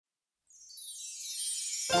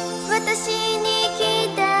私に期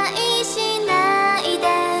待しないで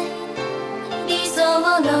理想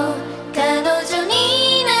の彼女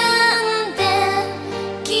になんて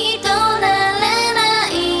きっとなれない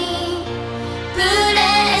プレ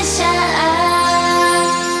ッシャ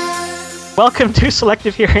ー Welcome to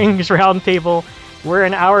Selective Hearings Roundtable. We're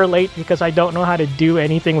an hour late because I don't know how to do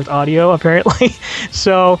anything with audio, apparently.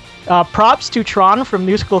 So, props to Tron from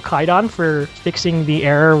Musical Kaidan for fixing the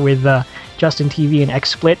error with Justin TV and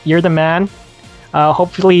XSplit. You're the man.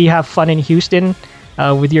 Hopefully you have fun in Houston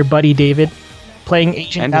with your buddy David playing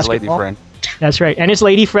Asian and his basketball. lady friend. That's right. And his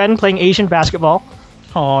lady friend playing Asian basketball.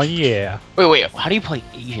 Oh, yeah. Wait, how do you play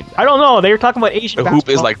Asian? I don't know. They were talking about Asian The basketball. hoop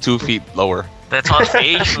is like 2 feet lower. That's on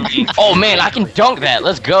Asian League. Oh man, I can dunk that.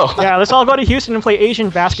 Let's go. Yeah, let's all go to Houston and play Asian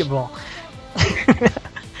basketball.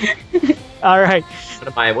 All right.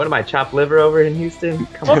 What am I, chopped liver over in Houston?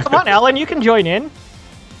 Come on, Alan. You can join in.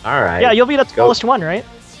 All right. Yeah, you'll be the Go. tallest one, right?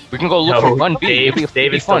 We can go look for 1B.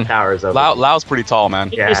 David still towers over. Lau's pretty tall, man.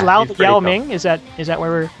 Yeah, Is Lao he's pretty Yao tall. Ming? Is that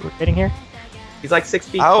where we're getting here? He's like 6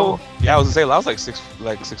 feet Lau, tall. yeah, I was gonna say Lau's like 6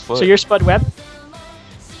 foot. So you're Spud Webb?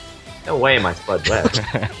 No way am I Spud Webb.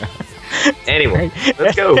 Anyway,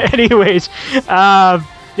 let's go. Anyways,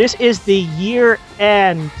 this is the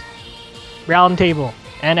year-end roundtable.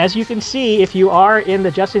 And as you can see, if you are in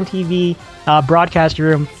the Justin TV broadcast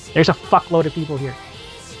room, there's a fuckload of people here.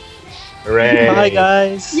 Hooray. Hi,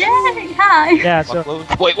 guys. Yay! Hi! Yeah, so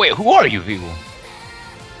Wait, who are you people?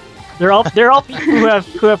 they're all people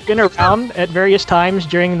who have been around at various times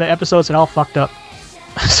during the episodes and all fucked up.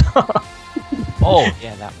 So, Oh,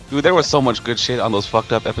 yeah, that one. Dude, there was so much good shit on those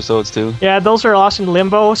fucked up episodes too. yeah, those are lost in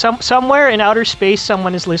limbo. Somewhere in outer space,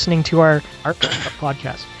 someone is listening to our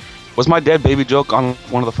podcast. Was my dead baby joke on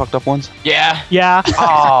one of the fucked up ones? Yeah, Yeah,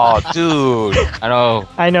 Oh, dude. I know.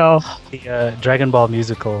 I know. The Dragon Ball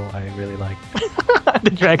musical I really like. The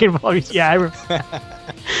Dragon Ball. Yeah, I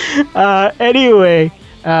remember. Anyway,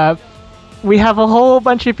 we have a whole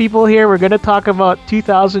bunch of people here. We're going to talk about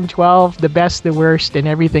 2012, the best, the worst, and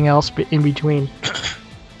everything else in between.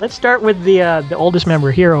 Let's start with the oldest member,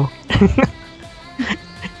 Hero.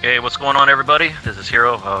 Hey, what's going on, everybody? This is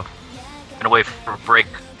Hero. Been away for a break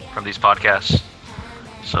from these podcasts,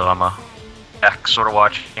 so I'm back, sort of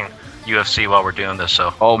watching UFC while we're doing this.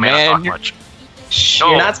 So, Oh, may not man, talk you're- much.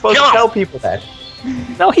 You're not supposed to kill him. tell people that.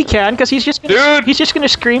 No, he can, because he's just gonna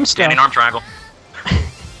scream stuff. Standing arm triangle.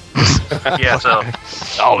 Yeah. So,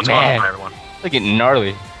 Oh what's going on, man, everyone? look at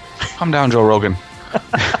gnarly. Calm down, Joe Rogan.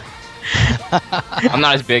 I'm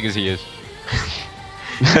not as big as he is.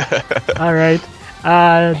 All right.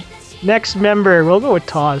 Next member, we'll go with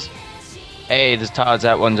Taz. Hey, this is Todd's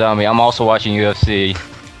at One Zombie. I'm also watching UFC.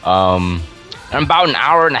 In about an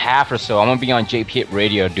hour and a half or so, I'm gonna be on JP Hip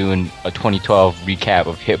Radio doing a 2012 recap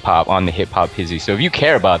of hip hop on the Hip Hop Hizzy. So if you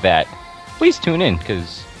care about that, please tune in,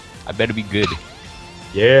 cause I better be good.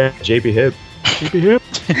 Yeah, JP Hip. Keep it hip.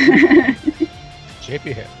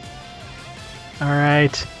 JP Hip. All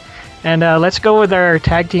right. And let's go with our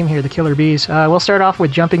tag team here, the Killer Bees. We'll start off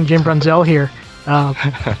with Jumping Jim Brunzel here.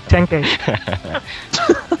 10K.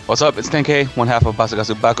 What's up? It's 10K, one half of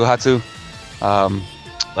Basagasu Bakuhatsu.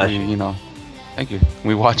 You know, thank you.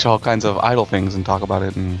 We watch all kinds of idol things and talk about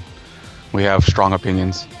it, and we have strong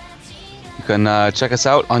opinions. You can check us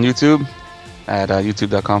out on YouTube at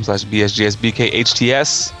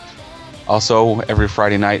youtube.com/bsgsbkhts. Also, every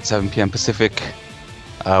Friday night, 7 p.m. Pacific,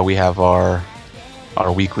 we have our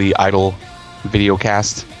weekly idol video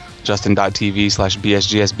cast,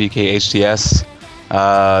 justin.tv/bsgsbkhts.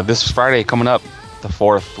 This Friday coming up, the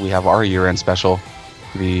 4th, we have our year-end special,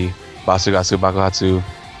 the Basugasu Bakuhatsu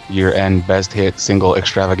year-end best hit single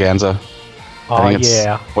extravaganza. I Oh, think it's-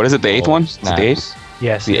 yeah. What is it, the 8th one? Is it the 8th?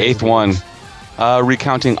 Yes. The 8th one.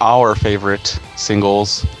 Recounting our favorite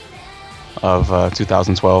singles of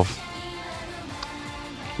 2012.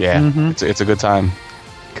 Yeah, Mhm. it's a good time.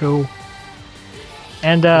 Cool.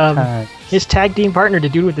 And his tag team partner, the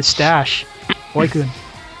dude with the stash, Boykun.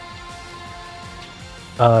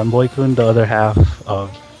 Boykun, the other half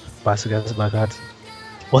of Basugatsu Bagatsu.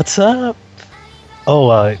 What's up?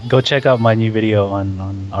 Oh, go check out my new video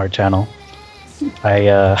on our channel.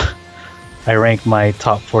 I rank my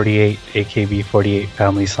top 48 AKB48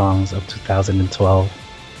 family songs of 2012.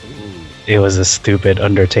 It was a stupid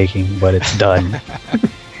undertaking, but it's done.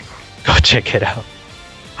 Go check it out.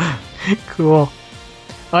 Cool.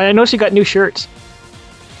 I noticed you got new shirts.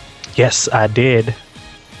 Yes, I did.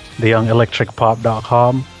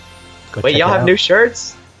 TheYoungElectricPop.com. Go Wait, check y'all it have out. new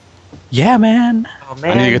shirts? Yeah, man. Oh I need to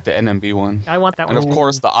man. get the NMB one. I want that And one. of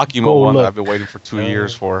course, the Akimo Go one that look. I've been waiting for 2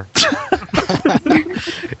 years for.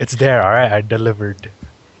 It's there, alright? I delivered.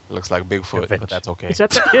 Looks like Bigfoot, but that's okay. Is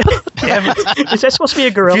that Damn it. is that supposed to be a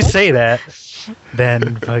If gorilla? you say that,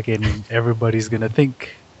 then fucking everybody's gonna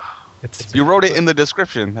think it's. You wrote it in the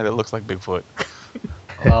description that it looks like Bigfoot.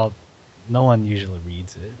 Well, no one usually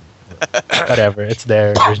reads it. Whatever, it's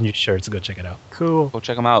there. There's new shirts. Go check it out. Cool. Go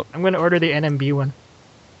check them out. I'm gonna order the NMB one.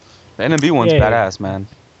 The NMB one's Yay. badass, man.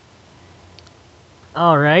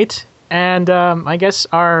 All right, and I guess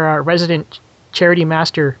our resident charity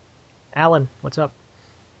master, Alan, what's up?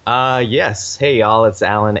 Yes. Hey, y'all. It's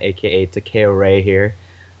Alan, a.k.a. Takeo Ray here,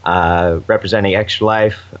 representing Extra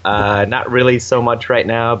Life. Not really so much right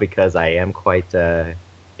now because I am quite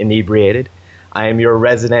inebriated. I am your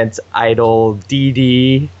resident idol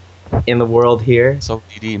DD in the world here. So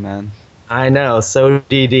DD, man. I know, so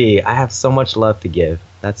DD. I have so much love to give.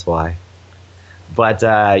 That's why. But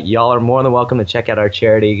y'all are more than welcome to check out our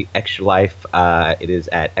charity, Extra Life. It is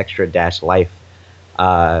at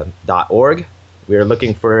extra-life.org. We are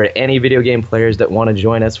looking for any video game players that want to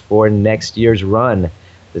join us for next year's run.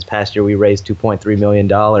 This past year we raised $2.3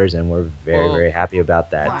 million, and we're very, Whoa. very happy about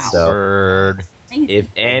that. Wow. So Bird. if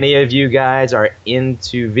any of you guys are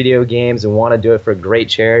into video games and want to do it for a great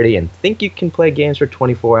charity and think you can play games for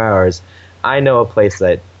 24 hours, I know a place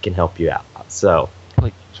that can help you out. So,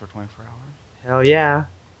 Like for 24 hours. hell yeah.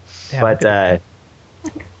 Damn, But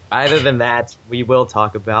other than that, we will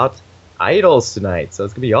talk about idols tonight. So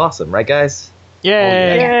it's going to be awesome. Right, guys?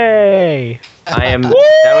 Yay! I am...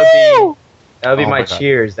 that would be Oh my my God.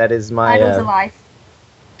 cheers. That is my... Idols alive.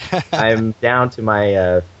 I'm down to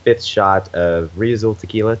my fifth shot of Riazul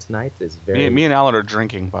tequila tonight. It's very... Me and Alan are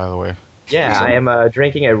drinking, by the way. Yeah, I am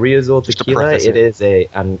drinking a Riazul Just to tequila. preface It it. is a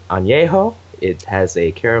añejo. It has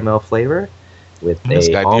a caramel flavor with This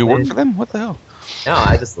a guy, do you work almond. for them? What the hell? No,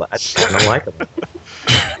 I don't like them.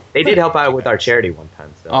 They did help out with our charity one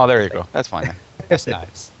time. So. Oh, there you go. That's fine then. That's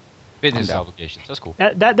nice. Business I'm down. obligations. That's cool.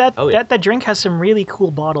 That Oh, yeah. that drink has some really cool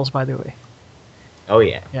bottles, by the way. Oh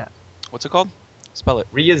yeah, What's it called? Spell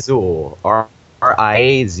it. Riazul,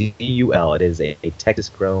 Riazul. It is a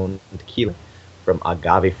Texas-grown tequila from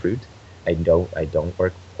agave fruit. I don't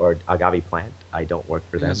work or agave plant. I don't work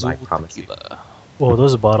for them. I promise you. Tequila. Well,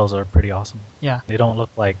 those bottles are pretty awesome. Yeah. They don't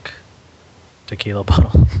look like tequila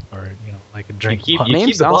bottle or like a drink keep- bottle. Name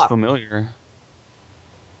keep the sounds block. familiar.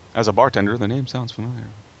 As a bartender, the name sounds familiar.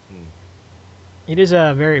 It is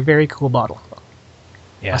a very, very cool bottle,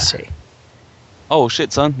 Yeah. must say. Oh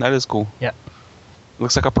shit, son, that is cool. Yeah.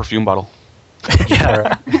 Looks like a perfume bottle.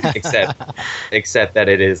 Yeah. except that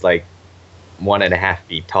it is like 1.5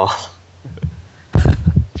 feet tall.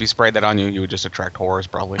 If you sprayed that on you, you would just attract whores,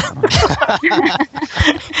 probably.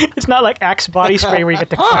 It's not like Axe body spray where you get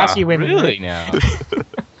the classy women. Really now?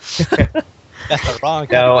 That's the wrong. No,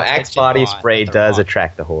 kind of Axe attention body you want. spray That's the does wrong-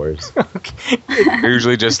 attract the whores. They're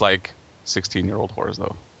usually just like 16-year-old whores,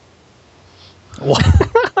 though.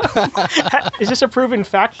 Is this a proven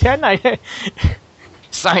fact, 10?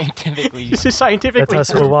 Scientifically. This is scientifically Let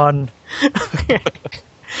us move on.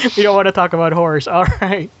 We don't want to talk about horrors. All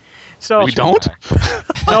right. So We don't?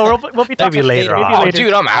 No, we'll be talking Maybe later on. Oh,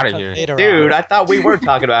 dude, I'm out of here. Later Dude, on. I thought we were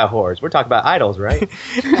talking about whores. We're talking about idols, right?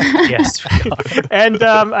 Yes. And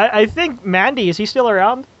I think Mandy, is he still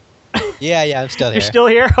around? Yeah, I'm still here. You're still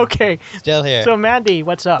here? Okay. Still here. So Mandy,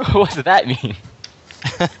 what's up? What does that mean?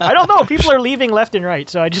 I don't know. People are leaving left and right,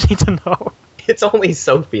 so I just need to know. It's only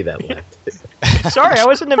Sophie that left. Sorry, I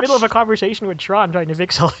was in the middle of a conversation with Tron trying to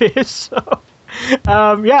fix all this. So,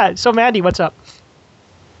 yeah. So Mandy, what's up?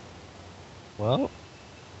 Well,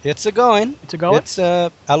 it's a going. It's a going? It's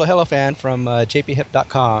Hello Hello fan from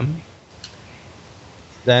jphip.com.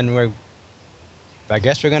 Then I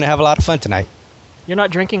guess we're gonna have a lot of fun tonight. You're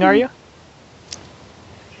not drinking, are you?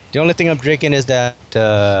 The only thing I'm drinking is that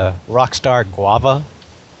Rockstar Guava.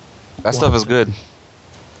 That stuff is good.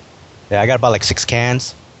 Yeah, I got about like 6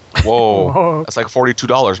 cans. Whoa. Whoa. That's like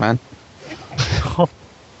 $42, man.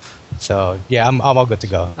 So yeah, I'm all good to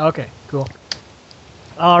go. Okay, cool.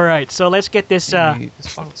 All right, so let's get this.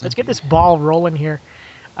 Let's get this ball rolling here.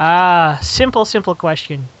 Simple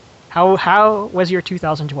question. How was your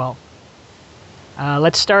 2012?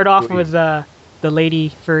 Let's start off with the lady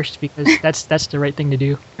first because that's the right thing to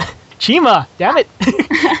do. Chima, damn it!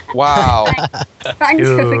 Wow. Thanks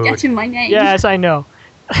for Dude. forgetting my name. Yes, I know.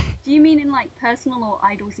 Do you mean in like personal or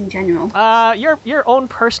idols in general? Your own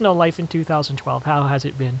personal life in 2012. How has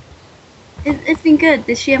it been? It's been good.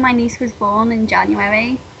 This year my niece was born in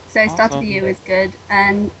January, so start of the year was good,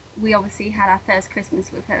 and we obviously had our first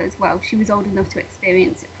Christmas with her as well. She was old enough to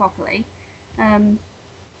experience it properly, and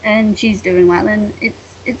she's doing well, and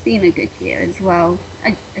it's been a good year as well.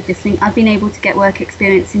 I just think I've been able to get work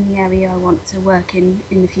experience in the area I want to work in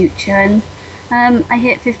the future, and I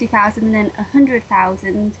hit 50,000 and then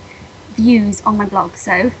 100,000 views on my blog.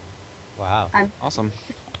 So Wow. Awesome.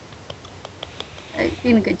 it's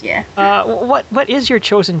been a good year. What is your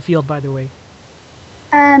chosen field, by the way?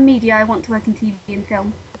 Media. I want to work in TV and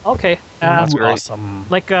film. Okay. That's great. Awesome.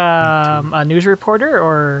 Like a news reporter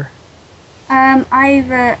or?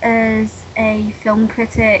 Either as a film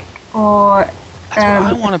critic or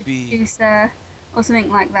I want to be. producer or something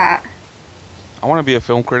like that. I want to be a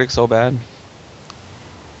film critic so bad.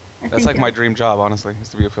 I That's think like my dream job, honestly, is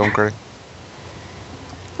to be a film critic.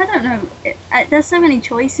 I don't know. There's so many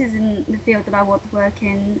choices in the field that I want to work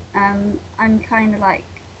in. I'm kind of like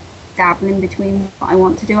dabbling between what I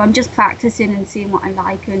want to do. I'm just practicing and seeing what I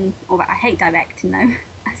like and all that. I hate directing though,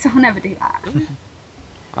 so I'll never do that.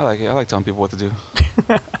 I like it. I like telling people what to do.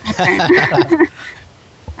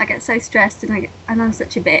 I get so stressed and I'm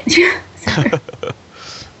such a bitch. So,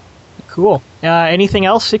 Cool. Anything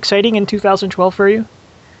else exciting in 2012 for you?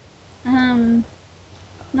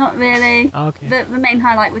 not really. Okay. The main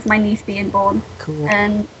highlight was my niece being born, Cool.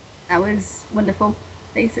 and that was wonderful,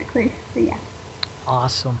 basically. So yeah.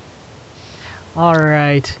 Awesome. All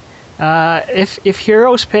right. If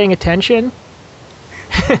Hero's paying attention,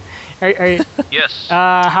 are Yes.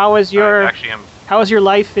 how was your Actually, I'm how was your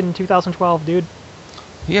life in 2012, dude?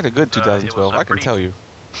 He had a good it was, 2012, I can pretty- tell you.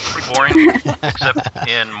 pretty boring, except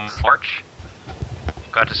in March.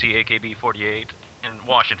 Got to see AKB48 in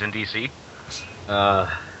Washington, D.C.,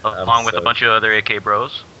 along with a bunch of other AK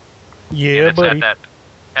bros. Yeah, and buddy. it's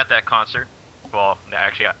at that concert, well,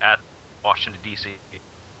 actually at Washington, D.C.,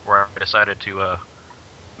 where I decided to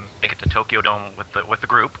make it to Tokyo Dome with the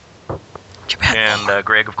group. And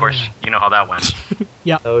Greg, of course, you know how that went.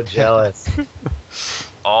 So jealous.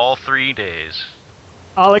 All 3 days.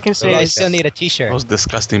 All I can So say I is still need a T-shirt. Those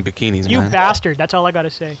disgusting bikinis, you man. bastard. That's all I gotta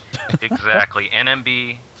say. Exactly.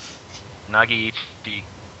 NMB, Nagiichi,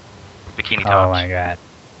 bikini tops. Oh my god.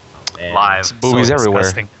 Man. Live. Boobies So everywhere.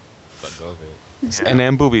 disgusting. Yeah.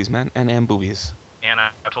 And boobies, man. And boobies. And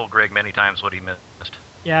I told Greg many times what he missed.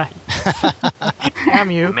 Yeah.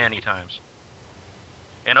 Damn you. Many times.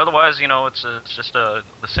 And otherwise, it's just the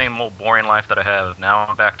same old boring life that I have. Now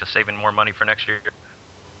I'm back to saving more money for next year.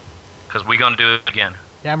 Because we're going to do it again.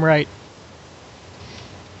 Damn right.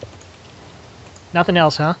 Nothing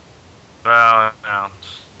else, huh? Well, no.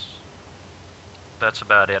 That's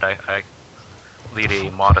about it. I lead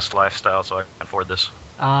a modest lifestyle, so I can afford this.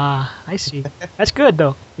 Ah, I see. That's good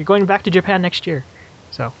though. You're going back to Japan next year,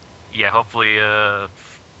 so. Yeah, hopefully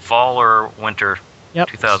fall or winter Yep.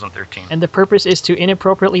 2013. And the purpose is to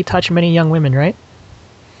inappropriately touch many young women, right?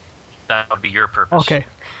 That would be your purpose. Okay.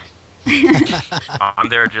 I'm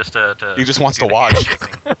there just to He just wants do to the watch.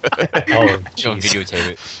 handshake thing. Oh, don't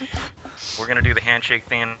videotape it. We're gonna do the handshake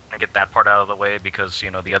thing and get that part out of the way because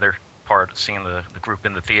the other part, seeing the group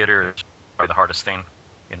in the theater, is probably the hardest thing.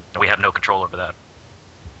 And we have no control over that.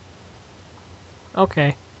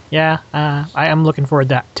 Okay. Yeah. I am looking forward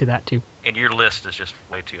to that too. And your list is just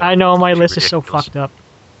way too. I know my too list is so ridiculous. fucked up.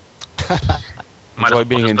 Might as Enjoy well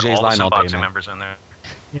being just in put Jay's all the line all day, Sunboxing man. members in there.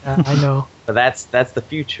 Yeah, I know. But that's the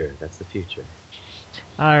future. That's the future.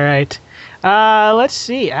 All right. Let's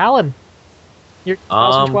see, Alan. Your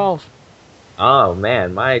 2012. Oh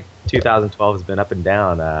man, my 2012 has been up and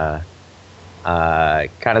down.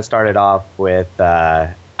 Kind of started off with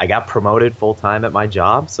I got promoted full time at my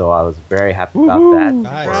job, so I was very happy about that.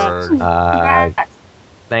 Nice.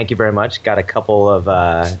 Thank you very much. Got a couple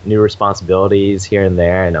of new responsibilities here and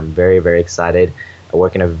there, and I'm very, very excited. I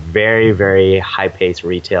work in a very, very high-paced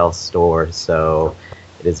retail store, so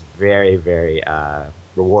it is very, very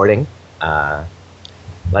rewarding.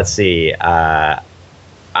 Let's see.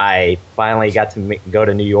 I finally got to go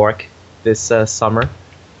to New York this summer.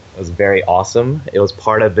 It was very awesome. It was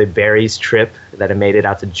part of the Barry's trip that I made it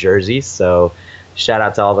out to Jersey, so shout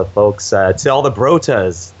out to all the folks, to all the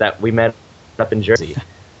Brotas that we met up in Jersey.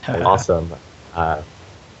 Awesome. It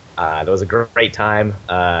was a great time.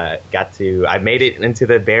 I made it into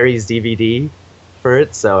the Barry's DVD for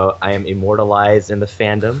it, so I am immortalized in the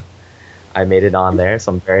fandom. I made it on there,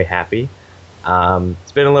 so I'm very happy.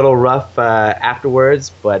 It's been a little rough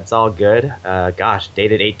afterwards, but it's all good. Gosh,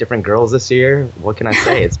 dated 8 different girls this year. What can I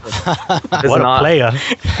say? It's What a player.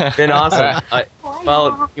 been awesome.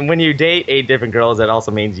 Well, when you date 8 different girls, that also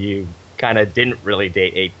means you kind of didn't really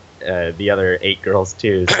date the other 8 girls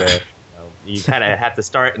too. So you kind of have to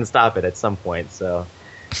start and stop it at some point. So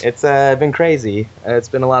it's been crazy. It's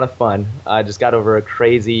been a lot of fun. I just got over a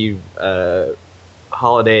crazy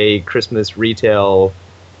holiday Christmas retail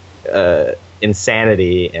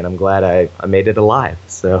insanity, and I'm glad I made it alive.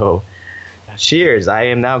 So Cheers! I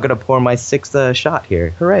am now gonna pour my sixth shot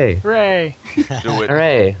here. Hooray! Hooray! Do it.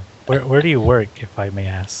 Hooray! Where do you work, if I may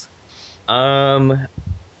ask?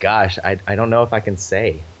 Gosh, I don't know if I can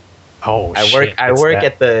say. Oh, I work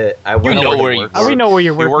at the. I work know at where you We know where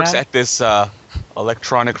you He work, works man. at this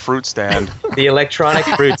electronic fruit stand. the electronic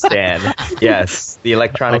fruit stand. Yes, the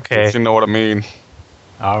electronic. Okay. If you know what I mean.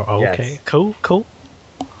 Oh, okay. Yes. Cool.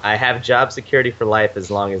 I have job security for life as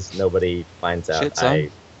long as nobody finds out Shit, son.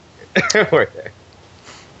 I work there.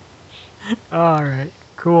 All right,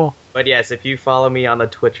 cool. But yes, if you follow me on the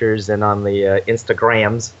Twitters and on the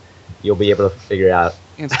Instagrams, you'll be able to figure out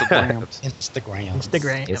Instagram. Instagram.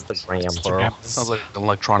 Instagram. plural. Sounds like an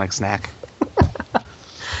electronic snack.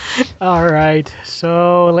 All right,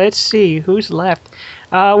 so let's see who's left.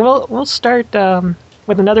 We'll start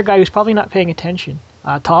with another guy who's probably not paying attention.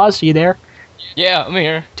 Taz, you there? Yeah, I'm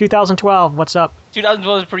here. 2012. What's up?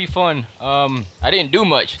 2012 was pretty fun. I didn't do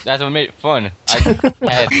much. That's what made it fun. I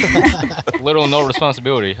had little or no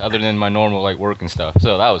responsibility other than my normal like work and stuff.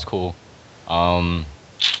 So that was cool. I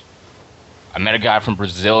met a guy from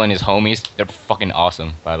Brazil and his homies. They're fucking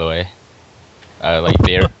awesome, by the way. Like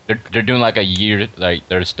they're doing like a year. Like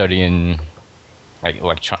they're studying like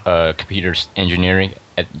computer engineering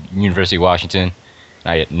at University of Washington.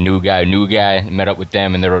 I had new guy, met up with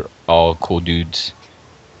them, and they were all cool dudes.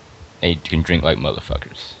 They can drink like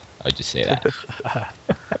motherfuckers. I'll just say that.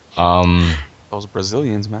 Those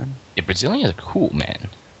Brazilians, man. The Brazilians are cool, man.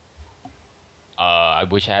 I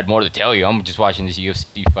wish I had more to tell you. I'm just watching this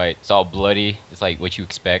UFC fight. It's all bloody. It's like what you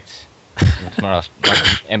expect. It's more like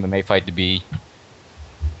an MMA fight to be.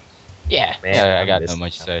 Yeah, Man, yeah, I I got missed not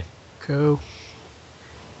much to say. Cool.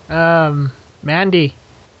 Mandy,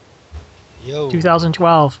 Yo.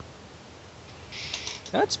 2012.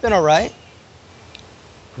 It's been alright.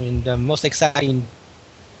 I mean, the most exciting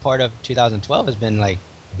part of 2012 has been like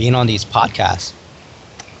being on these podcasts.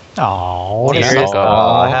 Oh, What a Cheers. suck Oh,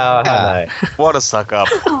 up. how nice. What a suck up.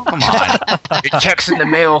 Come on. Your check's in the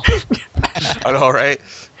mail. I know, right?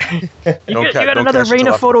 You got another rain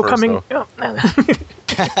of photo coming. Oh,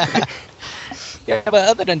 Yeah, but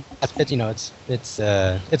other than that,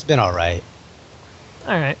 it's been alright.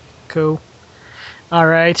 all right, cool. All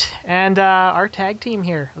right, and our tag team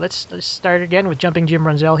here. Let's start again with Jumping Jim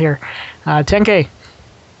Runzel here. 10K.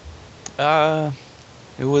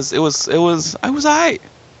 It was alright.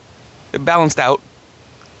 It balanced out.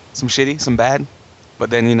 Some shitty, some bad, but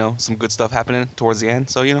then some good stuff happening towards the end.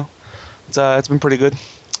 So it's been pretty good.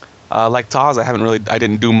 Like Taz, I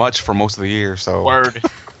didn't do much for most of the year. So Word.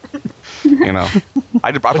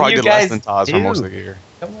 I probably you did less guys than Taz for most do? of the year.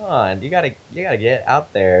 Come on, you gotta get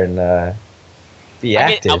out there and be I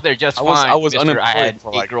active. get out there just I fine. was Mister. unemployed I had for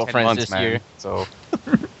 8 like 10 girlfriends months, this man. year. So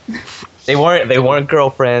They weren't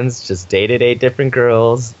girlfriends. Just dated 8 different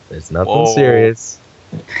girls. There's nothing Whoa. serious.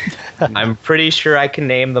 I'm pretty sure I can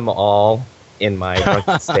name them all in my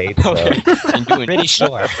drunken state. So I'm doing Pretty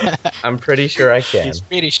sure. I'm pretty sure I can. He's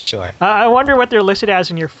pretty sure. I wonder what they're listed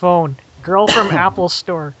as in your phone. Girl from Apple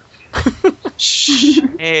Store.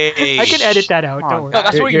 hey, I can edit that out. come Don't on, worry. No,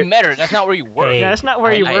 that's where you met her. That's not where you work. Yeah, that's not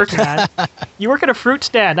where you Hey. work, man. You work at a fruit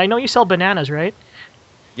stand. I know you sell bananas, right?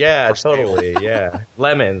 Yeah, For sale. totally. Yeah,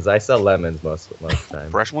 lemons. I sell lemons most of the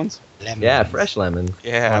time. fresh ones. Yeah, fresh lemons.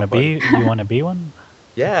 Yeah, You want to be one?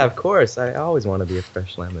 Yeah, of course. I always want to be a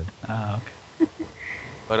fresh lemon. Oh, okay.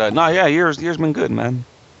 But no, yeah, year's been good, man.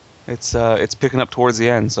 It's picking up towards the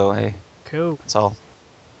end, so hey, Cool. it's all.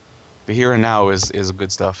 The here and now is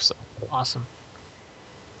good stuff. So Awesome.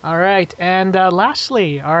 All right, and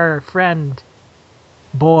lastly, our friend,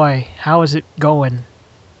 Boy, how is it going?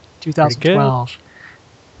 2012.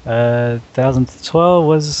 2012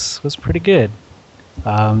 was pretty good.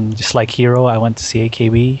 Just like Hero, I went to see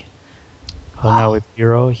AKB. Hung out with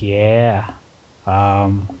Hero, yeah.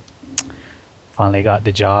 Finally got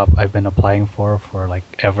the job I've been applying for like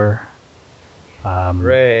ever.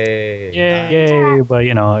 Hooray! Yay! But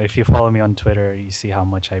if you follow me on Twitter, you see how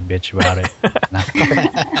much I bitch about it,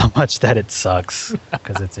 how much that it sucks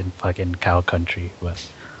because it's in fucking cow country. But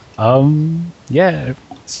yeah,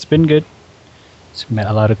 it's been good. It's met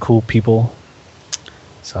a lot of cool people,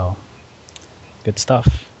 so good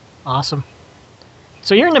stuff. Awesome.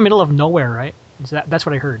 So you're in the middle of nowhere, right? That's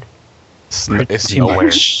what I heard. it's Pretty nowhere.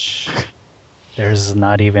 much. There's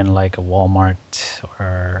not even like a Walmart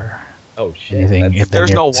or Oh shit! anything. That's- in the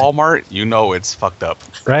There's no near- Walmart. It's fucked up.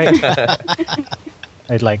 right?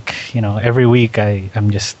 Every week I'm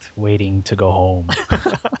just waiting to go home.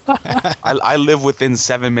 I live within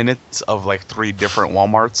 7 minutes of like 3 different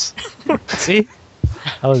WalMarts. See?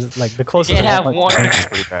 I was like the closest Can't have Walmart- one. It's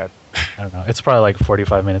pretty bad. I don't know. It's probably like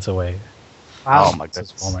 45 minutes away. Oh my It's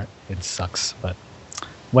goodness. Walmart. It sucks, but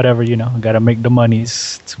whatever, you know. Gotta make the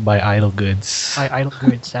monies to buy idle goods. By idle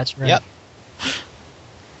goods. That's right. Yep.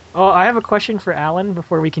 Oh, I have a question for Alan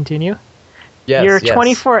before we continue. Yes, Your yes,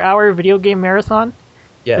 24-hour video game marathon,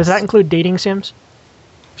 yes. does that include dating sims?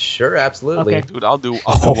 Sure, absolutely. Okay. Dude, I'll do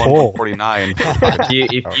Oh. 149.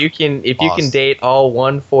 If you can Boss. date all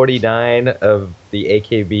 149 of the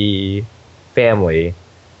AKB family,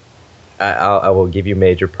 I will give you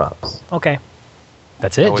major props. Okay.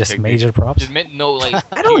 That's I it. would Just take major props. Just meant no like.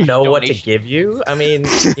 I don't huge know what to donation. give you. I mean,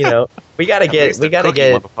 you know, we gotta Waste the cookie,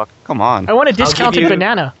 get. motherfucker. Come on. I want a give discounted you-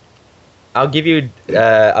 banana. I'll give you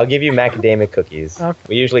macadamia cookies. Okay.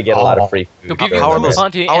 We usually get a lot of free food. They'll give during you How are the those? day.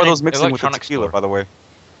 Monty How are and those an mixing with the electronics tequila, store. by the way?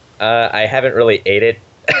 I haven't really ate it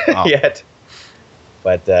Oh. yet,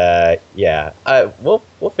 but yeah, we'll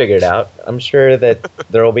figure it out. I'm sure that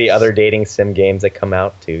there will be other dating sim games that come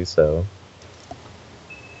out too. So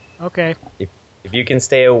Okay. if you can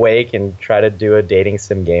stay awake and try to do a dating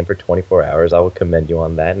sim game for 24 hours, I will commend you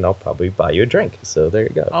on that, and I'll probably buy you a drink. So there you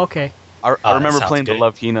go. Okay. I that remember sounds playing good.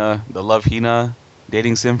 the Love Hina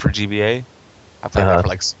dating sim for GBA. I played Uh-huh. that for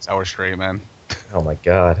like 6 hours straight, man. Oh my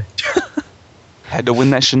god. Had to win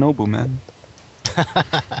that Shinobu, man.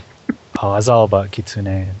 Oh, it's all about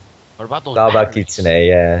Kitsune. What about those? It's all about batteries? Kitsune,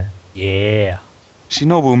 yeah. Yeah.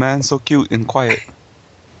 Shinobu, man, so cute and quiet.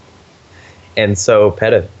 And so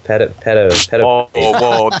peta. Oh,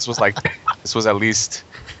 whoa, this was at least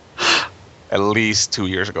 2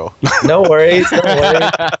 years ago. No worries, no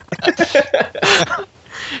worries.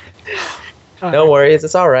 No worries,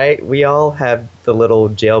 it's all right. We all have the little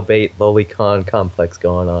jailbait lolicon complex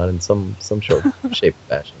going on in some short shape or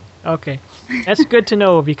fashion. Okay. That's good to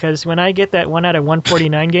know because when I get that 1 out of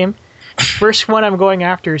 149 game, first one I'm going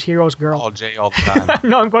after is Hero's Girl. All J all the time.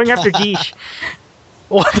 No, I'm going after Geesh.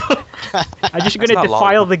 I'm just going to not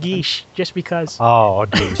defile lollipop. the Geesh just because. Oh,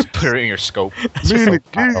 dude. Put it in your scope. I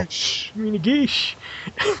mean, Geesh.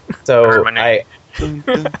 So Terminate.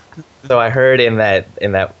 I heard in that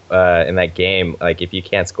game, like if you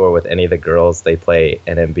can't score with any of the girls, they play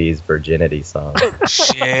NMB's virginity song.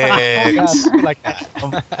 Shit. like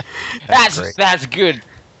that. That's good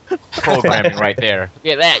programming right there.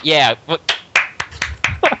 Yeah, that. Yeah. But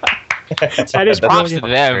That is props to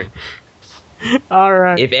brilliant. them. All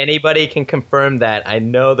right. If anybody can confirm that, I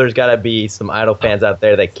know there's got to be some Idol fans out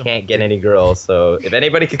there that can't get any girls. So if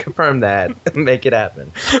anybody can confirm that, make it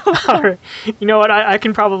happen. All right. You know what? I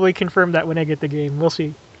can probably confirm that when I get the game. We'll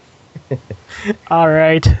see. All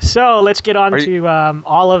right. So let's get on Are you- to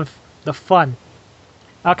all of the fun.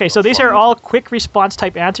 Okay, so these are all quick response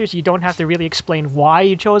type answers. You don't have to really explain why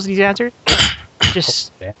you chose these answers.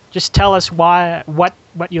 Just tell us what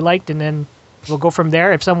you liked, and then we'll go from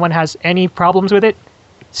there. If someone has any problems with it,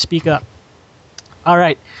 speak up. All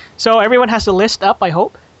right. So everyone has the list up, I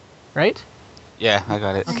hope, right? Yeah, I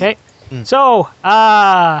got it. Okay. So,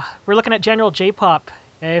 we're looking at general J-pop.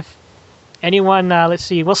 If anyone, let's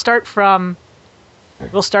see, we'll start from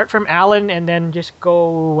Alan, and then just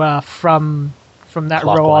go from that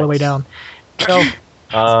row all the way down. So,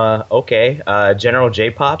 Okay. General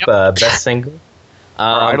J-pop, best single.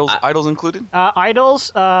 Are idols included?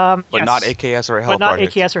 idols, But yes, not AKS or a Hell but not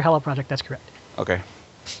Project. AKS or Hello Project. That's correct. Okay.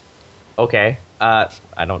 Okay. I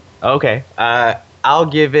don't. Okay. I'll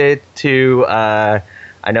give it to.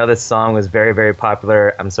 I know this song was very, very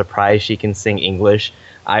popular. I'm surprised she can sing English.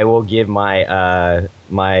 I will give my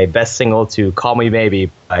my best single to "Call Me Maybe"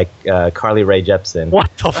 by Carly Rae Jepsen. What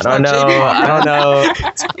the I don't know. I don't know.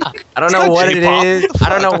 I don't know what it is. I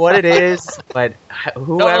don't know what it is. But No,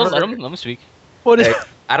 whoever. let him speak. Like,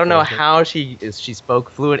 I don't know how she spoke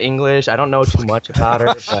fluent English. I don't know too much about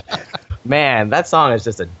her, but man, that song is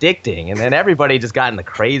just addicting. And then everybody just got in the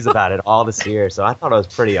craze about it all this year. So I thought it was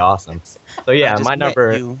pretty awesome. So yeah, my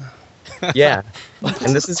number. Yeah,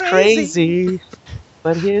 and this is crazy.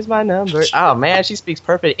 But here's my number. Oh man, she speaks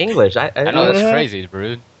perfect English. I know that's crazy,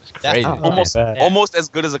 bro. It's crazy. Almost as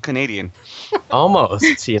good as a Canadian.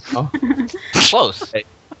 Almost, you know. Close.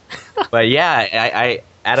 But yeah, I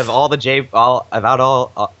out of all the J-pop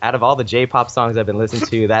songs I've been listening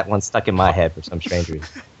to, that one stuck in my head for some strange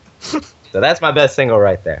reason. So that's my best single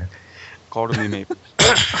right there. Call to me, maybe.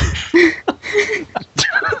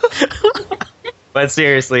 But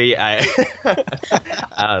seriously, I don't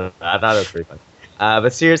know, I thought it was pretty fun.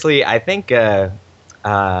 But seriously, I think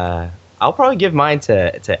I'll probably give mine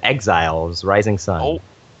to Exile's Rising Sun. Oh.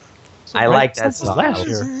 I like that song. Last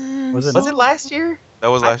year. Was it? Was it last year? That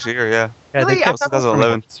was last year, yeah. Yeah, Really? they I kept thought that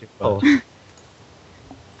was 2011. Oh.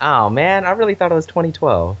 Oh man, I really thought it was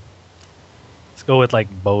 2012. Let's go with like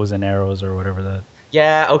bows and arrows or whatever that.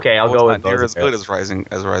 Yeah, okay, I'll Oh, go it's with not near those. as good as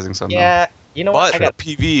Rising Sun. though. Yeah, You know what? But the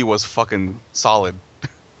PV was fucking solid.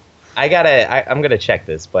 I'm gonna check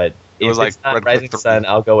this, but It if was like it's not Red Rising Dead 3. Sun,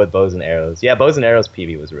 I'll go with Bows and Arrows. Yeah, Bows and Arrows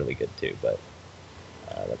PV was really good too, but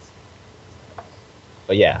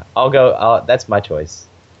yeah, I'll go. That's my choice.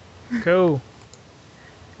 Cool.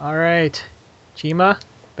 All right, Chima,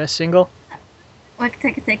 best single. Like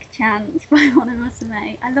Take a Chance by Honor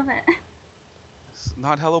Musume. I love it. It's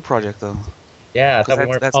not Hello Project though. Yeah, I thought we That's-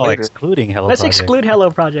 weren't. that's Oh, later. excluding Hello Let's Project. exclude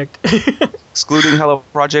Hello Project. Excluding Hello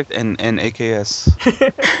Project and AKS.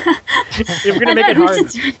 If we're gonna make it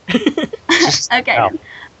hard. Okay.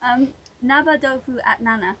 Ow. Naba Dofu at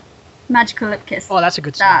Nana. Magical Lip Kiss. Oh, that's a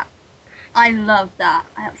good song. That. I love that.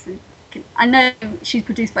 I know she's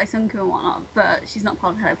produced by Sunku and whatnot, but she's not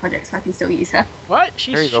part of Hello Project, so I can still use her. What?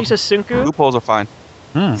 There you go. She's a Sunku? Loopholes are fine.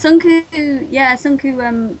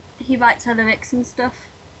 Sunku, he writes her lyrics and stuff.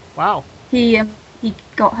 Wow. He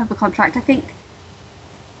got her the contract, I think.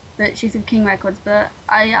 But she's with King Records, but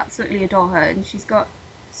I absolutely adore her, and she's got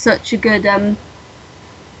such a good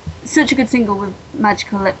single with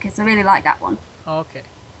Magical Lip Kiss. I really like that one. Okay.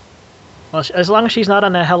 Well, as long as she's not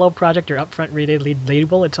on a Hello Project or Upfront rated lead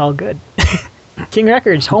label, it's all good. King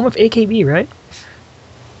Records, home of AKB, right?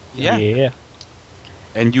 Yeah. Yeah.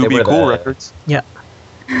 And They UB were Cool the- Records. Yeah.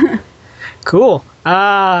 Cool.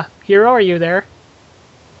 Hero, are you there?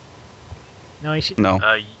 No,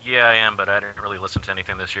 No. Yeah, I am, but I didn't really listen to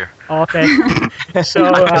anything this year. Okay. So,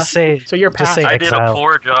 Just say, so you're just say past. I did a Exile.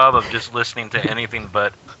 poor job of just listening to anything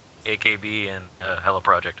but AKB and Hello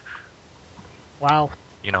Project. Wow.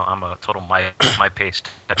 You know, I'm a total my pace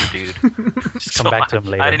type of dude. Just come back to him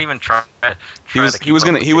later. I didn't even try. He was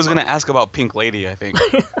gonna ask about Pink Lady, I think.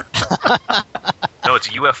 No, it's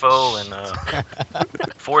UFO and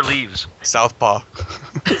 4 Leaves. Southpaw.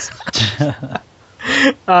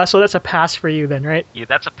 So that's a pass for you then, right? Yeah,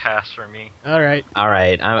 that's a pass for me. All right. All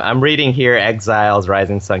right, I'm reading here. Exile's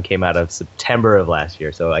Rising Sun came out of September of last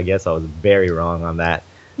year, so I guess I was very wrong on that.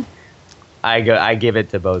 I give it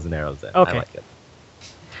to Bows and Arrows then. Okay. I like it.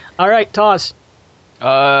 All right, Taz.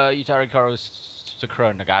 Yutari Karo's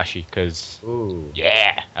Sakura Nagashi, because, Ooh.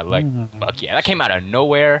 yeah, I like, fuck yeah. That came out of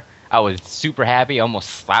nowhere. I was super happy. I almost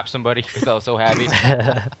slapped somebody because I was so happy.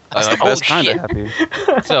 I was like, oh, That's kind of shit. happy.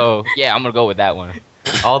 So, yeah, I'm going to go with that one.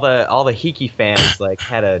 All the Hiki fans like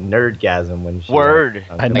had a nerdgasm when she Word.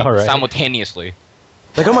 Like, I know, right? Simultaneously.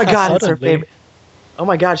 like, oh my god, it's her Suddenly. favorite. Oh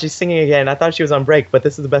my god, she's singing again. I thought she was on break, but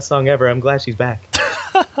this is the best song ever. I'm glad she's back.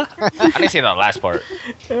 I didn't say that last part.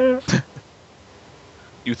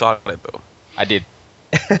 You thought it though. I did.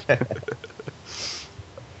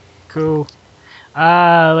 Cool.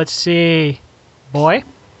 Let's see. Boy.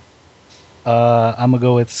 I'm gonna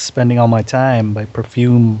go with "Spending All My Time" by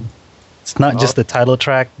Perfume. It's not just the title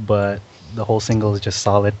track, but the whole single is just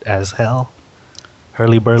solid as hell.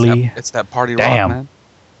 Hurly burly, It's that party Damn. rock, man.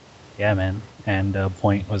 yeah, man. And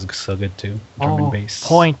Point was so good too. Drum and bass,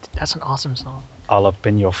 Point. That's an awesome song. all up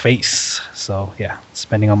in your face. So yeah,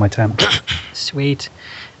 "Spending All My Time." Sweet.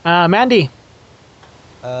 Mandy.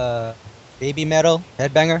 Baby Metal,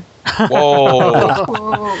 Headbanger. Whoa.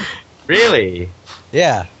 Whoa. Really?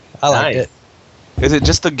 Yeah, I like Nice. it. Is it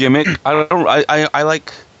just the gimmick? I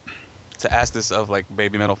like to ask this of like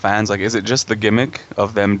Baby Metal fans. Like, is it just the gimmick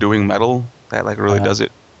of them doing metal that like really does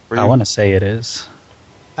it? For I you? want to say it is.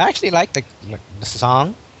 I actually like the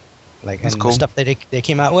song, like That's and cool. the stuff that they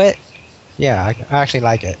came out with. Yeah, I actually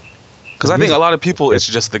like it. Because I think a lot of people, it's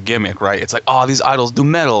just the gimmick, right? It's like, oh, these idols do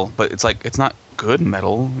metal, but it's like it's not good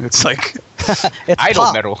metal. It's like It's Idol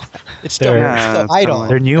pop. metal. It's still, Yeah, it's still it's idol. kinda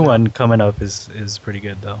Their new one coming up is pretty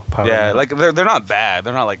good though. Power yeah, Metal. like they're not bad.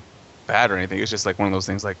 They're not like bad or anything. It's just like one of those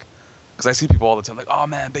things. Like, because I see people all the time like, oh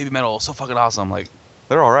man, Baby Metal, so fucking awesome. Like,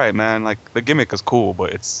 they're all right, man. Like the gimmick is cool,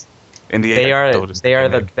 but it's in the They end, are still just they are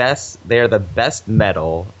the gimmick. best. They are the best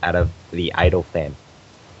metal out of the Idol fam.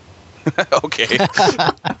 Okay.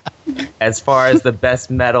 As far as the best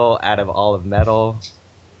metal out of all of metal,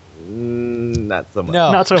 not so much.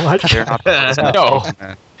 No, Not so much. They're not the best metal,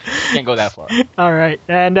 man. Can't go that far. All right.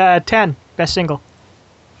 And 10. Best single.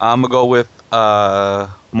 I'm gonna go with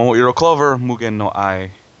Momoiro Clover, Mugen no Ai.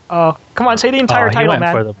 Oh, come on. Say the entire he title, went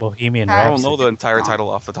man. for the Bohemian I I Rhapsody. don't know the entire title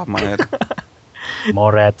off the top of my head.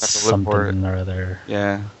 Morats Have to look for something or other.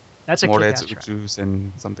 Yeah. That's a Moretz kick-ass track. Juice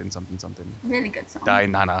and something. Really good song. Dai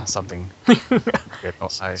Nana something. Mugen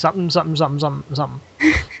no Ai. Something.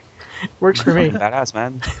 Works for me. Badass,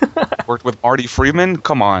 man. Worked with Marty Freeman.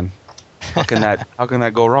 Come on. How can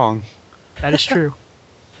that go wrong? That is true.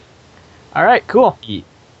 All right. Cool. The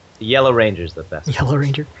Yellow Ranger's the best. Yellow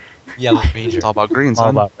Ranger. Yellow Ranger. It's all about green, All son.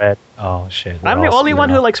 about red. Oh shit. I'm we're the all only one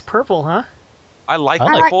screwed who up. likes purple, huh? I like I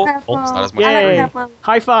I like purple. purple. It's not as much. I Yay. like purple,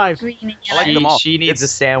 High five. green, and I like yellow. them all. She needs a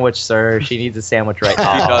It's- sandwich, sir. She needs a sandwich right She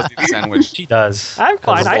now. does need a sandwich. She does. I'm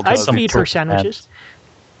fine. Because I'd some feed her fruit sandwiches.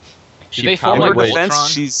 Do they In film her like would. defense,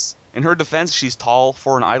 Voltron? in her defense, she's tall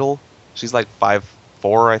for an idol. She's like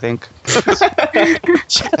 5'4", I think.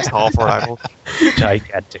 She's tall for an idol.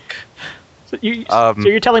 Gigantic. So, Um, so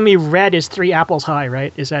you're telling me red is 3 apples high,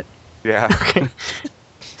 right? Is that Yeah. okay?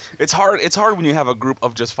 It's hard. It's hard when you have a group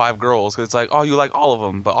of just 5 girls because it's like, oh, you like all of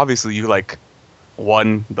them, but obviously you like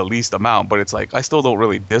one the least amount. But it's like I still don't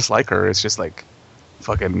really dislike her. It's just like,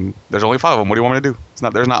 fucking. There's only 5 of them. What do you want me to do? It's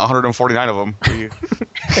not. There's not 149 of them.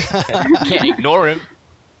 Can't ignore him.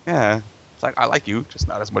 Yeah. It's like I like you, just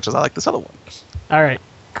not as much as I like this other one. All right,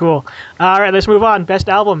 cool. All right, let's move on. Best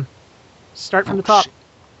album. Start from the top. Shit.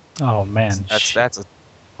 Oh man. That's a.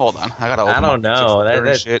 Hold on. I gotta. I Open don't my know. pictures for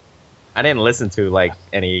That- shit. I didn't listen to like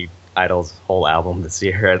any Idol's whole album this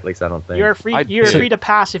year. At least I don't think. You're free. I- You're it's- free to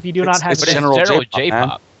pass if you do not it's- have it's But it's general general J-pop, man.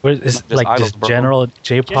 J-pop. What is Not just like idols, just bro. general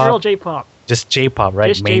J-pop? general J-pop. Just J-pop, right?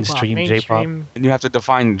 Just Mainstream J-pop. J-pop. Mainstream. And you have to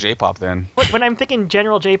define J-pop then. When I'm thinking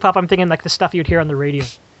general J-pop, I'm thinking like the stuff you'd hear on the radio.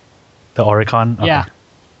 The Oricon. Okay. Yeah.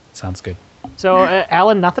 Sounds good. So,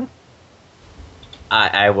 Alan, nothing.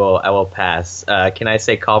 I will pass. Can I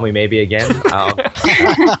say "Call Me Maybe" again? That's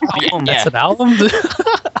Yeah. an album.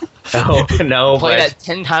 no, Play but that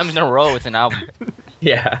 10 times in a row with an album.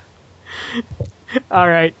 yeah. All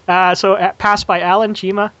right. So, pass by Alan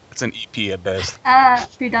Chima. It's an EP at best.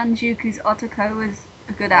 Fudanjuku's Otoko was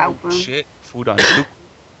a good album. Shit. Food on soup.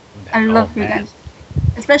 I love Oh, man.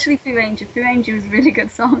 Fudanjuku. Especially Fu Ranger. Fu Ranger was a really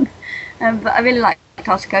good song. But I really like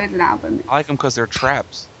Otoko as an album. I like them because they're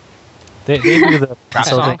traps. They do the Rap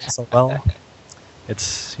so, songs. so well.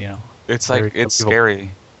 It's It's like Very it's believable.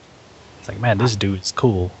 scary. it's like man, this dude's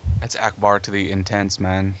cool. It's Akbar to the intense,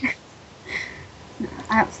 man.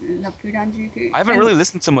 I absolutely love Fudanjuku. I haven't really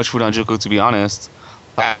listened to much Food on Juku, to be honest.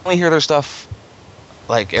 I only hear their stuff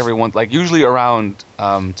like everyone, like usually around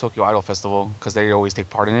Tokyo Idol Festival because they always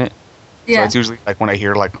take part in it. So Yeah. it's usually like when I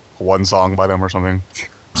hear like one song by them or something.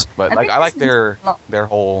 But I like think I like this is a lot. their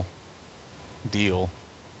whole deal.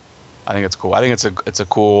 I think it's cool. I think it's a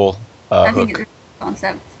cool I think hook. it's a good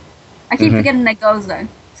concept. I keep Mhm. forgetting their goals though,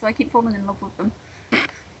 so I keep falling in love with them.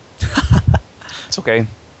 It's okay.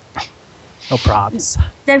 No props.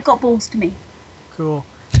 They've got balls to me. Cool.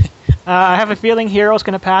 I have a feeling Hero's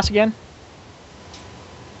going to pass again.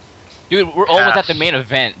 Dude, we're almost Yeah. at the main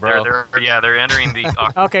event, bro. They're entering the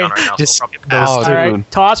octagon Okay. right now, Just so we'll probably those pass. Oh, All dude.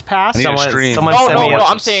 right. Toss pass. I need a Someone, stream. someone Oh, send no, me no, a-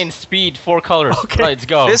 I'm saying speed, 4 colors. Okay. Let's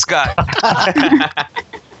go. This guy.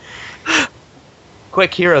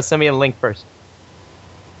 Quick, Hero, send me a link first.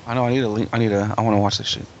 I know. I need a link. I want to watch this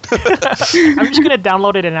shit. I'm just going to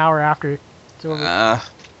download it an hour after. So,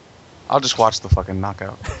 I'll just watch the fucking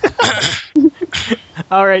knockout.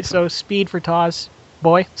 all right. So speed for Toz.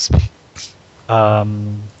 Boy.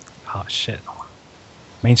 Oh shit.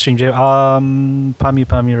 Mainstream J. Pami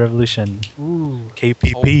Pami Revolution. Ooh.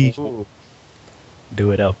 KPP. Oh,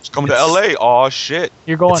 Do it up. it's coming to LA. Oh shit.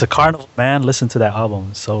 You're going. It's a carnival, man. Listen to that album.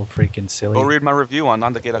 It's so freaking silly. Go read my review on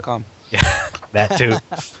nandake.com. Yeah, that too.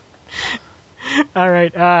 All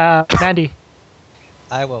right. Mandy.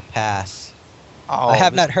 I will pass. Oh, I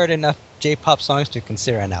have not heard enough J-pop songs to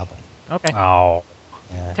consider an album. Okay. Oh.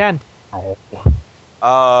 Yeah. 10. Oh.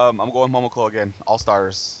 I'm going Momoclo again. All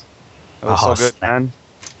Stars. It was Oh, so good, snap. man.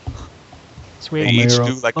 Sweet. They each Momero.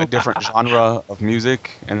 do like a different genre of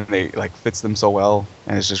music, and they like fits them so well,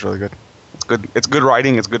 and it's just really good. It's good. It's good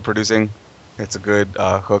writing. It's good producing. It's a good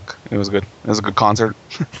hook. It was good. It was a good concert.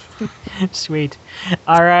 Sweet.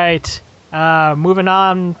 All right. Moving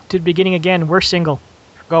on to the beginning again. We're single.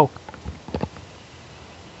 Go.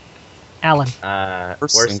 Alan.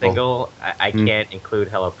 Worst single. single. I can't include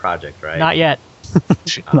Hello Project, right? Not yet.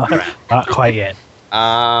 Not quite yet.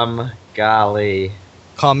 Golly.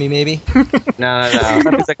 Call Me Maybe. No.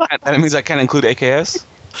 That means I can't include AKS.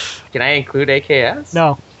 Can I include AKS?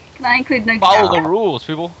 No. Can I include no Follow the rules,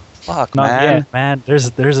 people. Fuck, Not man. yet, man. There's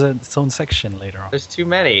its own section later on. There's too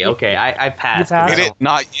many. Okay, I passed. You passed? Get it?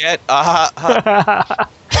 Not yet. All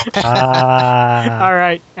Ah.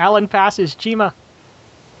 right. Alan passes. Chima.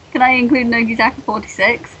 Can I include Nogizaka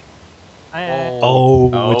 46? Oh,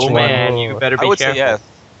 which Oh one? man, you better I be would careful. say yes.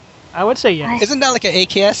 I would say yes. Isn't that like an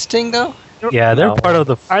AKS thing though? Yeah, they're No. part of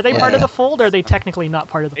the. Are they part of Yeah. the fold, or are they technically not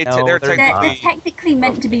part of the It's, fold? they're they're- They're technically technically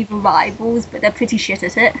meant to be rivals, but they're pretty shit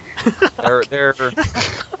at it. they're.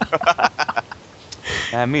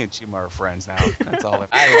 Man, me and Chima are friends now. That's all.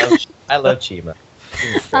 I love Chima.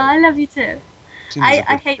 I love you too. Chima's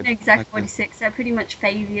a I good hate kid. Nogizaka Like, 46. They're pretty much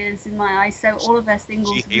failures in my eyes, so all of their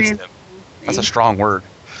singles She hates really. them. That's a strong word.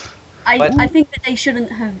 I think that they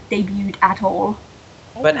shouldn't have debuted at all.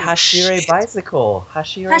 But Hashire Bicycle.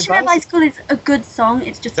 Hashire Bicycle is a good song.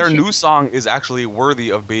 It's just Their new song is actually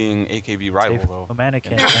worthy of being AKB rival, though. A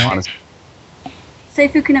mannequin. Honestly.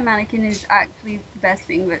 Seifuku no Mannequin is actually the best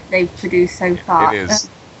thing that they've produced so far. It is,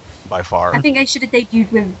 by far. I think they should have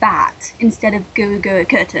debuted with Bat instead of Guru Guru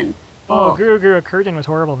Curtain. Oh, Guru Guru Curtain was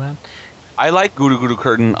horrible, man. I like Guru Guru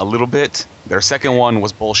Curtain a little bit. Their second one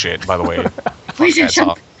was bullshit, by the way. Fuck that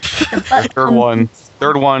song.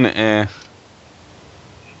 Third one, eh.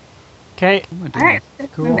 Okay. I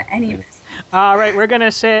don't remember any of this. All right, we're gonna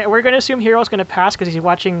assume Hero's gonna pass because he's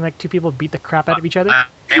watching like two people beat the crap out of each other. I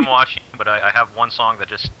am watching, but I have one song that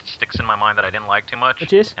just sticks in my mind that I didn't like too much.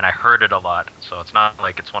 Which is? And I heard it a lot, so it's not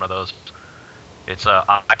like it's one of those. It's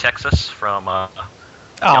I Texas from.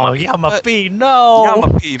 Yama P, no!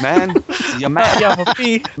 Yama P, man. Yama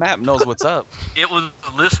P. Map knows what's up. It was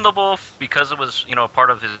listenable because it was,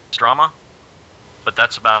 part of his drama, but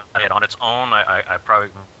that's about it. On its own, I probably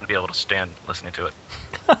wouldn't be able to stand listening to it.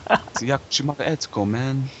 Yakushima Etsuko,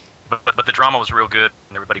 man. But the drama was real good,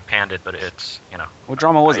 and everybody panned it. But it's, What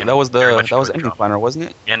drama was it? That was very much Ending drama. Planner, wasn't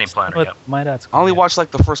it? Ending Planner. But Yeah. my dad's. I only watched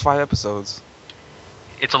like the first 5 episodes.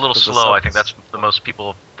 It's a little Because the slow. I subs- think that's the most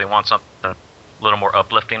people, they want something a little more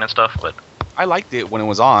uplifting and stuff. But I liked it when it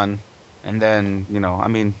was on, and then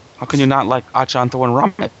how can you not like Achan throwing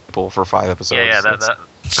ramen at people for 5 episodes? yeah,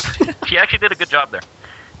 that she actually did a good job there.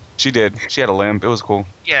 She did. She had a limp. It was cool.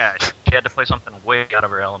 Yeah, she had to play something way out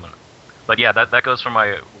of her element. But yeah, that goes for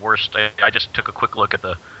my worst. I just took a quick look at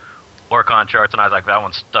the Oricon charts, and I was like, that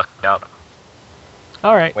one stuck out.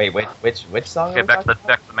 All right. Wait, which song? Okay, back to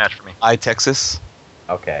the match for me. I Texas.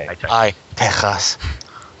 Okay. I Texas.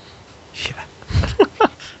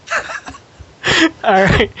 All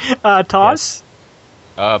right. Toss.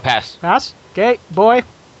 Pass. Pass. Okay, boy.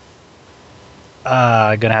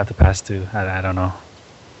 Gonna have to pass too. I don't know.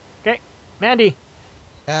 Okay, Mandy.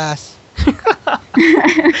 Yes.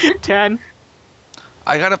 10.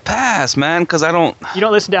 I gotta pass, man, because I don't You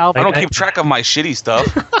don't listen to albums. keep track of my shitty stuff.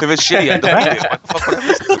 If it's shitty, I delete it. What the fuck would I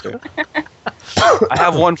listen to it? I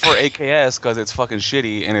have one for AKS because it's fucking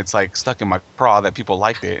shitty and it's like stuck in my craw that people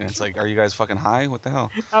liked it, and it's like, are you guys fucking high? What the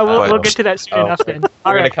hell? We'll get to that soon enough then. All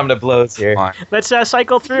We're right. gonna come to blows here. Fine. Let's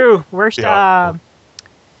cycle through. Worst. Yeah.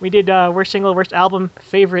 We did worst single, worst album,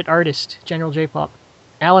 favorite artist, General J-pop.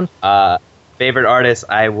 Alan. Favorite artist,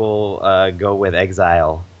 I will go with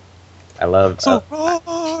Exile. I love.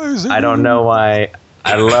 I don't know why.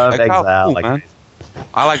 I love Exile. Cool, man.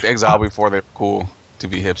 I liked Exile before they were cool to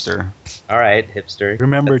be hipster. All right, hipster.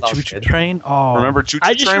 Remember That's all Choo Choo good. Train? Oh, Remember Choo Choo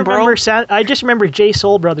I just Train, remember. bro? I just remember J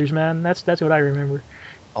Soul Brothers, man. That's what I remember.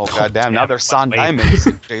 Oh goddamn! Now they're Son Wait. Diamonds,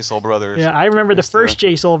 J Soul Brothers. Yeah, I remember the It's first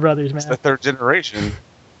J Soul Brothers, It's the man. 3rd generation.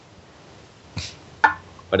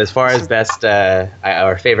 But as far as best,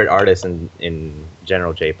 our favorite artist in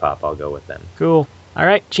general J-pop, I'll go with them. Cool. All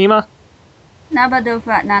right, Chima. Nabado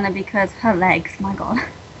Fat Nana because her legs, my god.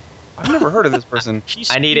 I've never heard of this person.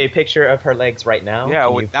 I need a picture of her legs right now. Yeah,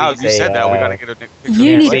 Can well, now please you said that, we gotta get a picture.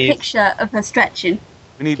 You need please. a picture of her stretching.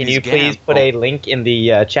 We need Can these you please gams. put a link in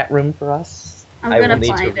the chat room for us? I'm I will gonna need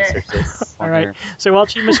to find it. research this. All right. So while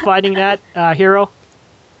Chima's finding that, Hero.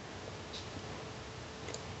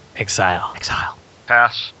 Exile.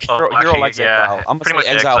 Pass. Oh, Hero actually, likes yeah, Exile. I'm pretty gonna say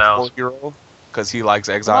much Exile Exiles. for Hero because he likes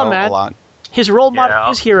Exile man. a lot, His role model Yeah.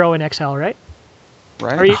 is Hero in Exile, right?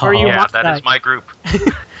 right? Are you Yeah, mock that is my group.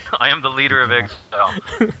 I am the leader of Exile.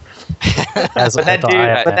 As But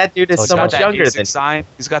that dude is Oh, so God. much that younger ASIC than. sign.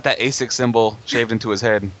 He's got that ASIC symbol shaved into his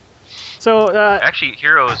head. So Actually,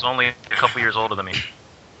 Hero is only a couple years older than me.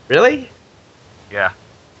 Really? Yeah.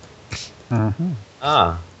 Mhm.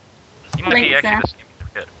 Ah, He might be Thanks, actually Zach. the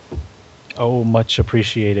same kid. Oh, much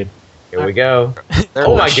appreciated. here we go. There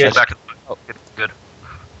Oh it my is. goodness. Back to the good.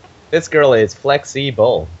 This girl is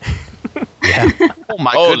flexible. Oh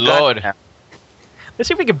my Oh, good Lord. God. let's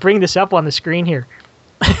see if we can bring this up on the screen here.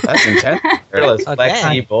 That's intense. Girl is Oh,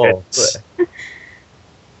 damn. flexible.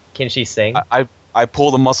 Can she sing? I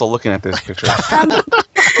pulled a muscle looking at this picture.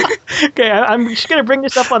 Okay, I'm just gonna bring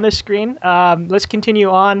this up on this screen. Let's continue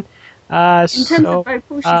on. In terms So, of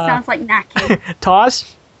vocals, she uh, sounds like Naki.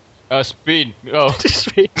 Taz. Speed. Oh.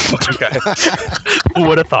 Okay. Who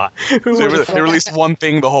would have thought? Who So would've they released one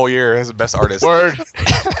thing the whole year as the best artist. Word.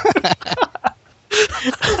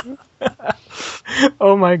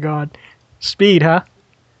 Oh my god. Speed, huh?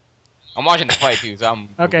 I'm watching the fight too, so I'm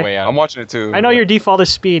Okay. way out. I'm watching it too. I know your default is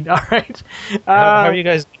speed. All right. How are you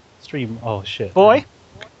guys stream? Oh shit. Boy.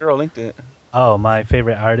 Girl linked it. Oh, my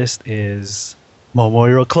favorite artist is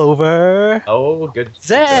Momoiro Clover. Oh, good.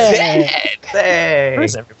 Zed. Zed.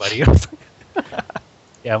 Where's everybody?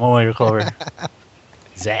 Yeah, Momo Clover.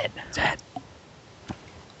 Zed.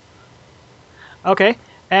 Okay.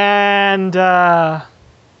 And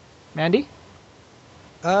Mandy?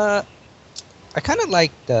 I kind of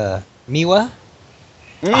like the Miwa.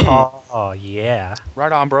 Oh yeah,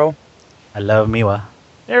 Right on, bro. I love Miwa.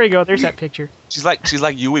 There we go. There's that picture. She's like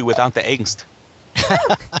Yui without the angst.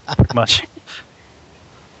 Pretty much.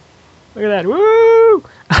 Look at that. Woo!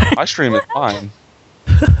 My stream is fine.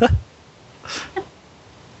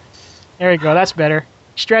 There we go. That's better.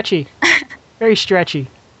 Stretchy. Very stretchy.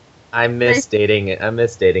 I miss dating a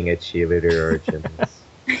cheerleader urchin.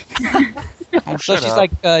 Oh, So shut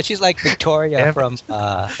up. she's like Victoria from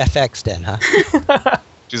FX then, huh?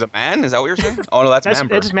 She's a man? Is that what you're saying? Oh no, that's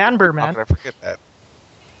Manbur. It's Manbur, How man. could I forget that?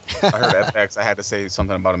 I heard FX. I had to say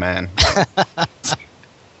something about a man.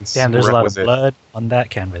 Damn, there's a lot of Requisite. blood on that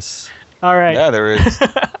canvas. All right. Yeah, there is.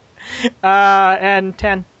 And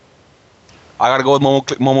 10. I gotta go with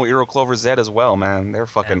Momo Iro Clover Z as well, man. They're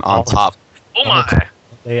fucking Yeah, on all- top. Oh my!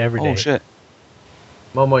 Day every day. Oh shit.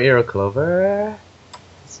 Momoiro Clover.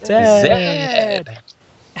 Zed.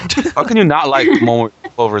 How can you not like Momo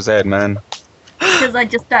Clover Z, man? Because I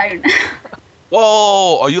just don't.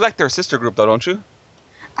 Whoa! Oh, you like their sister group though, don't you?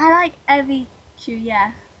 I like Evie Q,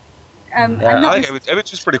 yeah. Yeah, I'm, I not, like it. It's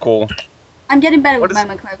just pretty cool. I'm getting better What with is-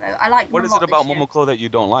 Momo Clovo. I like them What a is lot it about this year. Momoclo that you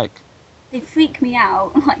don't like? They freak me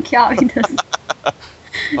out like Yari does.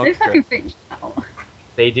 They Okay. fucking freak me out.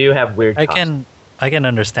 They do have weird. I can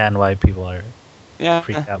understand why people are Yeah.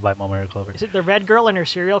 freaked out by Momo Clover. Is it the red girl and her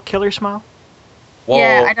serial killer smile? Whoa,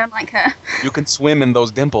 Yeah, I don't like her. you can swim in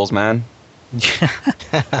those dimples, man.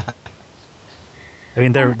 I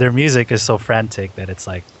mean, their music is so frantic that it's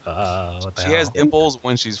like, what the She hell? has dimples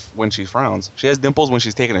when she frowns. She has dimples when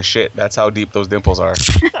she's taking a shit. That's how deep those dimples are.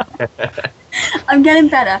 I'm getting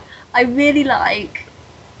better. I really like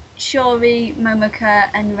Shori, Momoka,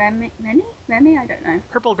 and Remy? I don't know.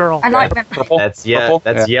 Purple girl. I like Remy. Purple. That's Purple?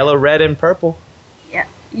 That's Yeah. yellow, red, and purple. Yeah.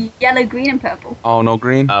 Yellow, green, and purple. Oh no,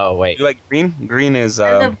 green. Oh wait, You like green? Green is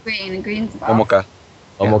I love green. Green's above. Momoka.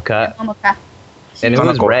 Omoka. Momoka. And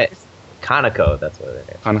who's Kanako. red? Kanako. That's what it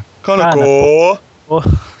is. Kinda cool.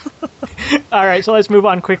 All right, so let's move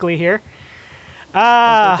on quickly here.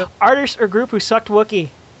 Artist or group who sucked Wookiee.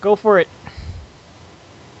 Go for it.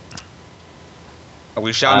 Are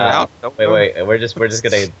we shouting it out? Nope. Wait. We're just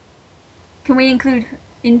gonna. Can we include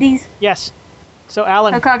indies? Yes. So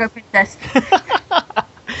Alan. Hokago Princess.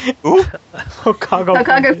 Ooh,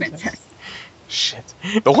 Hokago Princess. shit.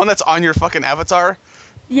 The one that's on your fucking avatar?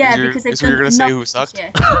 Yeah, Is because they've is what you're done gonna say nothing who this sucked?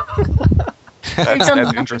 year. That's, done that's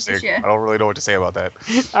nothing interesting. this year. I don't really know what to say about that.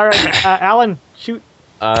 All right, Alan, shoot.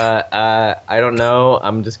 I don't know.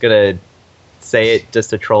 I'm just gonna say it just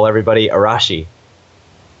to troll everybody. Arashi.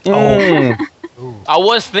 Oh, I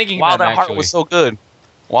was thinking wow, that that heart actually. was so good.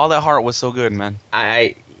 Wow, that heart was so good, man.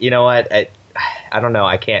 You know what? I don't know.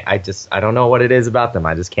 I can't. I don't know what it is about them.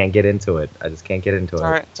 I just can't get into it. It's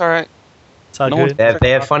all right. It's all right. It's all No good. one- They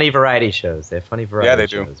have funny variety shows. They they do.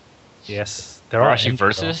 shows. Yes, there are Actually, indie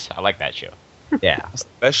versus. I like that show. Yeah. That's the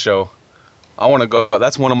best show. I want to go.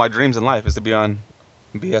 That's one of my dreams in life is to be on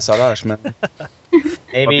BS Arash, man.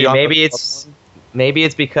 Maybe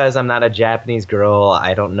it's because I'm not a Japanese girl.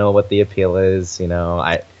 I don't know what the appeal is.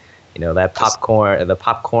 That popcorn. The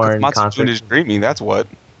popcorn concert. Matsutsune's dreamy. That's what.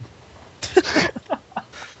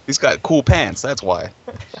 He's got cool pants. That's why.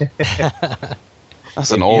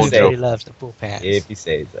 That's an old say- joke. He loves the pool pants. If you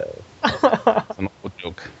say so. That's an old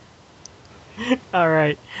joke. All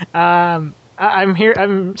right. I'm here.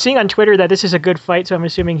 I'm seeing on Twitter that this is a good fight, so I'm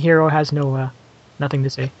assuming Hero has nothing to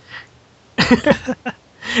say.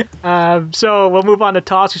 So we'll move on to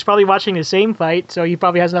Toss, who's probably watching the same fight, so he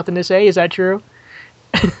probably has nothing to say. Is that true?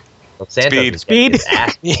 Well, Santos Speed. is getting his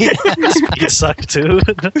Speed. ass- Speed suck too.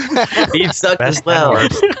 Speed sucked Best as well.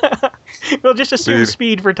 and worst. We'll just assume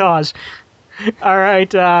speed for Toss. All right,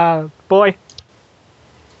 boy.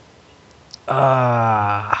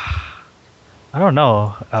 I don't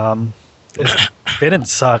know. They didn't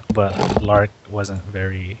suck, but Lark wasn't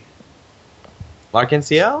very. Larkin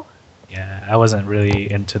CL? Yeah, I wasn't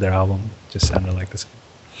really into their album. Just sounded like this.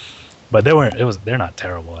 But they weren't. They're not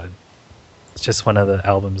terrible. It's just one of the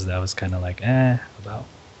albums that was kind of like about.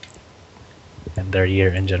 And their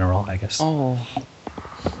year in general, I guess. Oh.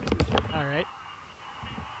 All right.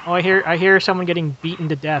 Oh, I hear someone getting beaten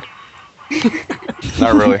to death.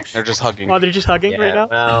 Not really. They're just hugging. Oh, they're just hugging right now.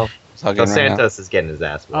 Well, Just hugging so right now. Santos is getting his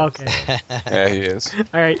ass whooped. Okay. Yeah, he is.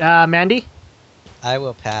 All right, Mandy, I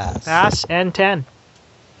will pass. pass, and 10.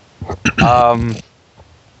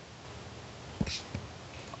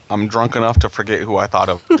 I'm drunk enough to forget who I thought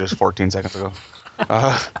of just 14 seconds ago.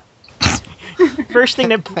 First thing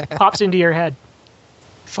that pops into your head.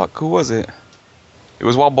 Fuck, who was it? It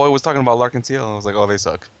was while Boy was talking about Larkin CL. I was like, oh, they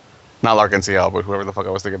suck. Not Larkin CL, but whoever the fuck I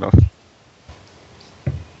was thinking of.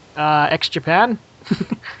 X Japan.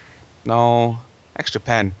 No, X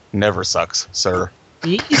Japan never sucks, sir.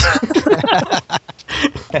 Yeet.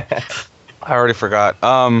 I already forgot.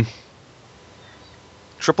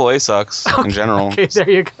 AAA sucks in general. Okay, there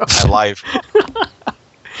you go. At life.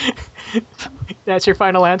 That's your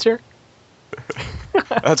final answer?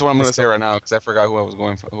 That's what I'm gonna say right now because I forgot who I was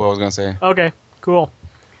gonna say. Okay, cool.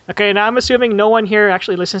 Okay, now I'm assuming no one here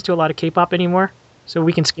actually listens to a lot of K-pop anymore, so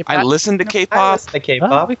we can skip that. I listen to I K-pop, listen to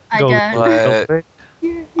K-pop. we I can don't. but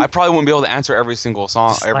I probably wouldn't be able to answer every single song,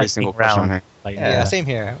 Just every lightning single question. round. Here. Like, Yeah, same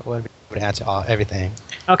here. I would be able to answer everything.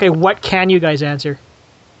 Okay, what can you guys answer?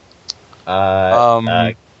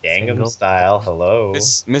 Gangnam Single. Style. Hello.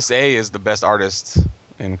 Miss A is the best artist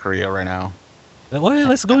in Korea right now. Well,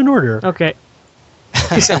 let's go in order. Okay,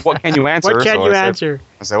 He said, "What can you answer?" what can So you I said- answer?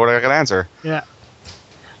 I said, "What I can answer." Yeah.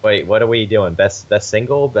 Wait, what are we doing? Best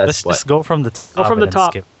single? Best Let's what? just go from the top. Go from the and then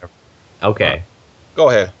top. skip. Okay. Go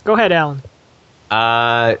ahead. Go ahead, Alan.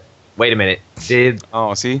 Wait a minute. Did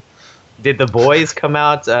Oh, see, the boys come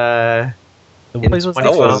out? The In boys was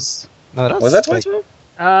 2012? No, that's was that like- 2012?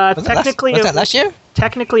 was that Technically, was that last year?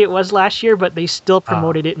 technically it was last year, but they still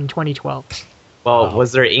promoted it in 2012. Well, Wow.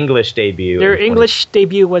 was their English debut? Their in 20 English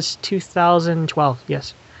debut was 2012.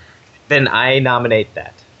 Yes. Then I nominate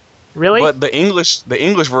that. Really? But the English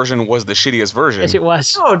version was the shittiest version. Yes, it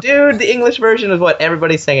was. Oh, dude, the English version is what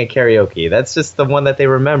everybody sang at karaoke. That's just the one that they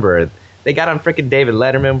remember. They got on freaking David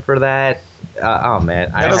Letterman for that. Oh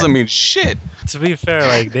man, That doesn't mean shit. To be fair,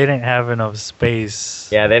 like they didn't have enough space.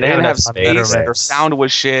 Yeah, they They didn't didn't have have space. space. Their sound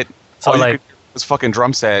was shit. So All you like could hear was fucking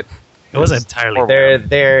drum set. it wasn't entirely. horrible.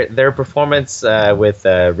 Their performance with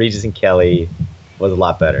Regis and Kelly was a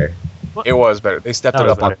lot better. It was better. They stepped That it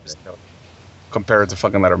was up on compared to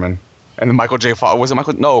fucking Letterman. And then Michael J. Fox was it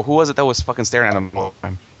Michael? No, who was it that was fucking staring at him all the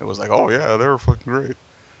time? It was like, oh yeah, they were fucking great.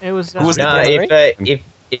 It was. Who was No, it?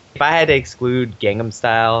 if I had to exclude Gangnam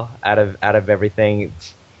Style out of everything,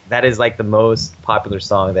 that is like the most popular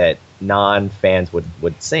song that non-fans would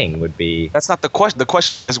sing. Would be. That's not the question. The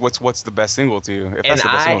question is what's the best single to you? If And that's the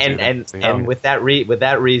best I single to you, and then yeah. with that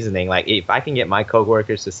reasoning, like if I can get my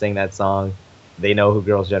coworkers to sing that song, they know who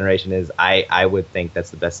Girls' Generation is. I would think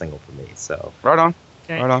that's the best single for me. So Right on.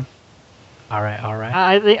 Okay. Right on. All right, all right.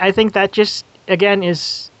 I think that just again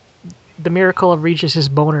is the miracle of Regis's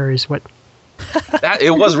boner is what.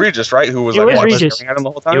 It was Regis, right? Who was It like was what, Regis. staring at him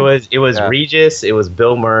the whole time? it was Yeah. Regis, it was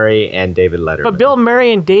Bill Murray, and David Letterman. But Bill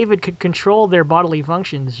Murray and David could control their bodily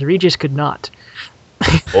functions. Regis could not.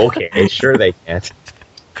 Okay, sure they can't.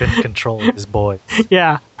 Couldn't control his boy.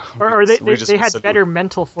 Yeah, or they Regis they was had so better good.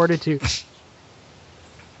 mental fortitude.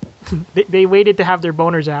 they waited to have their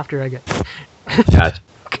boners after, I guess. Gotcha.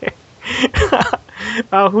 Okay.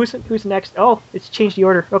 Who's next? Oh, it's changed the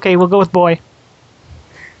order. Okay, we'll go with boy.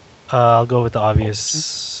 I'll go with the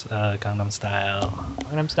obvious Gangnam Style.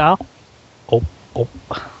 Gangnam Style. Oh.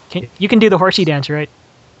 You can do the horsey dance, right?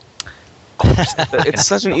 It's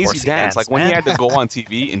such an easy Horsey dance. dance, Like when he man. had to go on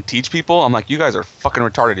TV and teach people, I'm like, you guys are fucking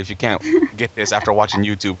retarded if you can't get this after watching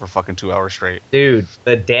YouTube for fucking 2 hours straight. Dude,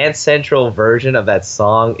 the Dance Central version of that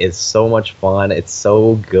song is so much fun. It's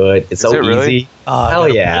so good. It's Is so it really? easy. Oh, Hell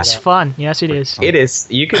yeah. It's fun. Yes, it is. It is.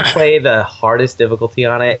 You can play the hardest difficulty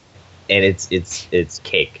on it, and it's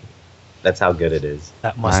cake. That's how good it is.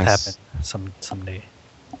 That must Nice. happen someday.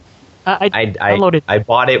 I I downloaded. I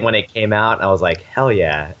bought it when it came out, and I was like, hell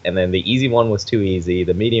yeah. And then the easy one was too easy.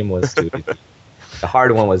 The medium was too easy. The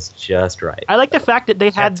hard one was just right. I like the fact that they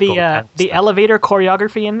had Tactical the stuff. elevator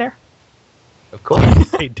choreography in there. Of course.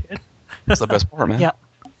 They did. That's the best part, man. Yeah.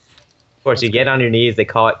 Of course, you get on your knees. They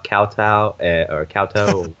call it kowtow or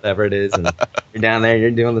kowtow, or whatever it is, and you're down there. You're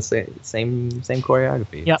doing the same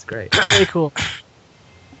choreography. Yep. It's great. Very cool.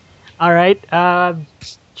 All right,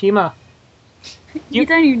 Chima. You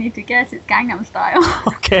don't even need to guess. It's Gangnam Style.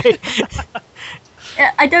 Okay.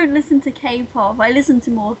 I don't listen to K-pop. I listen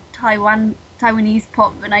to more Taiwanese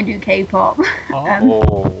pop than I do K-pop.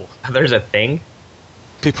 Oh, There's a thing.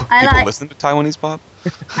 people I like- listen to Taiwanese pop.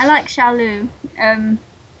 I like Shalu,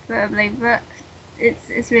 probably, but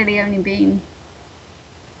it's really only been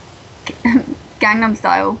Gangnam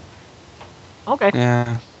Style. Okay.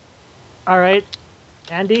 Yeah. All right,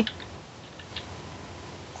 Andy.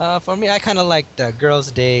 For me, I kind of like the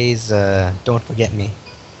Girls' Days. Don't Forget Me.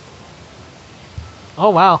 Oh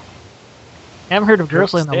wow. I haven't heard of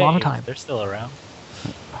Girls' Day in a long Stay. time. They're still around.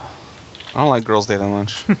 I don't like Girls' Day that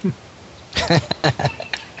much.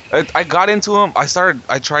 I got into them. I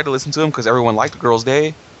tried to listen to them because everyone liked Girls'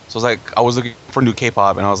 Day. So I was like, I was looking for new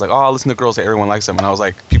K-pop, and I was like, oh, I'll listen to Girls Day, everyone likes them, and I was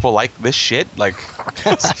like, people like this shit? Like,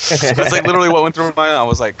 that's like literally what went through my mind. I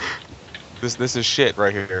was like, this is shit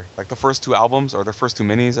right here. Like the first 2 albums, or the first 2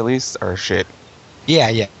 minis at least, are shit.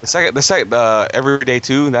 Yeah. The Everyday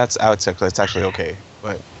 2, that's actually okay,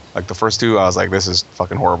 but like the first 2, I was like, this is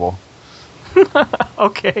fucking horrible.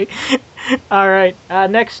 Okay. All right.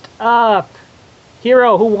 Next up,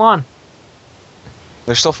 Hero. Who won?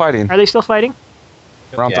 They're still fighting. Are they still fighting?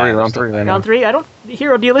 Round Yeah, 3. they're Round 3. I don't.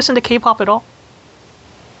 Hero. Do you listen to K-pop at all?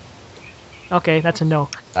 Okay, that's a no.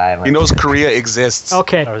 Silent. He knows Korea exists.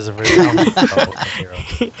 Okay. I was originally Hero.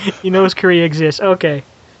 He knows Korea exists. Okay.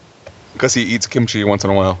 Because he eats kimchi once in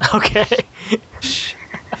a while. Okay.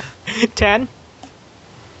 10.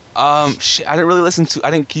 Shit, I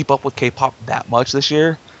didn't keep up with K-pop that much this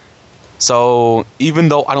year. So even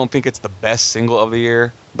though I don't think it's the best single of the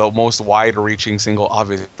year, the most wide-reaching single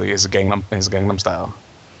obviously is Gangnam Style.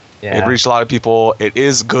 Yeah. It reached a lot of people. It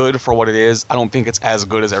is good for what it is. I don't think it's as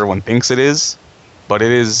good as everyone thinks it is, but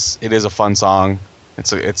it is a fun song.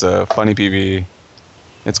 It's a funny PV.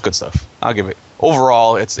 It's good stuff. I'll give it.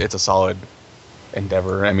 Overall, it's a solid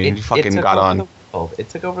endeavor. I mean, he fucking got on. It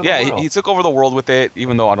took over the Yeah, world. he took over the world with it,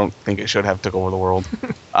 even though I don't think it should have took over the world.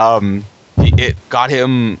 It got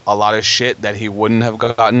him a lot of shit that he wouldn't have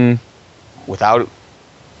gotten without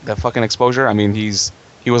that fucking exposure. I mean, he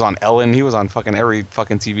was on Ellen. He was on fucking every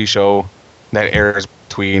fucking TV show that airs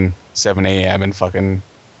between 7 a.m. and fucking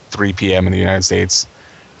 3 p.m. in the United States.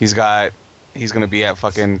 He's gonna be at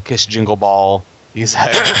fucking Kiss Jingle Ball. He's on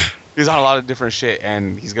a lot of different shit,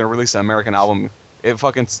 and he's gonna release an American album. It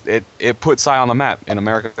put Psy on the map in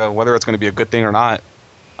America. Whether it's gonna be a good thing or not,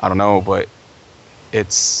 I don't know, but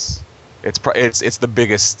it's the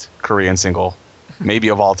biggest Korean single, maybe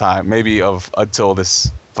of all time, maybe of until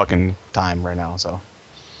this fucking time right now. So,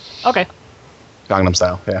 Okay. Gangnam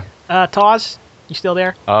Style, yeah. Taz, you still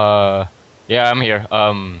there? Yeah, I'm here.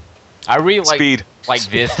 I really Speed. like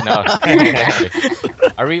this. No,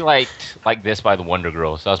 I really like this by the Wonder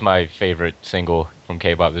Girls. That's my favorite single from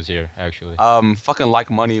K-pop this year, actually. Fucking Like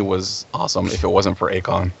Money was awesome if it wasn't for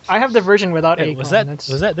Akon. I have the version without Hey, Akon. was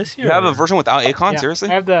that this year? You have a version without Akon? Yeah, Seriously?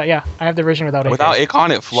 I have the version without Akon. Without Akon,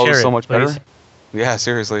 it flows Share so it, much please. better. Yeah,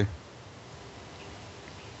 seriously.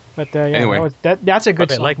 But yeah, Anyway. that's a good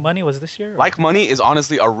Okay, song. Like Money was this year? or- Like Money is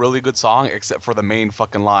honestly a really good song, except for the main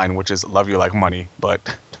fucking line, which is "Love You Like Money."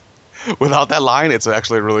 But without that line, it's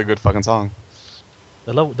actually a really good fucking song.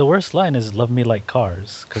 The worst line is "Love Me Like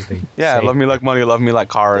Cars" because they Yeah, say- love me like money, love me like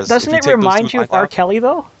cars. Doesn't If you it take those remind two you of lines R. out, Kelly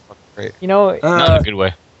though? great. You know, Not in a good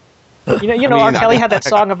way. you I know, R. mean, Kelly had that I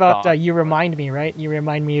song got about song. "You Remind Me," right? You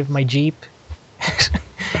remind me of my Jeep.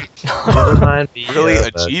 Really, a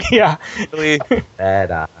the Jeep? Yeah, Really?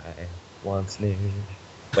 that I once knew.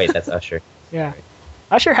 Wait, that's Usher. yeah.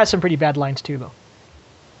 Usher has some pretty bad lines too, though.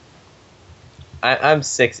 I'm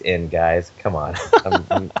 6 in, guys. Come on.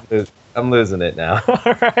 I'm losing it now.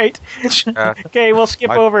 All right. Yeah. Okay, we'll skip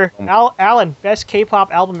My- over. Alan, best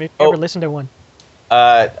K-pop album if you Oh. ever listened to one.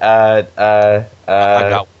 I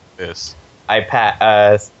got this.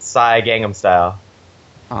 Psy Gangnam Style.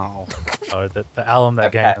 Oh. Or the album that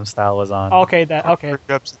Okay. Gangnam Style was on. Okay, okay.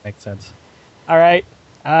 Makes sense. All right.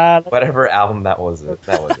 Whatever album that was it.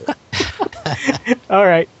 All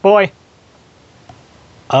right, boy.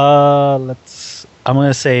 I'm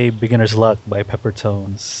gonna say "Beginner's Luck" by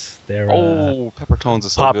Peppertones. They're Oh, Peppertones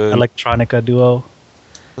is so pop good. electronica duo.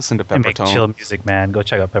 Listen to They make chill Peppertones. music, man. Go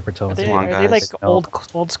check out Are Peppertones. they, Come on, are they like guys.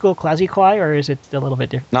 old school classy Kwai, or is it a little bit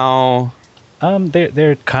different? No,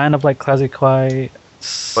 They're kind of like classic Kwai,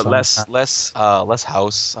 but less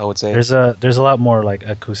house, I would say. There's a lot more like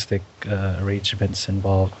acoustic arrangements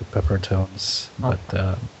involved with Peppertones, Oh.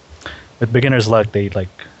 but with Beginner's Luck, they like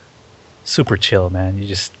super chill, man. You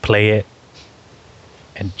just play it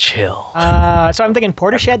and chill. So I'm thinking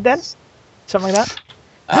Portishead then, something like that.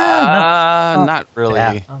 Not really.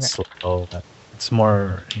 Yeah, Okay. slow, but it's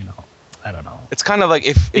more, I don't know. It's kind of like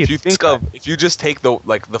if you think of if you just take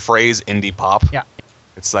the phrase indie pop. Yeah.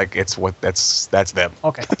 It's like that's them.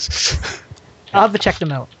 Okay. I'll have to check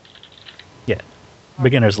them out.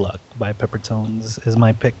 Beginner's Luck by Peppertones is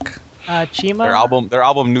my pick. Chima. Their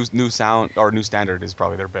album new sound or new standard is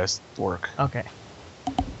probably their best work. Okay.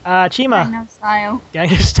 Chima. Gangnam Style.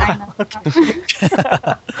 Gangnam Style.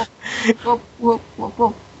 Gangnam Whoop, whoop, whoop,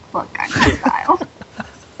 whoop. Fuck, Gangnam Style.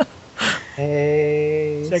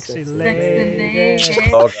 Hey, Sexy Sexy lady.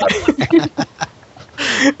 lady. Oh, God.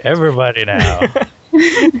 Everybody now.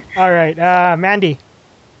 All right, Mandy.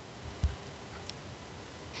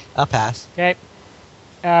 I'll pass. Okay.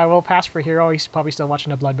 We'll pass for Hero. He's probably still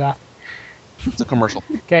watching a bloodbath. It's a commercial.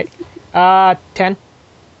 Okay. 10.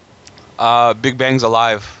 Big Bang's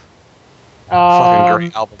Alive. Fucking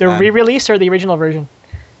great album, The man. re-release or the original version?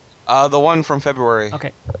 The one from February.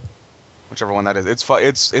 Okay. Whichever one that is.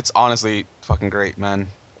 It's honestly fucking great, man.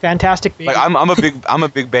 Fantastic. Like I'm a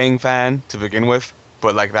Big Bang fan to begin with,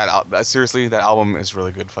 but like seriously, that album is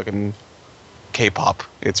really good fucking K-pop.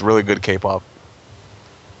 It's really good K-pop.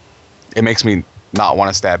 It makes me not want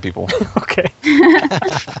to stab people. Okay.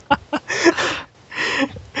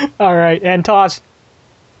 All right, and Toss.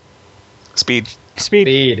 Speed.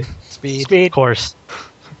 Speed. Of course.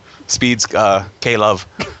 Speed's K-Love.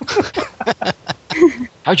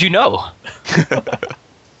 How'd you know?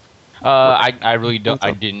 I really don't.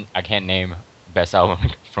 I can't name best album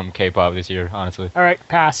from K-pop this year, honestly. All right,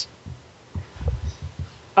 pass.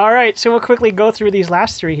 All right, so we'll quickly go through these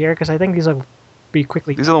last three here because I think these will be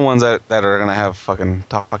quickly. These are the ones that are gonna have fucking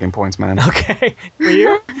talking points, man. Okay, for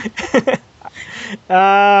you.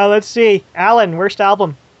 Let's see, Alan, worst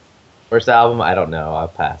album. Worst album? I don't know. I'll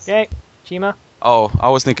pass. Okay, Chima. Oh, I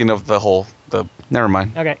was thinking of the. Never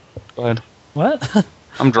mind. Okay. Go ahead. What?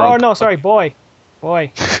 I'm drunk. Oh no, sorry, boy.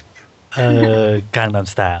 Gangnam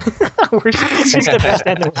Style. It's the best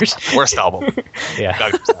and the worst. Worst album.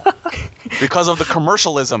 Yeah. Because of the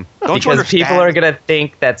commercialism. Don't you Because understand? people are gonna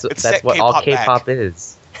think that's set what all K-pop back. K-pop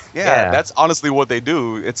is. Yeah, that's honestly what they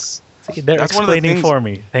do. They're That's one of the explaining things- for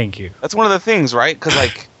me. Thank you. That's one of the things, right? Because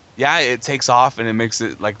like, yeah, it takes off and it makes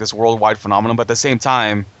it like this worldwide phenomenon. But at the same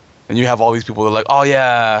time, and you have all these people that are like, oh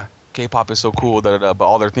yeah, K-pop is so cool, but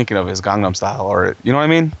all they're thinking of is Gangnam Style, or you know what I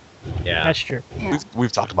mean? Yeah. That's true. Yeah.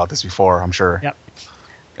 We've talked about this before, I'm sure. Yep.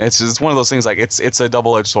 It's one of those things like it's a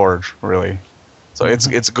double-edged sword, really. So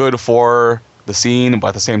it's good for the scene, but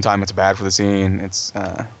at the same time, it's bad for the scene. It's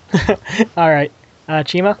All right,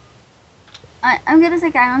 Chima. I'm gonna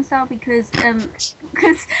say Gangnam Style because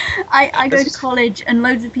I go to college and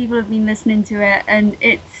loads of people have been listening to it, and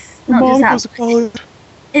it's not just that.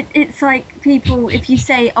 It's like people, if you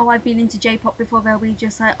say, oh, I've been into J-pop before, they'll be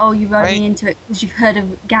just like, oh, you're only into it because you've heard of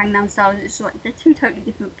Gangnam Style. It's like they're two totally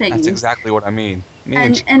different things. That's exactly what I mean.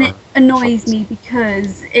 And it annoys me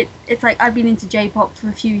because it's like I've been into J-pop for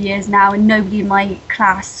a few years now, and nobody in my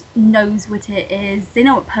class knows what it is. They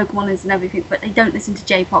know what Pokemon is and everything, but they don't listen to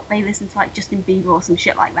J-pop. They listen to like Justin Bieber or some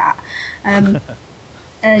shit like that.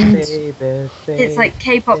 And it's like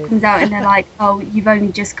K-pop comes out and they're like, oh, you've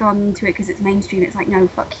only just gone into it because it's mainstream. It's like, no,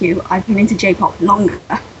 fuck you. I've been into J-pop longer.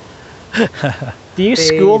 Do you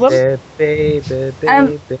school them?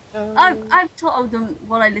 I've told them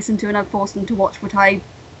what I listen to and I've forced them to watch what I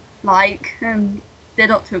like. They're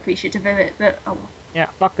not too appreciative of it, but oh well. Yeah,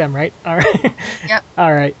 fuck them, right? All right. Yep.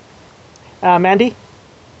 All right. Mandy?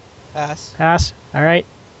 Pass. Pass. All right.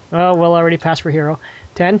 Well, we'll already pass for Hero.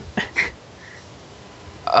 10?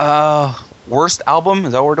 Worst album?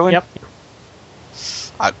 Is that what we're doing? Yep.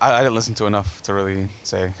 I didn't listen to enough to really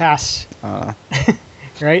say. Pass.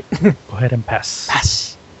 Right? Go ahead and pass.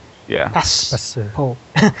 Pass. Yeah. Pass. Pass. Oh.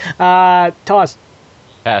 Toss.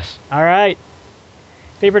 Pass. All right.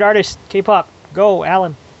 Favorite artist, K-pop. Go,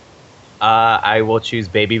 Alan. I will choose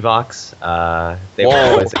Baby Vox. They Whoa.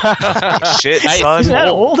 were always Shit, Nice. son. Isn't that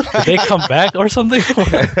old? Did they come back or something?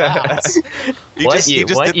 What you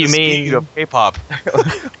did the mean? speed of K-pop.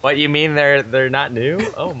 What you mean? They're not new?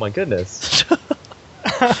 Oh my goodness.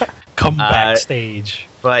 Come backstage.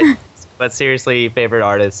 But seriously, favorite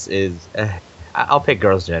artist is I'll pick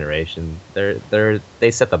Girls' Generation.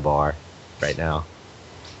 They set the bar right now.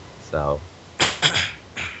 So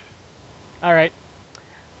All right.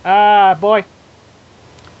 Boy.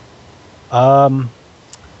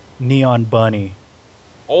 Neon Bunny.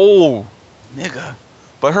 Oh, nigga.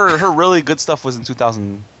 But her really good stuff was in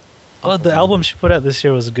 2000. Oh, the album she put out this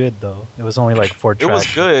year was good though. It was only like 4 It tracks.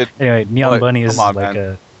 was good. Anyway, Neon But, Bunny is come on, like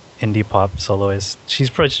man. a indie pop soloist. She's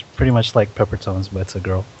pretty much like Peppertones, but it's a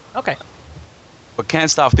girl. Okay. But Can't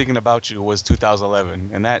Stop Thinking About You was 2011,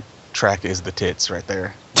 and that track is the tits right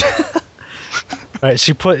there. Right,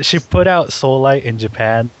 she put out Soul Light in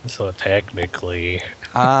Japan, so technically,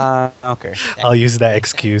 Okay. I'll use that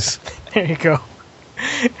excuse. There you go.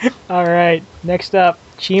 All right. Next up,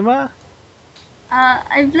 Chima.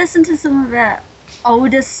 I've listened to some of their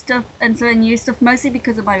older stuff and some of the new stuff, mostly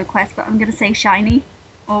because of my request, but I'm going to say Shiny,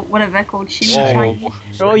 or whatever they're called, Shiny.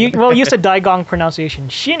 Well, use the Daigong pronunciation.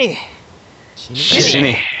 Shini.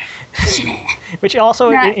 Shinny. Which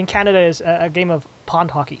also Right. in Canada is a game of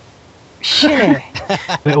pond hockey. Shini.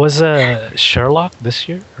 It was Sherlock this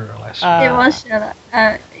year or last year? It was Sherlock.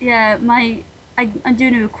 Yeah, I'm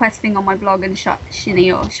doing a request thing on my blog, and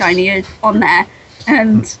Shiny or Shiny is on there,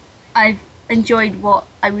 and I've enjoyed what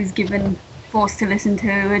I was forced to listen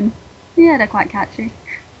to, and yeah, they're quite catchy.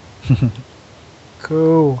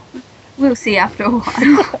 Cool. We'll see after a while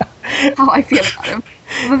how I feel about him.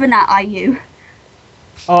 Other than that, IU.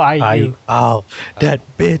 Oh, IU. Oh, that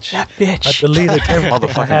bitch. That bitch. I deleted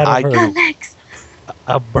everything I had of her. Alex.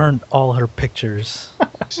 I burned all her pictures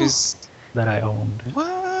She's that I owned,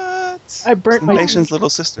 what? I burnt my nation's little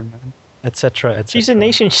sister, man. etc. etc. She's a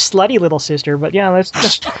nation's slutty little sister, but yeah, let's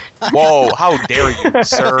just Whoa! How dare you,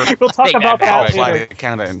 sir? we'll talk Take about that I'll that fly later. to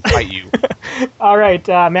Canada and fight you. All right,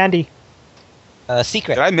 Mandy.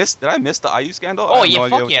 Secret. Did I miss the IU scandal? Oh, I have yeah, no idea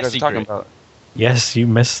fuck what you yeah, guys are talking Secret. about. Yes, you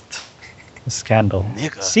missed the scandal.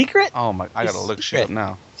 Nigga. Secret? Oh my! I gotta look shit up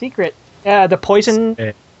now. Secret. The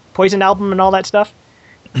Poison album and all that stuff.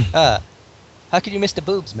 How could you miss the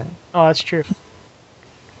boobs, man? Oh, that's true.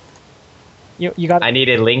 You got I need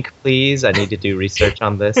a link, please. I need to do research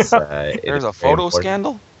on this. There's It a is very photo important.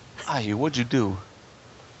 scandal. IU, what'd you do?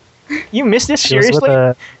 you missed this She was with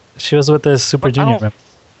seriously? she was with the Super What? I Junior. don't- member.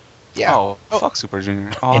 Oh, fuck Super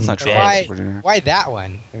Junior. Oh, that's In not true. bed. Why? Super Junior. Why that one? I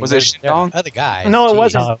mean, Was it there's- there are Shindong? Other guys. No, it Jeez.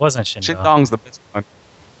 wasn't. No, it wasn't Shindong. Shit Dong's the best one.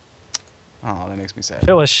 Oh, that makes me sad. If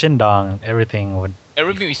it was Shindong, everything would. It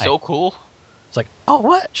would be so cool. It's like, oh,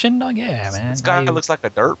 what Shindong? Yeah, man. This guy I- looks like a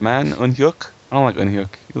derp, man. Unhyuk. I don't like Unhyuk.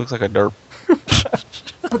 He looks like a derp.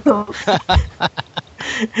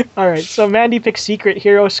 All right, so Mandy picks Secret.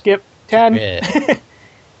 Hero skip 10. Yeah.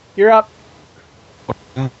 You're up.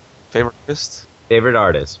 Favorite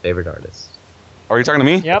artist? Favorite artist. Are you talking to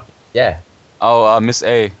me? Yep. Yeah. Oh, Miss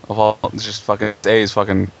A of all. It's just fucking A is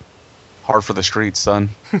fucking hard for the streets, son.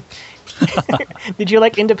 Did you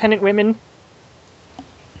like Independent Women?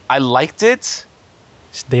 I liked it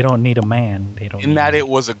They don't need a man. They don't. in need that it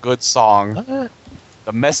was a good song. What?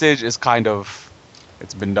 The message is kind of,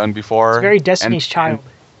 it's been done before. It's very Destiny's Child.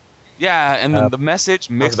 Yeah, and then the message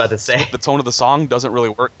mixed about to say. with the tone of the song doesn't really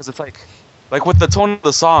work because it's like with the tone of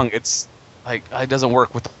the song, it's like it doesn't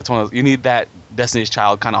work with the tone. You need that Destiny's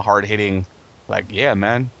Child kind of hard hitting, like yeah,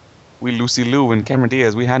 man, we Lucy Liu and Cameron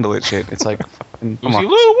Diaz, we handle it. Shit, it's like fucking, come Lucy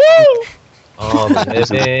on. Liu, woo! Oh,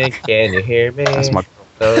 living, can you hear me? That's my.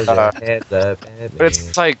 Throw your hands up at But me.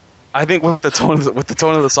 it's like I think with the tone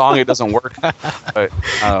of the song, it doesn't work. But I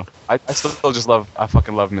don't know. I still just I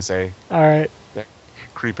fucking love Miss A All right.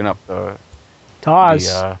 creeping up the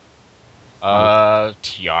Taz.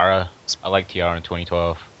 Tiara. I like Tiara in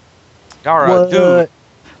 2012. Yara, What? dude.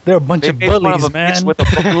 They're a bunch They of made fun of bullies, a bitch man. with a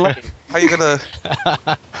broken leg. How you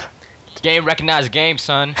gonna? Game recognized game,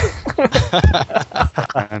 son.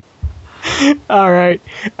 All right.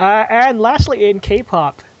 And lastly, in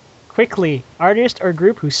K-pop, quickly, artist or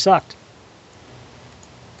group who sucked?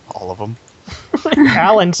 All of them.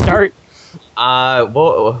 Alan, start.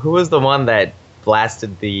 Well, who was the one that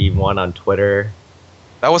blasted the one on Twitter?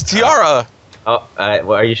 That was Tiara. Oh,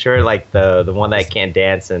 well, are you sure? Like the one that can't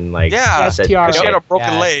dance and like Yeah, Yes, said- Tiara. She had a broken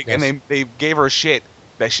Yes, leg, and yes. they gave her shit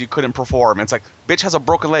that she couldn't perform. And it's like, bitch has a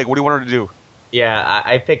broken leg. What do you want her to do? Yeah,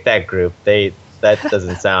 I picked that group. That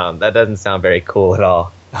doesn't sound very cool at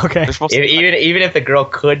all. Okay. They're supposed to Even if the girl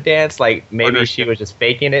could dance, like maybe Wonder- she was just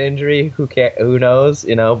faking an injury. Who knows?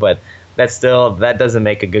 But that doesn't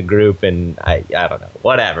make a good group. And I don't know.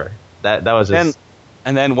 Whatever. That was just.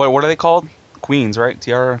 and then what are they called? Queens, right?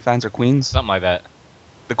 Tiara fans are queens. Something like that.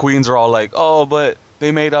 The queens are all like, oh, but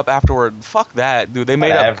they made up afterward. Fuck that, dude. They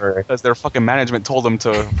made Whatever. up because their fucking management told them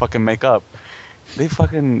to fucking make up. They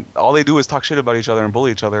fucking all they do is talk shit about each other and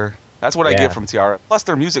bully each other. That's what I Yeah. get from Tiara. Plus,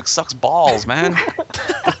 their music sucks balls, man.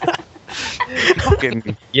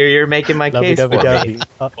 Fucking You're making my case for me. Lovey-dovey-dovey.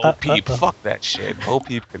 Bo Peep, fuck that shit. Bo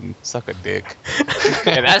Peep can suck a dick.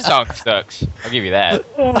 Yeah, that song sucks. I'll give you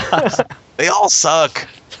that. They all suck.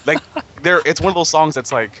 Like it's one of those songs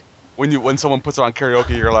that's like when someone puts it on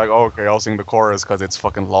karaoke, you're like, oh, okay, I'll sing the chorus because it's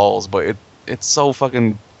fucking lulls, but it's so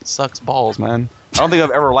fucking sucks balls, man. I don't think I've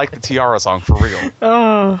ever liked the Tiara song for real.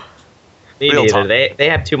 Oh. Me Real neither. talk. They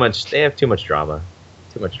have too much. They have too much drama.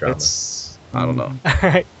 Too much drama. I don't know. All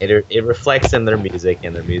right. It reflects in their music,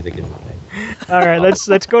 and their music is. All right.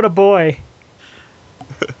 Let's go to Boy.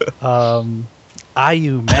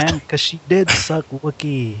 IU, man, because she did suck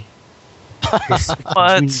Wookie.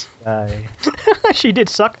 What? Guy. She did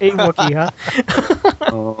suck a Wookiee,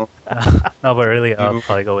 huh? No, but really, I'll You-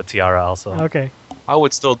 probably go with Tiara also. Okay. I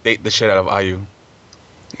would still date the shit out of IU,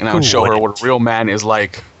 and I would Who show her wouldn't? what a real man is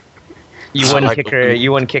like. You I wouldn't like kick the- her.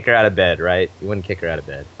 You wouldn't kick her out of bed, right? You wouldn't kick her out of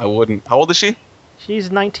bed. I wouldn't. How old is she?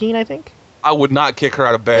 She's 19, I think. I would not kick her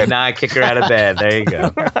out of bed. Nah, kick her out of bed. There you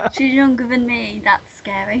go. She's younger than me. That's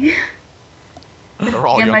scary. They're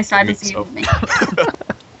all Yeah, young my side dudes, is you so- with me.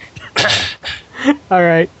 All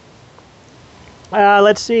right.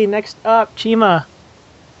 Let's see. Next up, Chima. I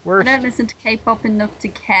Worst. don't listen to K-pop enough to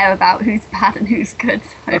care about who's bad and who's good.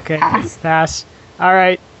 So Okay. pass. Pass. All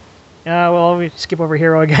right. Well, we skip over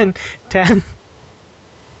Hero again. 10.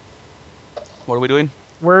 What are we doing?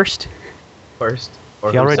 Worst. First.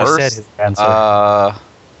 He already Worst? said his answer.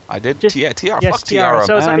 I did. Just- Tiara. Yes, Fuck Tiara,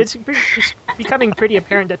 So man. it's becoming pretty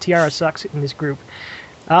apparent that Tiara sucks in this group.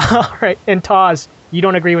 All right, and Taz, you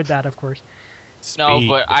don't agree with that, of course. No, Speed.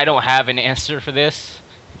 but I don't have an answer for this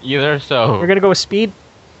either. So We're gonna go with Speed.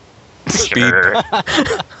 Speed. Sure.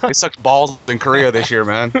 They sucked balls in Korea this year,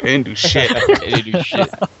 man. They didn't do shit. They do shit.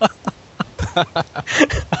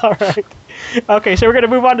 All right. Okay, so we're gonna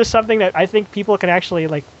move on to something that I think people can actually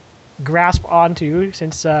like grasp onto,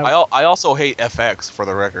 since. I also hate FX for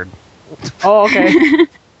the record. Oh, okay.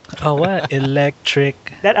 Oh, what? Electric.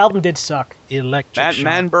 That album did suck. Electric. shock.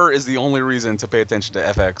 Manbur is the only reason to pay attention to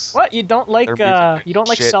FX. What, you don't like? Their music You don't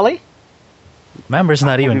like shit. Sully? Member's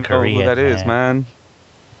not I even don't know Korean. who that is, man.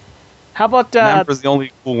 How about Manbur's the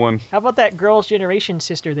only cool one. how about that Girls' Generation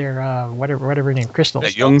sister there? Whatever her name, Crystal.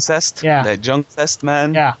 That Young Cest? Yeah. That Young Cest,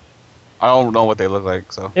 man? Yeah, I don't know what they look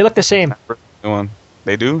like, so. they look the same. One.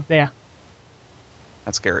 They do? Yeah.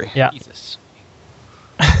 That's scary. Yeah. Jesus.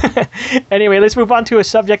 Anyway, let's move on to a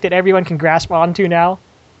subject that everyone can grasp onto now.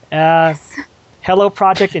 Hello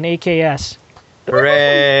Project and AKS.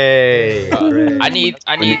 Hooray! Hooray. I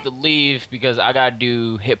need to leave because I gotta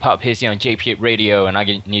do hip hop history on JP Radio, and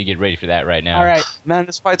need to get ready for that right now. All right, Man,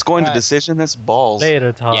 this fight's going to Alright. decision. That's balls.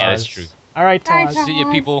 Later, Taz. Yeah, that's true. all right, Bye, Taz. Taz. See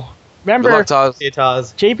you, people. Good Remember, luck, Taz. Hey,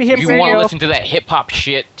 Taz. JP If Hip you want to Radio. listen to that hip hop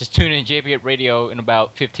shit, just tune in JP Hip Radio in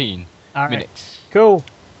about 15 All right, minutes. cool.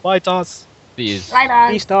 Bye, Taz. Please. Later.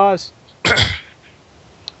 Peace, Taz.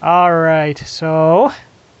 All right, so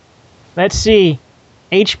let's see.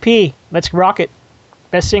 HP, let's rock it.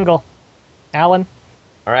 Best single. Alan.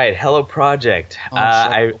 All right, Hello Project.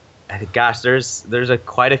 Oh, Gosh, there's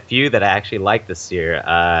quite a few that I actually like this year.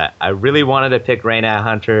 I really wanted to pick Rain Out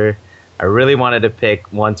Hunter. I really wanted to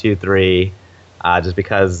pick 1, 2, 3, just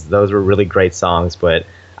because those were really great songs. But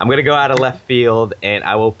I'm gonna go out of left field and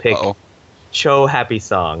I will pick Uh-oh. Cho Happy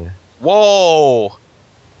Song. Whoa!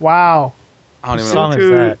 Wow. I don't even Song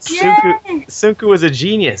know. is that? Sunku was a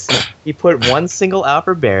genius. He put one single out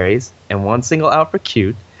for Berries and one single out for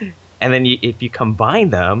Cute, and then if you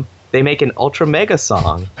combine them, they make an ultra mega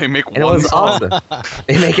song. They make And it one was song. awesome.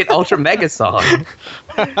 They make an ultra mega song.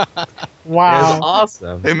 It was Wow.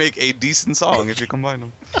 awesome. They make a decent song if you combine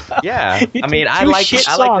them. Yeah, You I mean, took I two liked shit it.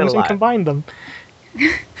 I liked it songs a and lot. combined them.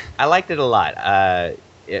 I liked it a lot.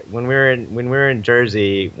 When we were in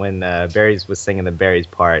Jersey, when Berries was singing the Berries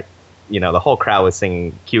part, you know, the whole crowd was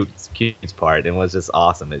singing Cute's part, and it was just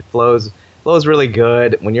awesome. It flows really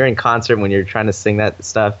good. When you're in concert, when you're trying to sing that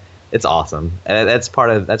stuff, it's awesome. And that's part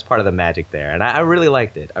of the magic there. And I really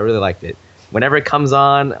liked it. I really liked it. Whenever it comes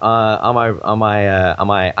on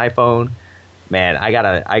my iPhone, man,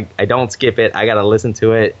 I don't skip it. I gotta listen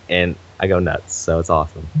to it, and I go nuts. So it's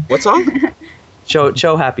awesome. What song?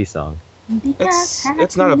 Cho Happy Song.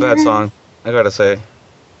 It's not a bad song, I gotta say.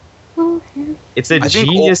 It's a I think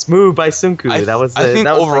genius move by Sunku. I think that was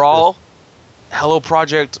overall, Hello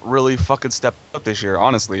Project really fucking stepped up this year,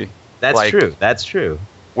 honestly. that's like- true. That's true.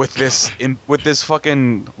 With this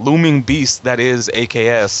fucking looming beast that is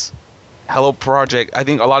AKS, Hello Project. I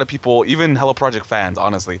think a lot of people, even Hello Project fans,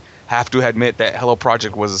 honestly, have to admit that Hello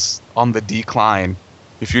Project was on the decline.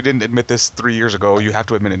 If you didn't admit this 3 years ago, you have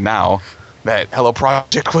to admit it now. That Hello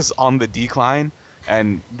Project was on the decline,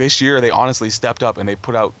 and this year they honestly stepped up and they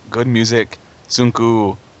put out good music.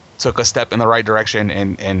 Sunku took a step in the right direction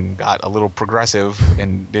and got a little progressive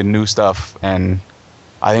and did new stuff, and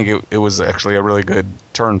I think it was actually a really good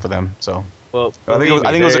turn for them. So Well, I think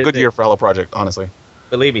it was a good year for Hello Project, honestly.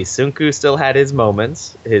 Believe me, Sunku still had his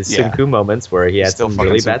moments, Yeah. Sunku moments where he had Still some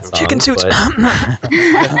fucking really bad Sunku. songs. Chicken suits.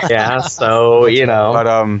 But, yeah, so you know,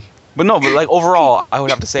 But like overall, I would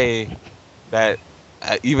have to say that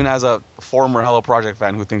even as a former Hello Project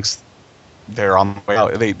fan who thinks they're on the way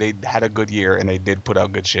out, they had a good year and they did put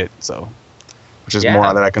out good shit. So, which is Yeah.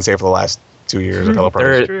 more that I can say for the last 2 years of Hello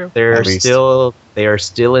Project. true. they're At least. they are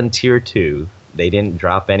still in tier 2. They didn't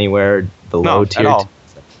drop anywhere below No, at tier all. 2.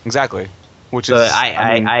 Exactly. Which So is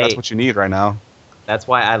I- that's what you need right now. That's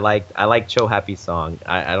why I like Cho Happy Song.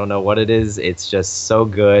 I don't know what it is. It's just so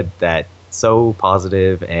good, that so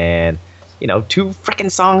positive, and you know, 2 freaking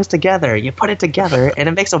songs together. You put it together and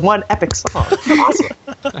it makes a one epic song.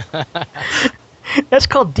 Awesome. That's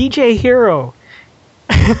called DJ Hero.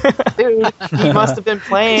 Dude, he must have been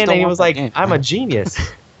playing and he was like, game. I'm a genius.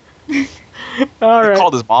 All He right.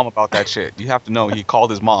 called his mom about that shit. You have to know he called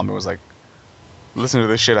his mom and was like, "Listen to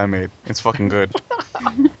this shit I made. It's fucking good."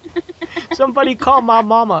 Somebody call my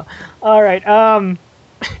mama. All right.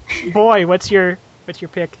 Boy, what's your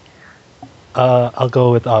pick? I'll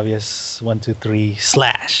go with obvious 1, 2, 3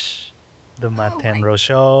 slash the Matenro my-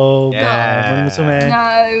 show. Yeah. Musume.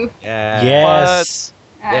 No. Yeah. Yes.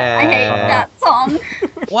 I hate that song.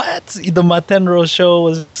 What? The Matenro show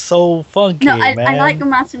was so funky, No, I man. like the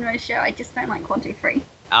Martin Rose show. I just don't like 1, 2, 3.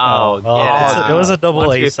 Oh, yeah. It was a double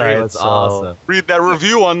 1, 2, 3 A side. was so, awesome. Read that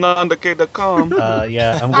review on nandake.com.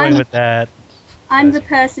 yeah, I'm going with that. I'm the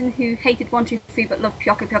person who hated 1, 2, 3 but loved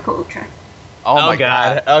Pyoko Pyoko Ultra. Oh my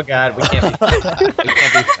god. Oh god, we can't be friends. We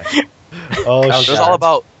can't be friends. Oh, That was It was shit. all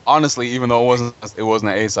about, honestly, even though it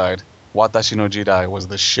wasn't an A side. Watashi no Jidai was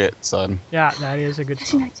the shit, son. Yeah, that is a good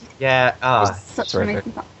song. Yeah, Such right an there.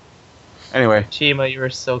 amazing song. Anyway, Chima, you were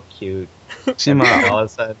so cute. Chima, I all of a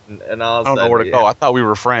sudden, and all of a don't know sudden, where to go. I thought we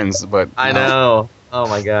were friends, but I no. know. Oh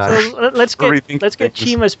my god. So let's Rethink get things.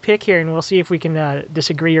 Chima's pick here, and we'll see if we can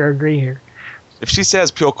disagree or agree here. If she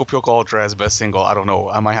says Pyoko Pyoko Ultra as best single, I don't know.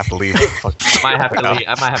 I might have to leave. Fuck. I might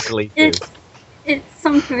have to leave too. It's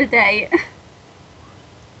Song for the Day.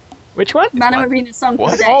 Which one? Mano what? Arena Song for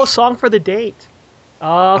What? the Day. Oh, Song for the Date.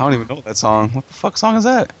 I don't even know that song. What the fuck song is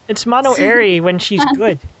that? It's Mono Airy when she's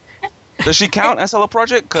good. Does she count as Hello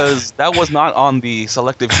Project? Because that was not on the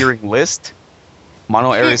selective hearing list.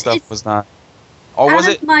 Mono Airy stuff It's- was not. Or One was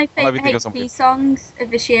of it? my I might be favourite thinking of something. HP songs of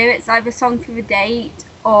this year, it's either Song for the Date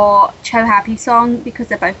or Cho Happy Song because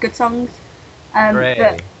they're both good songs. Hooray.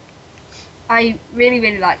 But I really,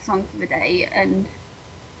 really like Song for the Day, and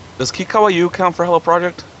Does Kikawa Yu count for Hello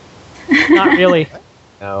Project? Not really.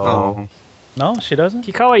 No. Oh. No, she doesn't.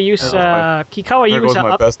 Kikawa Yu's Kikawa there Yu goes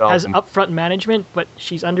my best has album. upfront management, but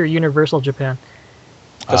she's under Universal Japan.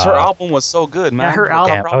 Because her album was so good, man. Yeah, her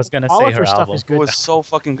album. Damn, I was gonna All say of her her stuff album. is It good. was so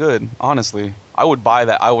fucking good, honestly. I would buy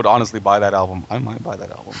that. I would honestly buy that album. I might buy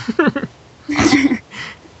that album.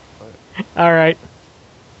 All right.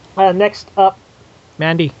 Next up,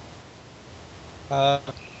 Mandy. I'll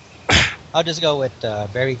just go with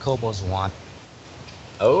Barry Kobo's Want.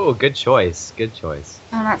 Oh, good choice. Good choice.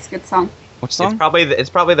 oh, that's a good song. Which song? It's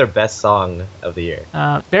probably their best song of the year.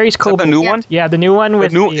 Barry's Is that Kobo. the new Yeah. one? Yeah, the new one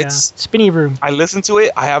with new- the it's- spinny room. I listened to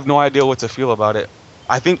it. I have no idea what to feel about it.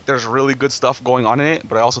 I think there's really good stuff going on in it,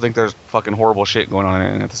 but I also think there's fucking horrible shit going on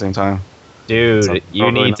in it at the same time. Dude, So, you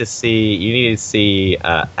probably need not. to see. You need to see.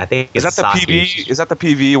 I think Is it's that the Saki. PV? Is that the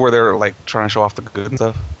PV where they're like trying to show off the good and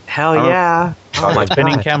stuff? Hell Oh. yeah! Oh my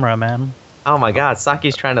Spinning god! camera, man. Oh my god!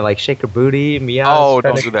 Saki's trying to like shake her booty. Mia's Oh,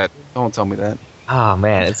 trying don't to- do that. Don't tell me that. Oh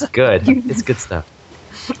man, it's good. It's good stuff.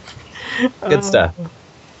 Good stuff. All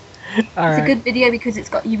It's a right. good video because it's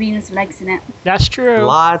got Urina's legs in it. That's true.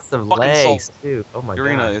 Lots of Fucking legs soul. too. Oh my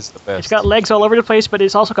Irina god! is the best. It's got legs all over the place, but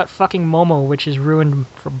it's also got fucking Momo, which is ruined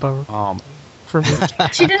for me.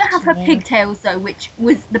 She didn't have her pigtails though, which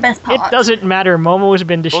was the best part. It doesn't matter. Momo has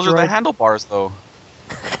been those are destroyed. the handlebars, though.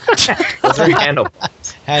 Those are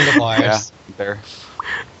handlebars. Handlebars. Yeah, there.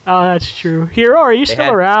 Oh, that's true. Hero, are you They still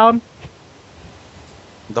had- around?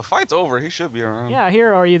 The fight's over. He should be around. Yeah,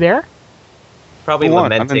 Hero, are you there? Probably Who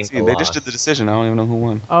won? I lamenting didn't see. the They loss. just did the decision. I don't even know who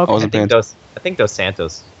won. Okay. I I wasn't paying. think Dos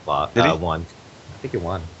Santos Did he? won. I think he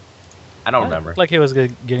won. I don't remember. Looked like he was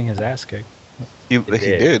getting his ass kicked. He did.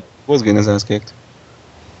 did. He was getting his ass kicked.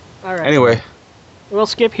 All right. Anyway, We'll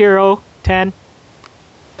skip Hero 10.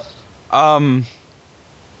 I'm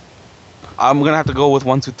gonna have to go with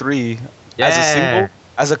 1, 2, 3 as a single.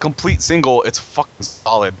 As a complete single, it's fucking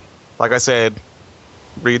solid. Like I said,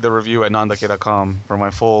 read the review at nandake.com for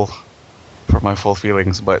my full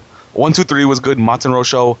feelings. But 1, 2, 3 was good. Matsuno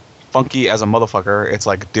show, funky as a motherfucker. It's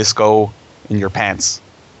like disco in your pants.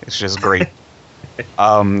 It's just great.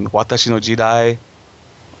 Watashi no Jidai.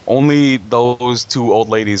 Only those two old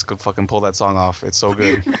ladies could fucking pull that song off. It's so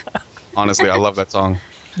good. Honestly, I love that song.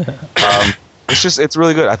 It's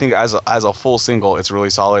really good. I think as a full single, it's really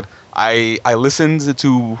solid. I listened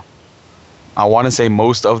to, I want to say,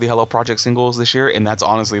 most of the Hello Project singles this year, and that's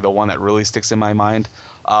honestly the one that really sticks in my mind.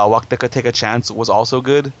 Wakteka Take a Chance was also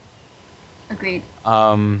good. Agreed.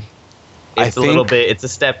 It's a little bit. It's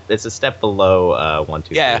a step below 1,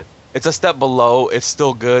 2, Yeah, 3. it's a step below. It's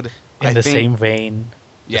still good. In the same vein.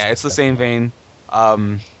 Yeah, it's the same vein.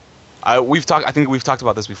 We've talked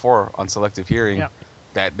about this before on Selective Hearing. Yeah.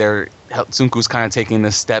 That Tsunku's kind of taking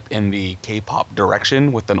this step in the K-pop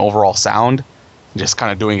direction with an overall sound, just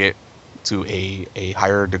kind of doing it to a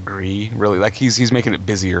higher degree. Really, like he's making it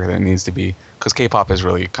busier than it needs to be because K-pop is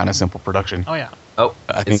really kind of simple production. Oh, yeah. Oh,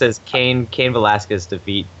 I it think. says Cain Velasquez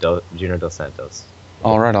defeat Junior Dos Santos.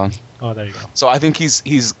 Oh, right on. Oh, there you go. So I think he's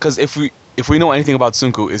because if we know anything about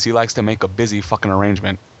Tsunku, is he likes to make a busy fucking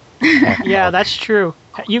arrangement. Yeah, that's true.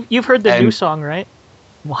 You've heard the And- new song, right?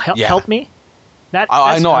 Well, Yeah. Help Me?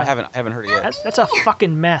 I know I haven't heard it yet. That's a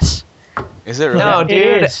fucking mess. Is it really? No, It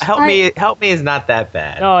dude, is. help me is not that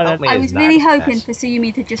bad. No, Help that- me I is was not really that hoping bad. for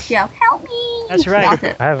Suyumi to just yell, "Help me!" That's right. That's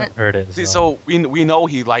it. I haven't heard it. See, so we know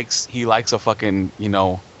he likes a fucking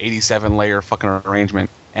 87 layer fucking arrangement,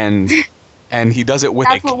 and he does it with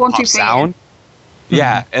That's a what 1, 2, K-pop 3 is. sound.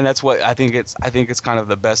 Yeah, and that's what I think it's kind of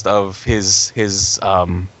the best of his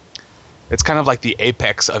it's kind of like the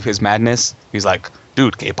apex of his madness. He's like,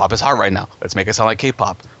 dude, K-pop is hot right now. Let's make it sound like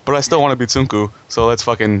K-pop, but I still want to be Tsunku, so let's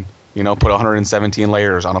fucking put 117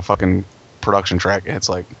 layers on a fucking production track. It's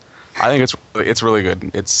like, I think it's really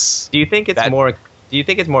good. It's Do you think it's that- more? Do you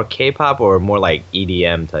think it's more K-pop or more like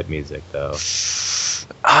EDM type music though?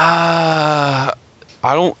 I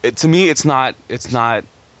don't. To me, it's not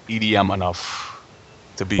EDM enough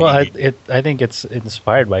to be. Well, I think it's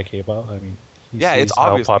inspired by K-pop. I mean, he yeah, it's sees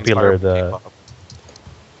how obviously popular inspired by the K-pop.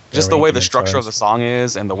 Just the way the arrangements structure are. of the song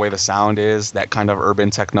is, and the way the sound is, that kind of urban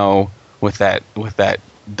techno with that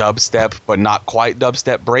dubstep, but not quite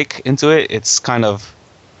dubstep break into it. It's kind of,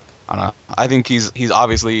 I don't know. I think he's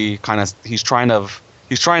obviously he's trying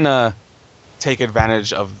to take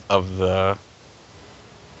advantage of the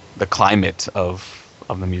climate of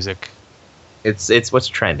the music. It's what's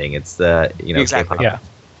trending. It's the Exactly. K-pop. Yeah.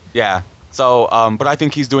 Yeah. So, but I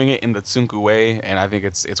think he's doing it in the Tsunku way, and I think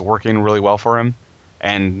it's working really well for him.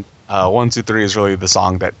 And 1, 2, 3 is really the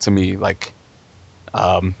song that to me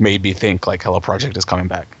made me think like Hello Project is coming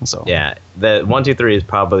back. So Yeah, the 1, 2, 3 is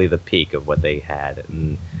probably the peak of what they had,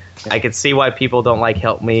 and I could see why people don't like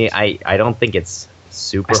Help Me. I don't think it's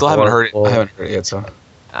super. I still haven't heard it. horrible. I haven't heard it yet. So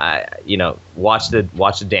Watch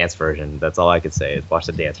the dance version. That's all I could say is watch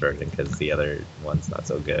the dance version because the other one's not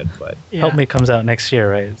so good. But Yeah. Help Me comes out next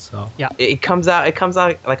year, right? So it comes out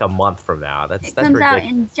like a month from now. That's It comes out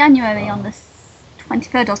ridiculous. in January on the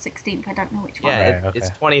 23rd or 16th. I don't know which one. Yeah, Right, it's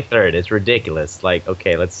okay. 23rd. It's ridiculous. Like,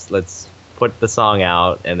 okay, let's put the song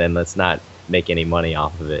out and then let's not make any money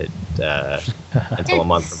off of it until a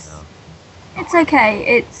month from now. It's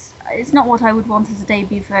okay. It's not what I would want as a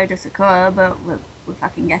debut for Oda Sakura, but we're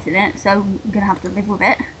fucking getting it, so I'm gonna have to live with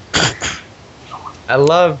it. I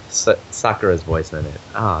love Sakura's voice in it.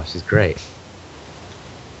 Oh, she's great.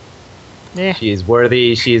 Yeah. She is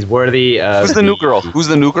worthy. She is worthy of. who's the new girl? Who's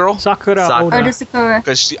the new girl? Sakura Sakura. Oda. Oda Sakura.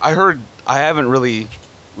 Because I haven't really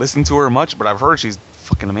listened to her much, but I've heard she's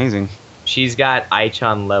fucking amazing. She's got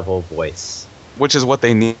Aichan level voice. Which is what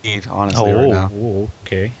they need, honestly, right now.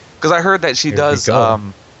 Okay. Because I heard that she Here we does. go.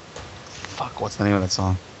 Fuck, what's the name of that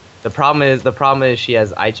song? The problem is she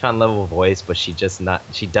has Aichan level voice, but she doesn't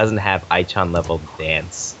have Aichan level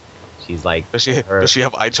dance. She's like Does she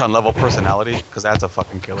have Aichan level personality? Because that's a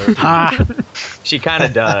fucking killer. Ah, she kind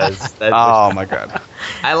of does. That's Oh my god,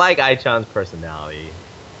 I like Aichan's personality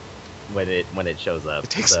when it shows up. it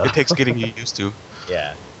takes so, it takes getting used to.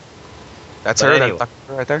 yeah. That's But her. anyway. That's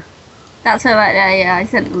her right there. That's her right there. Yeah, I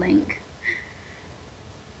sent the link.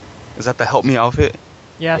 Is that the Help Me outfit?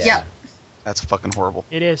 yes, Yeah. That's fucking horrible.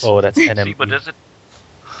 it is. Oh, that's See, NME. but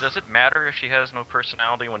does it matter if she has no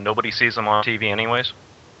personality when nobody sees them on TV anyways?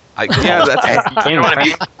 Yeah, that's You know what I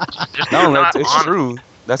mean? Just no, not it's on- true.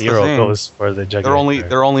 That's the Hero thing. goes for the jugular.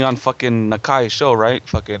 They're only on fucking Nakai's show, right?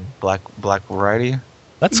 Fucking Black Variety.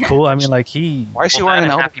 That's Yeah. cool. I mean, like he. Why is she Well, wearing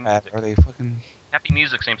an that and elbow Happy pad? Music. Are they fucking? Happy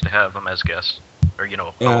Music seems to have them as guests, or Yeah.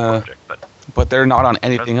 Hello Project, but But they're not on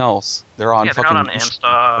anything else. They're on yeah, they're fucking. not on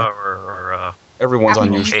Amstar or Everyone's on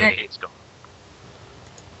Happy YouTube. Music. Hey, it's gone.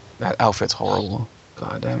 That outfit's horrible.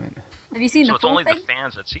 God damn it. Have you seen So the it's full only thing? the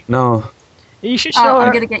fans that see. No. You should Oh, show. I'm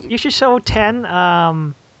her- gonna get you. You should show 10.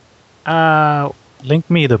 Link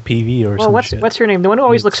me the PV or Well, some what's shit. what's her name? The one who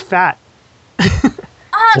always looks fat.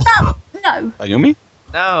 No. Ayumi?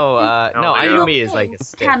 No, No, no, they Ayumi is like a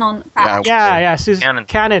stick. Canon. Fat. Yeah, Susan Cannon.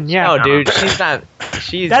 Cannon. Yeah, No, dude, she's not.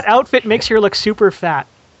 She's that outfit makes her look super fat.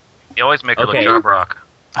 You always make her Okay. look Job Rock.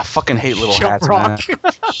 I fucking hate little Chump hats, rock.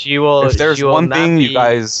 man. she will. If there's she will one not thing be, you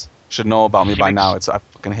guys should know about me She by makes- now, it's I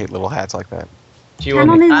fucking hate little hats like that. she will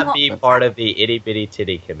Canon is not what- be part of the itty bitty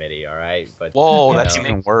titty committee. All right, but Whoa, you that's know.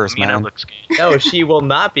 even worse, Mina man. looks skinny. No, she will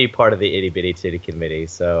not be part of the itty bitty titty committee.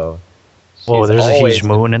 So. Whoa, she's there's a always- huge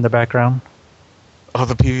moon in the background. Oh,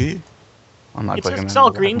 the PV? I'm not It's, clicking it's that. all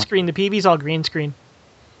green screen. The PV's all green screen.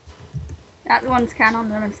 That one's Canon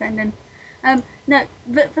that I'm sending. No,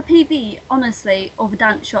 the PV, honestly, or the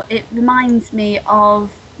dance shot, it reminds me of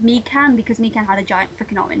Mikan because Mikan had a giant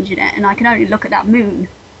freaking orange in it, and I can only look at that moon.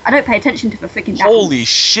 I don't pay attention to the freaking dance. Holy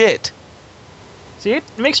shit! See, it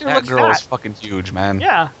makes her That look girl is fat. fucking huge, man.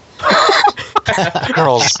 Yeah. That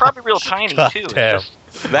girl's She's probably real tiny God too. It's damn. just-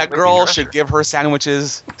 that girl should give her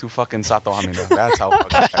sandwiches to fucking Sato Hamina. That's how fucking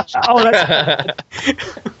fat she is. Oh, that's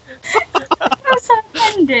I'm so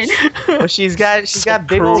offended. Well, she's got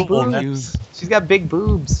big old Cruel boobs. views. She's got big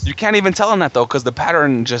boobs. You can't even tell him that though, because the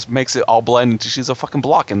pattern just makes it all blend. Into, she's a fucking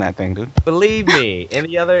block in that thing, dude. Believe me. In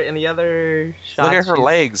the other shot, Look at her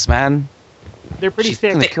legs, man. They're pretty She's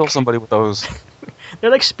thick. gonna kill somebody with those.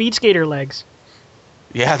 They're like speed skater legs.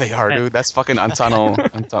 Yeah, they are, dude. That's fucking Antano.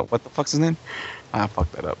 What the fuck's his name? I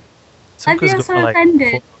fucked that up. I feel so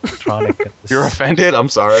offended. You're offended? I'm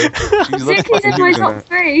sorry. She's looks Zuki's in fucking my huge in top it.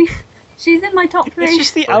 3. She's in my top 3. It's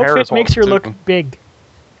just the Her hair outfit is makes her awesome, look too. big.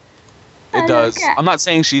 It I does. don't get- I'm not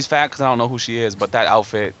saying she's fat because I don't know who she is, but that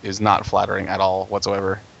outfit is not flattering at all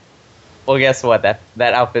whatsoever. Well, guess what? That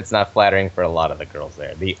outfit's not flattering for a lot of the girls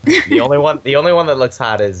there. The only one that looks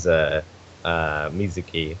hot is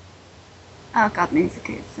Mizuki. Oh god,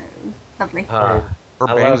 Mizuki is so lovely. Her I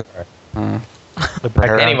bangs. love her. The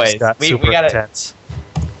background Anyways, just got we super gotta- intense.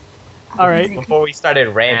 All right, Mizuki. Before we started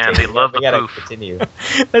ranting, they love we the gotta poof. continue.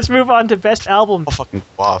 let's move on to best album. Oh, fucking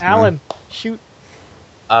off, man. Alan, shoot.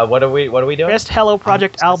 What are we doing? Best Hello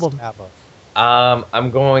Project album.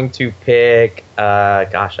 I'm going to pick.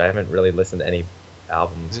 Gosh, I haven't really listened to any Is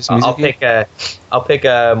albums. this I'll Mizuki?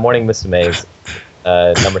 pick Morning Musume's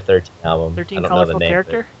number 13 album. 13 I don't know the colorful name of it.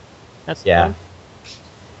 character. That's Yeah. fun.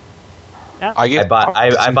 Yeah.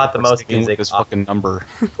 I bought the most sticking with music This off- fucking number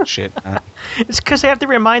shit. Man. It's because they have to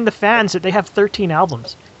remind the fans that they have 13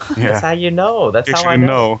 albums. That's Yeah, how you know. That's you how should I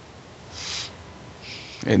know.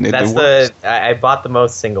 And it That's works. I bought the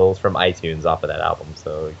most singles from iTunes off of that album.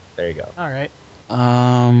 So there you go. All right.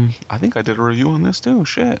 I think I did a review on this too.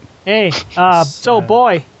 Shit. Hey, so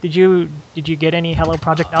boy, did you get any Hello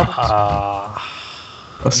Project albums?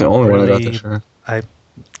 That's the only one I got to this share.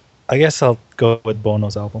 I guess I'll go with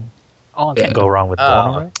Bono's album. Oh, Can't go wrong with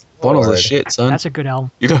Bono, right? Bono's Lord. a shit, son. that's a good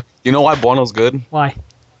album. You know why Bono's good? Why?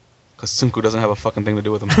 Because Tsunku doesn't have a fucking thing to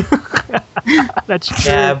do with him. That's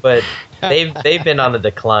true. Yeah, but they've been on the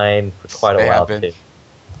decline for quite a They while have been. too.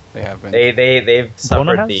 They have been. They've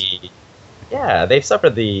suffered has? they've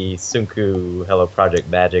suffered the Sunku Hello Project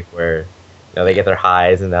magic where they get their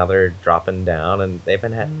highs and now they're dropping down and they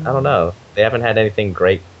haven't had I don't know, they haven't had anything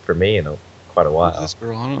great for me in quite a Who's while. this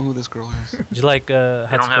girl? I don't know who this girl is. Did you like don't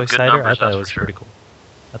have Hatsukoi good Cider? I numbers, thought that's it was for sure. pretty cool.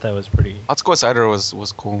 I thought it was pretty. Atsuko Cider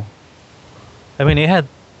was cool. I mean, it had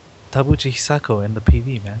Tabuchi Hisako in the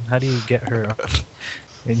PV, man. How do you get her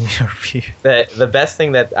in your view? The best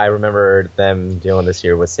thing that I remember them doing this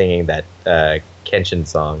year was singing that Kenshin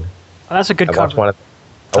song. Oh, that's a good I watched cover.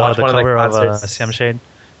 I watched the one of the cover of concerts. Sam Shade.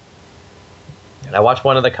 I watched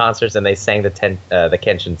one of the concerts and they sang the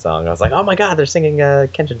Kenshin song. I was like, oh my god, they're singing a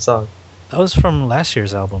Kenshin song. That was from last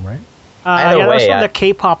year's album, right? Either Yeah, that was way, from I- the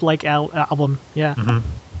K-pop like album. Yeah.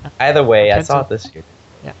 Mm-hmm. Either way, I Kenshin. saw it this year.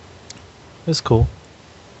 It was cool.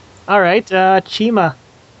 All right, Chima.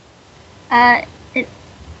 It,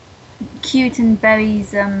 Cute and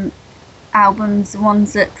Berry's albums, the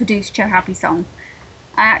ones that produced Cho Happy Song.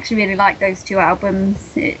 I actually really like those two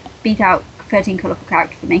albums. It beat out 13 Colourful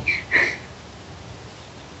Character for me.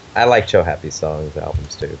 I like Cho Happy Songs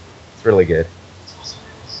albums too. It's really good.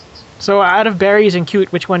 So out of Berries and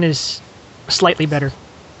Cute, which one is slightly better?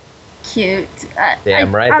 Cute.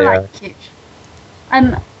 Damn right I they like are. Cute.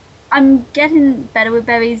 I'm getting better with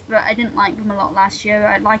Berries, but I didn't like them a lot last year.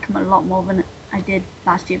 I like them a lot more than I did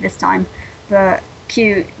last year this time. But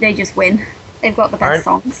Cute, they just win. They've got the best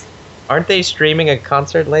songs. Aren't they streaming a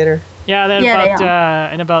concert later? Yeah, then Yeah, they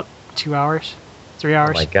about in about 2 hours, 3 Oh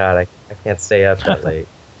hours. my god, I can't stay up that late.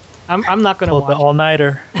 I'm not gonna Pulled the watch.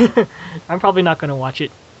 all-nighter. I'm probably not gonna watch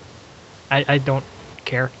it. I don't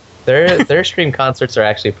care. Their stream concerts are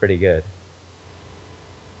actually pretty good.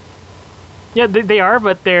 Yeah, they are,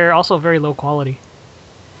 but they're also very low quality.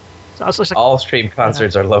 So it's just like, All stream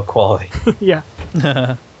concerts are low quality. yeah,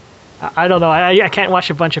 I don't know. I can't watch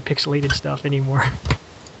a bunch of pixelated stuff anymore.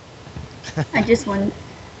 I just want.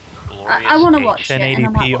 Glorious I want to Age. watch it. And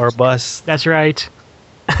I'm not 1080p or watching. bust. That's right.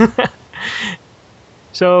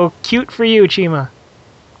 So Cute for you, Chima.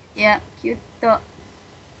 Yeah, Cute. Thought.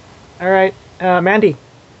 All right, Mandy.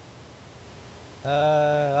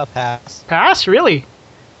 I'll pass. Pass? Really?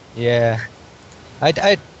 Yeah,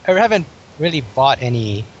 I haven't really bought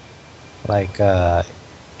any like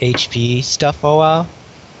HP stuff for a while.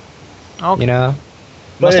 Okay. You know,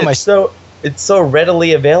 But most of my it's so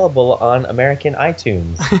readily available on American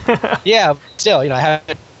iTunes. yeah. Still, I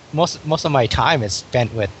have most of my time is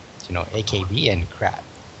spent with AKB and crap.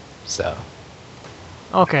 So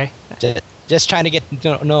Okay. just trying to get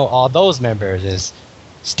to know all those members is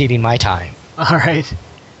stealing my time. All right.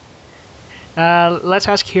 Let's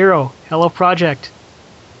ask Hero. Hello Project.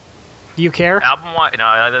 Do you care? Album wise,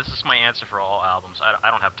 no, this is my answer for all albums. I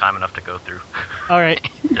don't have time enough to go through All right.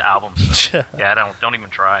 the albums. Yeah, don't even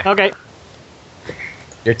try. Okay.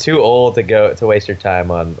 You're too old to waste your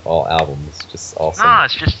time on all albums. Just all singles. Nah,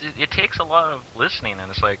 it's just it takes a lot of listening,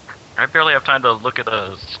 and it's like I barely have time to look at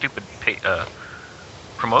the stupid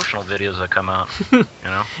promotional videos that come out. You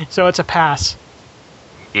know? So it's a pass.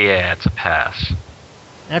 Yeah, it's a pass.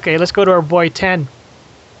 Okay, let's go to our boy 10.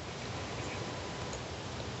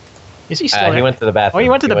 Is he still He there? went to the bathroom. Oh, he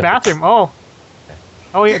went to the bathroom. Oh,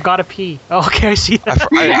 he gotta pee. Oh, okay, I see that.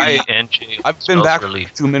 I've been back for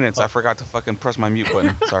 2 minutes. I forgot to fucking press my mute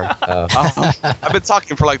button. Sorry. I've been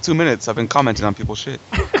talking for like 2 minutes. I've been commenting on people's shit.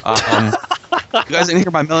 You guys didn't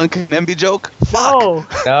hear my Melon Kanembi joke? No.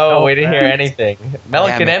 No, we didn't hear anything.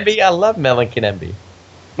 Melon Damn it. Kanembi? I love Melon Kanembi.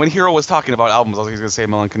 When Hero was talking about albums, I was going to say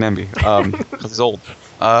Melon Kanembi. Because he's old.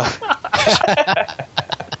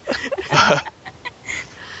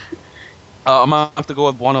 I'm going to have to go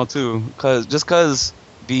with Bono too. Because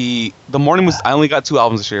the Morning Musume, I only got 2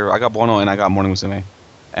 albums this year. I got Bono and I got Morning Musume.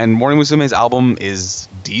 And Morning Musume's album is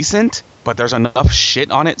decent, but there's enough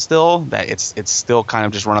shit on it still that it's still kind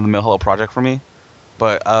of just run-of-the-mill Hello Project for me.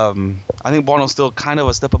 But I think Bono's still kind of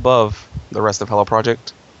a step above the rest of Hello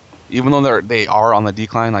Project. Even though they are on the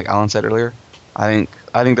decline, like Alan said earlier, I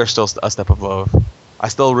think they're still a step above. I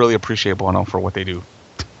still really appreciate Bono for what they do.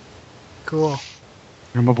 Cool.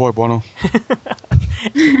 You're my boy, Bono.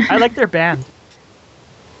 I like their band.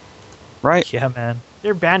 Right? Yeah, man.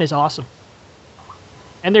 Their band is awesome.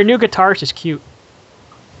 And their new guitarist is cute.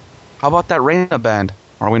 How about that Reina band?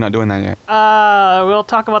 Or are we not doing that yet? We'll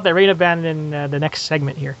talk about the Reina band in the next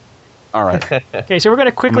segment here. All right. Okay, so we're going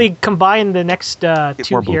to quickly combine the next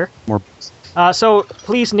 2 here. More. So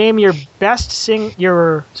please name your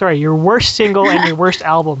your worst single and your worst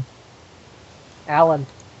album. Alan.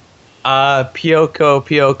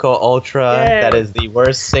 Pyoko Ultra. Yay. That is the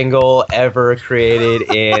worst single ever created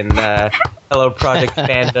in Hello Project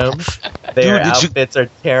fandom. Their Dude, outfits are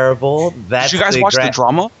terrible. That's Did you guys watch the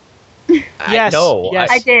drama? Yes, No. yes.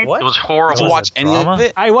 I did. What? It was horrible. Did you watch any drama? of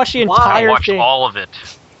it? I watched the Why? I entire watched thing. all of it.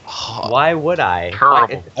 Why would I?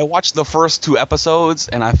 Terrible. I watched the first 2 episodes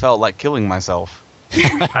and I felt like killing myself. I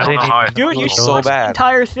don't know how I Dude, you It was should so watch the bad.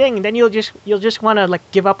 entire thing. Then you'll just want to like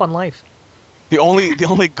give up on life. The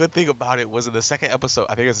only good thing about it was in the second episode.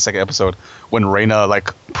 I think it's the second episode when Reina like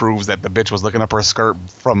proves that the bitch was looking up her skirt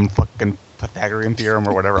from fucking Pythagorean theorem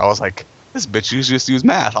or whatever. I was like, this bitch just used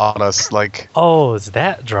math on us. Like, Oh, it's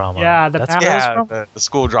that drama. Yeah, the That's math- where it's yeah, from? the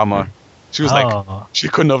school drama. She was like, Oh. she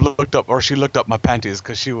couldn't have looked up, or she looked up my panties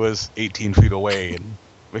because she was 18 feet away. And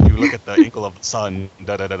if you look at the ankle of the sun,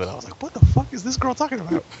 da da da da. I was like, what the fuck is this girl talking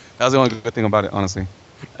about? That was the only good thing about it, honestly.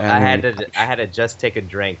 I And had to just take a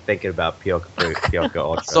drink thinking about Pyoko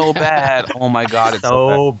Ultra. so bad. Oh my god, it's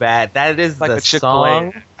so bad. That is bad. Like the a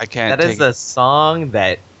Chick-fil-A. song. I can't. That is take the it. song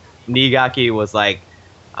that Nigaki was like,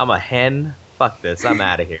 "I'm a hen. Fuck this. I'm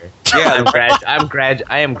out of here." Yeah,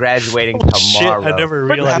 I am graduating Oh, shit, tomorrow. I never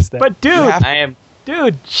realized that. But dude, I am.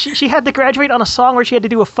 dude, she had to graduate on a song where she had to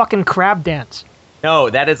do a fucking crab dance.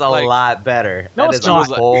 No, that is a Like- lot better. No, That it's is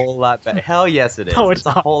not. a whole lot better. Hell yes, it is. No, it's a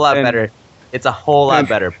not. whole lot And- better. It's a whole lot and-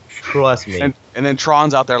 better. Trust me. and then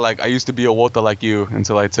Tron's out there like, I used to be a Wota like you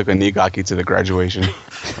until I took a Nigaki to the graduation.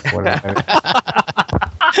 Whatever.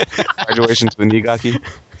 Graduation to the Nigaki.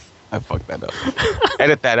 I fucked that up.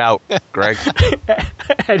 Edit that out, Greg.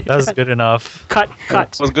 That was good enough. Cut.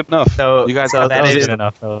 That was good enough. So- you guys so have That was is- good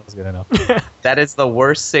enough. That was good enough. That is the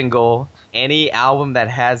worst single. Any album that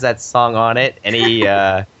has that song on it,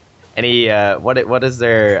 what is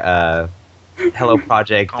their Hello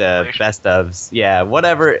Project Compilation. best ofs? Yeah,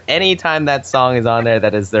 whatever. Anytime that song is on there,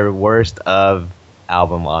 that is their worst of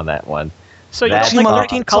album on that one. So you That's don't like awesome.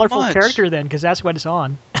 13 So Colorful much. Character then, because that's what it's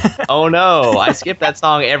on. Oh no, I skip that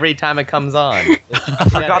song every time it comes on. I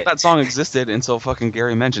forgot that song existed until fucking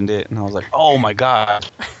Gary mentioned it, and I was like, oh my god,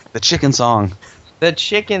 the chicken song. The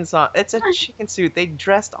chicken song. It's a chicken suit. They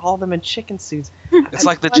dressed all of them in chicken suits. It's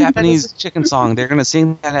like the Japanese chicken song. They're gonna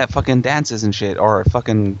sing that at fucking dances and shit, or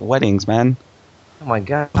fucking weddings, man. Oh my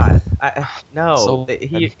god! No, So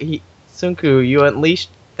he Sunku, you unleashed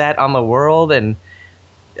that on the world, and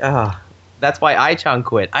that's why Ai-chan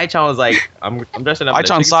quit. Ai-chan was like, "I'm dressing up." in a I-chan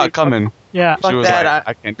chicken saw suit. it coming. Yeah. Fuck She was that, like,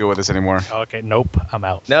 I can't deal with this anymore. Okay, nope. I'm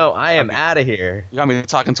out. No, I am out of here. You got me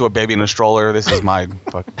talking to a baby in a stroller. This is my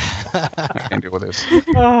fuck. I can't deal with this.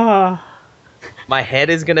 Ah. My head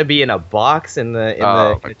is gonna be in a box in the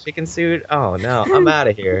Oh, in the chicken suit. Oh no, I'm out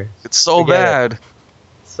of here. It's so Forget bad.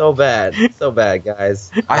 So bad, guys.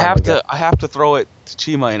 I Oh have my God. I have to throw it to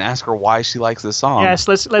Chima and ask her why she likes this song. Yes,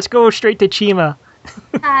 let's go straight to Chima.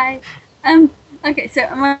 Hi. Okay, so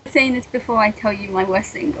am I saying this before I tell you my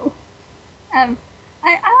worst single? I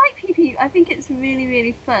like PP. I think it's really,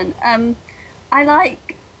 really fun. I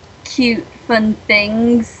like Cute fun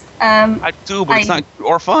things. I do, but it's not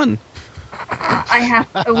or fun. I have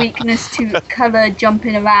a weakness to colour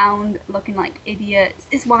jumping around, looking like idiots.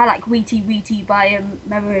 It's why I like Weety Weety by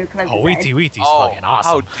Memory Club. Oh, Weety Weety's fucking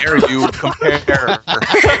awesome. How dare you compare?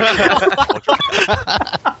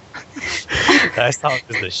 That song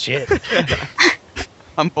is the shit.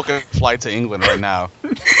 I'm booking a flight to England right now.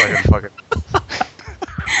 Fucking.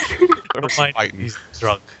 He's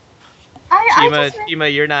drunk.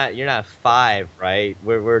 Chima, you're not 5, right?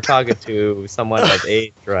 We're talking to someone of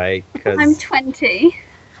age, right? 'Cause I'm 20.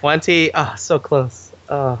 20. Oh, so close.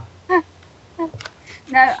 Oh.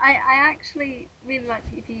 No, I actually really like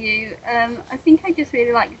PPU. I think I just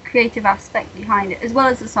really like the creative aspect behind it, as well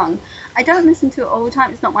as the song. I don't listen to it all the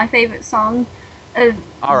time. It's not my favourite song of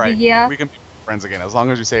All right, the year. we can be friends again as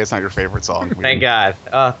long as you say it's not your favorite song. Thank God.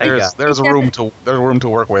 Oh, thank God. There's room to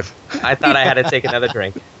work with. I thought I had to take another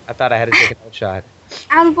drink. I thought I had to take another shot.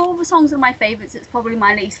 Out of all the songs that are my favourites, it's probably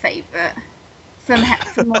my least favourite from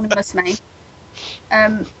Morning Musume.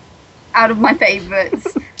 Out of my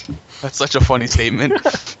favourites. That's such a funny statement.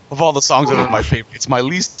 Of all the songs that are my favorite, it's my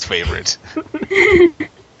least favorite.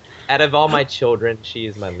 Out of all my children, she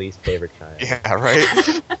is my least favorite child. Yeah,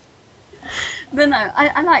 right? But no,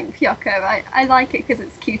 I like Pyoko. I like it because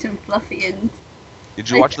it's cute and fluffy. And Did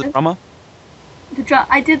you watch the drama?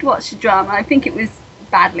 I did watch the drama. I think it was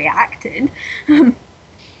badly acted.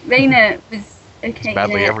 Reina was okay.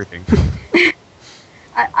 Badly everything.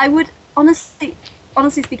 I would honestly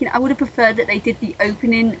speaking, I would have preferred that they did the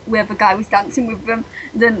opening where the guy was dancing with them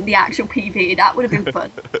than the actual PV. That would have been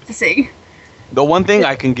fun to see. The one thing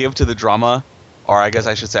I can give to the drama, or I guess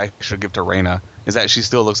I should say I should give to Reina, is that she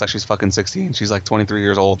still looks like she's fucking 16. She's like 23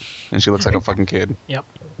 years old, and she looks like a fucking kid. Yep.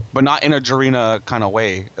 But not in a Jarina kind of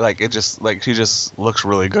way. Like she just looks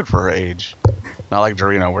really good for her age. Not like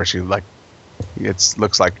Jarina where she like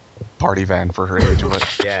looks like party van for her age.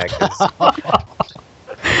 But Yeah,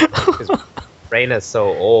 because Reina's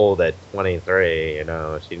so old at 23. You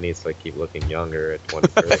know, she needs to keep looking younger at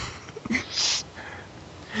 23.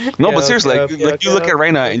 no, but seriously, Go, like you look at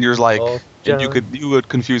Reina and you're like, Jump. you would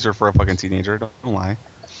confuse her for a fucking teenager. Don't lie.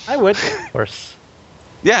 I would. Of course.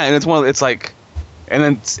 Yeah, and it's like, and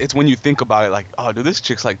then it's when you think about it, like, oh, dude, this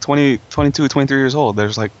chick's like 20, 22, 23 years old.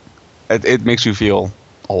 There's like, it makes you feel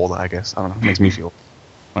old, I guess. I don't know. It makes me feel.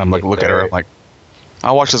 When I'm like, look at her, I'm like,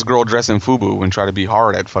 I watch this girl dress in FUBU and try to be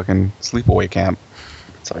hard at fucking sleepaway camp.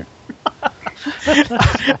 It's like,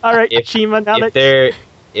 All right, If- Chima. Now if that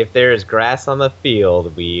if there is grass on the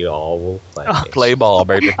field, we all will play. play ball,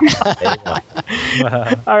 baby. There you go.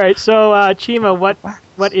 all right, so Chima,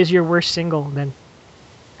 what is your worst single then?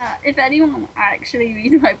 If anyone actually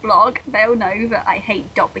reads my blog, they'll know that I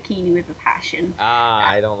hate Dot Bikini with a passion.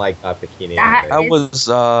 I don't like that bikini. That- either. That was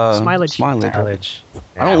Smilage. Mileage.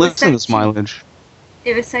 I don't was listen to so Smilage.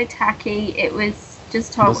 It was so tacky. It was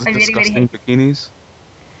just horrible. Those I really, really disgusting hate. bikinis.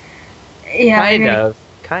 Yeah, I really-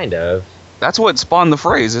 Kind of. That's what spawned the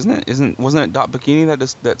phrase, isn't it? Wasn't it Dot Bikini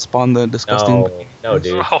that spawned the disgusting? No,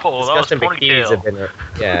 dude. Oh, that was Disgusting bikinis have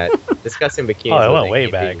ponytail. been, disgusting bikinis. Oh, it was went way a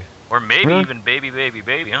back. thing. Or maybe Huh? even baby,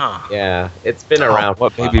 huh? Yeah, it's been around.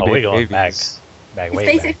 What for a baby, while. we baby, going babies? Back It's way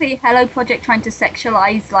back. basically Hello Project trying to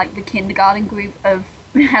sexualize like the kindergarten group of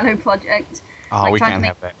Hello Project, Oh, Like we trying can't to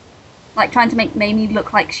have that. like trying to make Mamie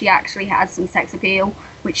look like she actually has some sex appeal,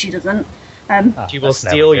 which she doesn't. Oh, She will that's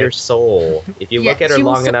never steal good. your soul. If you Yeah, look at her she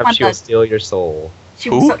will long suck enough, my she'll blood. steal your soul. She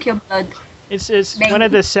will Who? suck your blood. It's Maybe. one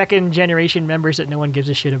of the second generation members that no one gives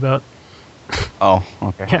a shit about. Oh,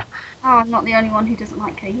 okay. Yeah. Oh, I'm not the only one who doesn't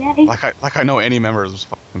like her. Yay! Like I know any members was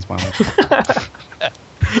fucking Smilage.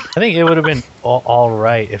 I think it would have been all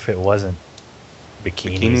right if it wasn't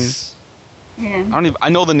bikinis. Bikinis? Yeah. I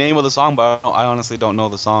know the name of the song, but I honestly don't know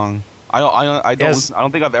the song. I don't Yes. I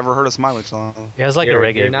don't think I've ever heard a Smilage song. It has like a you're,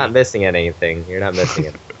 reggae. you're not beat. missing anything. You're not missing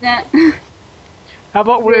it. Yeah. How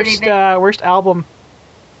about Really worst album?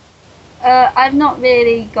 I've not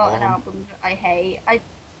really got an Um. album that I hate.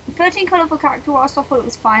 13 Colourful Character, whilst I thought it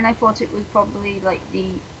was fine, I thought it was probably like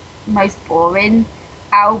the most boring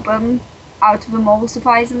album out of them all,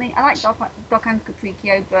 surprisingly. I like Dokkan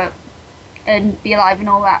Capriccio and Be Alive and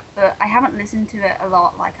all that, but I haven't listened to it a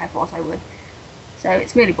lot like I thought I would. So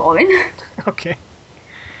it's really boring. Okay.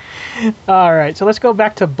 All right, so let's go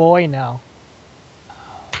back to Boy now.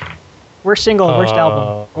 Worst single, worst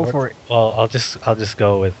album. Go for it. Well, I'll just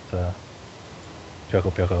go with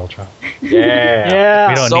Pyoko Pyoko Ultra. Yeah. Yeah.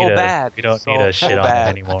 We don't so need bad. We don't So need to shit on bad.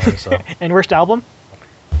 it anymore. So And worst album?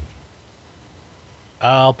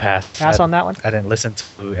 I'll pass. Pass on that one. I didn't listen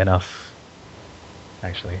to enough,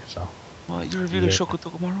 actually. So What, you reviewed Yeah. the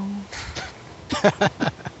Shokuto tomorrow?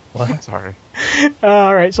 what? Sorry.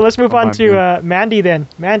 All right, so let's move on Come on, to Mandy then.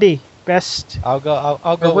 Mandy, best I'll go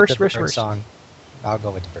Or with worst, the worst, bird worst. song. I'll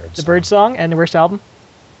go with the bird. the Bird song and the worst album.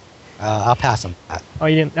 I'll pass on that. Oh,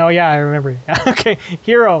 you didn't? Oh, yeah, I remember. Okay,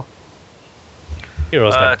 Hero.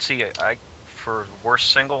 Heroes. Let's see. For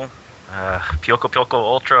worst single, Pyoko Pyoko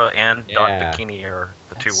Ultra and Yeah. Dot Bikini are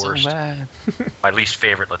the two So worst. bad. My least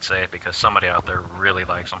favorite, let's say, because somebody out there really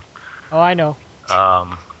likes them. Oh, I know.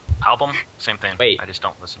 Album, same thing. Wait. I just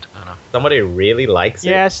don't listen to it enough. Somebody really likes it.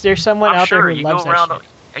 Yes, there's someone I'm out sure there who you loves go that around.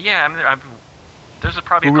 shit. Yeah, there's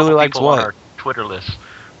probably Who a couple really likes people what? on our Twitter list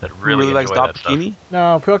that Who really, really likes enjoy Dot that stuff. Bikini?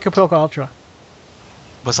 No, Pyoko Pyoko Ultra.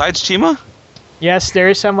 Besides Chima? Yes, there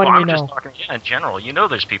is someone Well, we I'm know. just talking, in general. You know,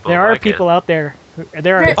 there's people. There who are like people It. out there.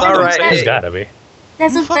 There are. There's All right. There's gotta be.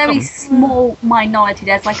 There's a Fuck very 'em. small minority.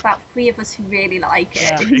 There's like about 3 of us who really like it.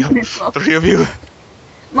 Yeah. in this book. 3 of you?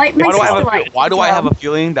 My Why do, I sister have, likes why it do as I have well. a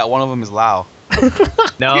feeling that one of them is Lao?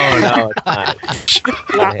 No, it's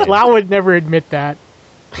not. Lau would never admit that.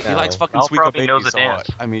 He likes fucking Al Suika probably Baby, knows the so dance.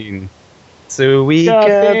 I mean... Suika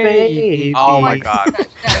baby. Oh my god. I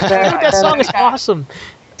think that song is awesome.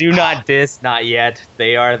 Do not diss, not yet.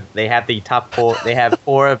 They have the top 4. They have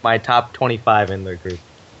 4 of my top 25 in their group.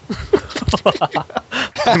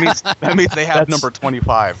 That means they have That's- number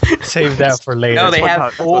 25. Save that for later. No, they what have that-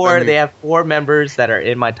 that's what 4. that They have 4 members that are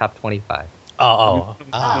in my top 25, Oh,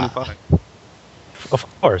 Ah. 25.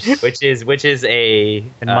 of course. which is a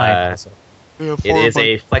In mine also. it is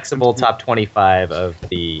a flexible top 25 of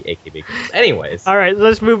the AKB groups. Anyways, All right,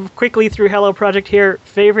 let's move quickly through Hello Project here.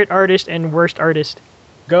 Favorite artist and worst artist.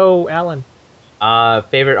 Go, Alan.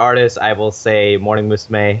 favorite artist, I will say Morning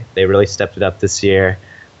Musume. They really stepped it up this year.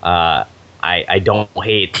 I don't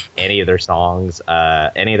hate any of their songs,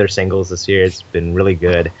 any of their singles this year. It's been really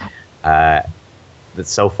good. But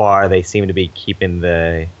so far, they seem to be keeping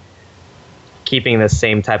the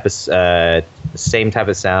same type of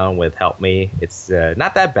sound with Help Me. It's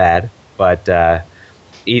not that bad, but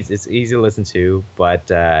it's easy to listen to. But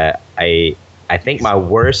I think my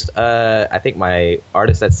worst, I think my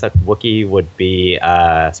artist that sucked Wookiee would be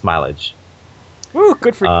Smilage. Woo,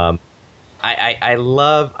 good for you. I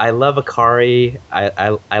love Akari.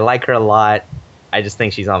 I like her a lot. I just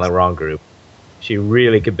think she's on the wrong group. She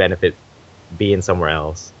really could benefit being somewhere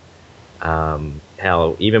else.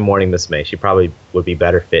 Hell, even Morning Musume, she probably would be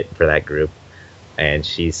better fit for that group. And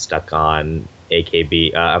she's stuck on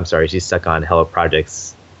AKB. I'm sorry, she's stuck on Hello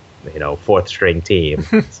Project's, 4th string team.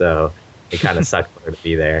 So it kind of sucked for her to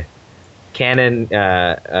be there. Canon,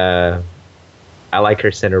 I like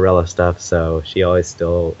her Cinderella stuff, so she always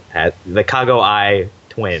still has the Kago Eye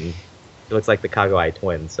twin. She looks like the Kago Eye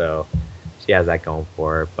twin, so she has that going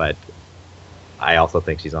for her. But I also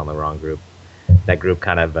think she's on the wrong group. That group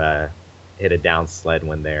kind of hit a down sled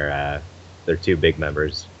when their 2 big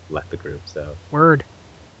members left the group. So Word.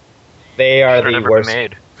 they are Should've the never worst. been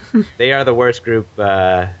made. They are the worst group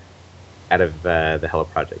out of the Hello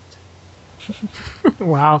Project.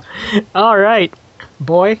 Wow. All right,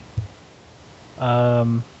 boy.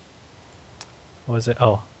 What was it?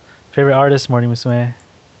 Oh, favorite artist, Morning Musume.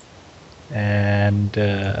 And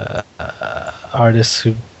artists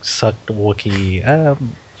who sucked Wookiee.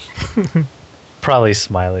 Probably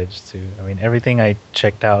Smilage too. I mean, everything I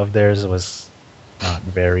checked out of theirs was not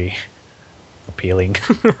very appealing.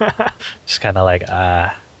 Just kind of like,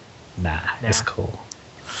 nah, it's cool.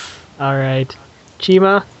 All right,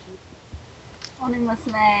 Chima. Morning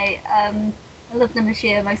Musume. I love them this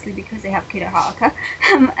year mostly because they have Kido Haruka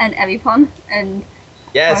and Eripon. And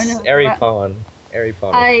Yes, I know, Eripon.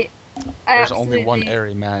 Eripon. I There's only absolutely- one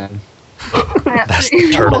Airy man. I That's the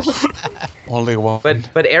absolutely turtle. love- Only one.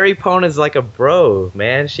 But Eripon is like a bro,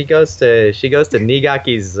 man. She goes to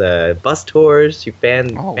Nigaki's bus tours. She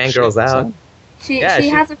fangirls out. son. She Yeah, she-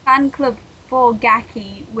 has a fan club for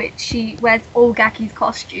Gaki, which she wears all Gaki's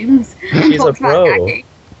costumes. and She's a talks about bro. Gaki.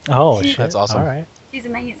 Oh, She- shit. That's awesome. All right. She's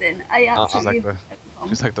amazing. I absolutely like love Eripon.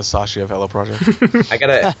 She's like the Sashi of Hello Project. I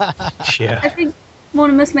gotta. I Yeah. think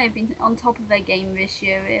Morning Musume have been on top of their game this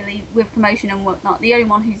year, really, with promotion and whatnot. The only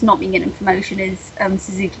one who's not been getting promotion is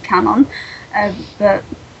Suzuki Canon, but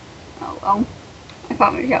oh well, I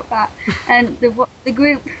can't really help that. And the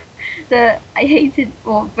group that I hated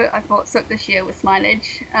but I thought sucked this year was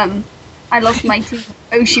Smilage. I lost my 2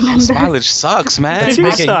 Oshi members. Smilage sucks, man. Let's Make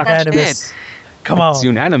make it suck. unanimous. Come on. It's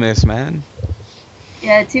unanimous, man.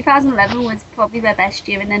 Yeah, 2011 was probably their best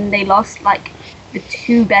year, and then they lost like the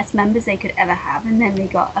 2 best members they could ever have, and then they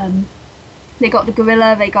got the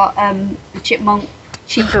gorilla, they got the chipmunk.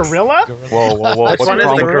 Cheeks. Gorilla? Whoa. What's one is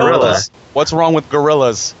wrong the with gorilla? gorillas? What's wrong with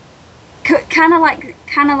gorillas? Kind of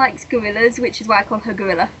likes gorillas, which is why I call her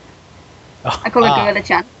gorilla. I call her Gorilla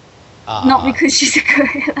Chan. Not because she's a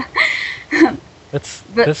gorilla.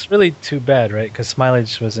 That's really too bad, right? Because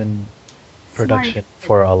Smilage was in production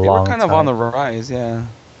for a They were long kind time. of on the rise, yeah.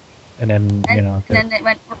 And then, And then it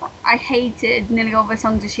went. I hated nearly all the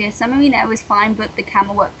songs this year. Some of it was fine, but the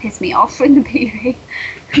camera work pissed me off in the PV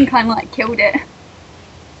and kind of like killed it.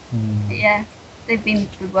 But yeah, they've been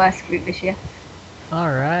the worst group this year. All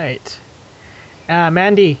right.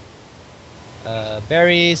 Mandy.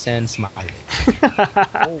 Berries and Smiley.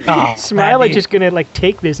 Smiley just gonna like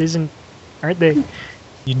take this, aren't they?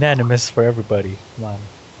 Unanimous for everybody. Come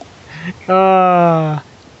on.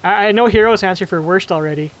 I know Hero's answer for worst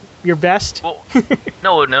already. Your best? Well,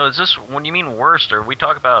 no. Is this when you mean worst, or we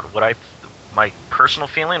talk about my personal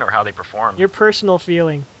feeling, or how they performed? Your personal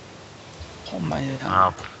feeling. Oh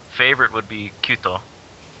my. Favorite would be Kyuto.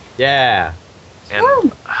 Yeah.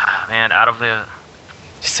 And man, out of the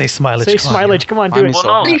Just say Smilage. Say come on. Smilage, come on, do it.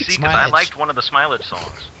 well, no, see, 'cause I Smilage. liked one of the Smilage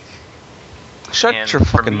songs. Shut And your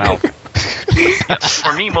for fucking me- mouth.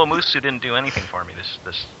 For me, Momusu didn't do anything for me.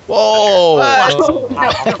 This. Whoa!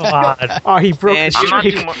 Come on. Oh, he broke Man, the I'm not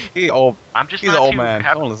streak. too. He old. I'm just He's not an old too man.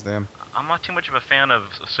 happy- Don't listen to him. I'm not too much of a fan of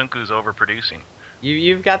Sunku's overproducing.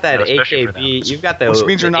 You've got that Yeah, especially for AKB. You've got the. Which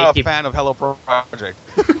means you're the not a AKB fan of Hello Project.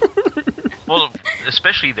 Well,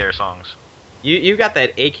 especially their songs. You've got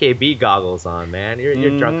that AKB goggles on, man. You're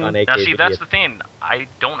drunk on AKB. Now, see, that's the thing. I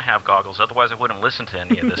don't have goggles. Otherwise, I wouldn't listen to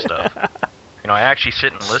any of this stuff. I actually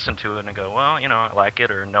sit and listen to it and go, well, I like it,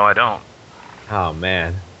 or no, I don't. Oh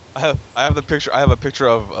man. I have the picture. I have a picture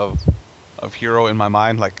of Hero in my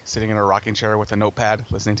mind, like sitting in a rocking chair with a notepad,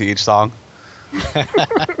 listening to each song,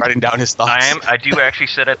 writing down his thoughts. I do actually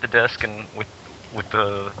sit at the desk and with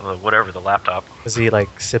the whatever, the laptop. Is he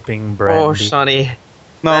like sipping brandy? Oh, Sonny.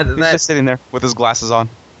 No, that- he's just sitting there with his glasses on.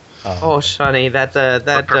 Oh, Sonny. That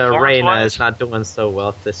performance-wise- Reina is not doing so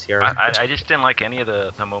well this year. I just didn't like any of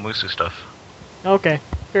the Momusu stuff. Okay,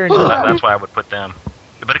 fair So enough. that's why I would put them.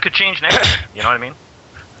 But it could change next year. You know what I mean?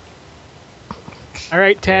 All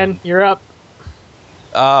right, 10, you're up.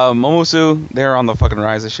 Momosu, they're on the fucking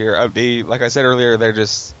rise this year. Like I said earlier,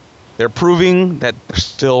 they're proving that they're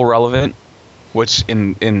still relevant, which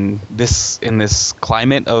in this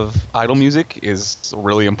climate of idol music is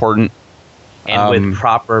really important. And with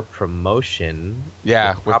proper promotion.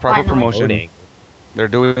 Yeah, with proper promotion, promoting. they're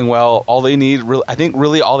doing well. All they need, I think,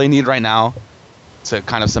 all they need right now to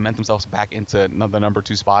kind of cement themselves back into the number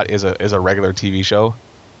 2 spot is a regular TV show,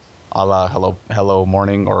 a la Hello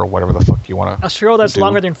Morning or whatever the fuck you want to. A show that's do.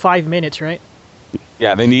 longer than 5 minutes, right?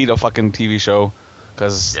 Yeah, they need a fucking TV show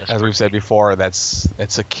because, Yes, as we've said before, that's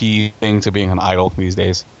a key thing to being an idol these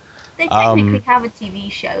days. They technically have a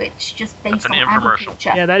TV show. It's just based It's an on infomercial.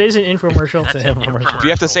 agriculture. Yeah, that is an infomercial. That's an an infomercial. If you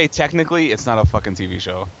have to say technically, it's not a fucking TV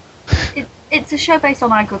show. It's a show based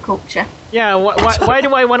on agriculture. Yeah, why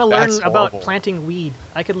do I want to learn That's about horrible. planting weed?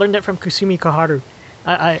 I could learn that from Kusumi Kaharu.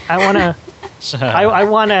 I wanna I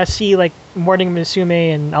wanna see like Morning Musume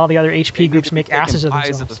and all the other HP groups make asses of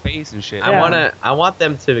eyes themselves. at the face and shit. Yeah. I want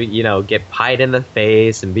them to, get pied in the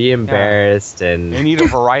face and be embarrassed They and need a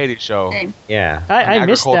variety show. Same. yeah. I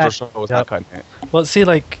missed Agriculture that. show is Yep. not cutting it. Well, see,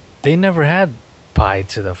 like they never had pie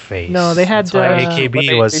to the face. No, they had, That's why uh, AKB But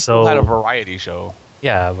they was still so. had a variety show.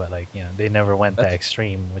 Yeah, but they never went that That's-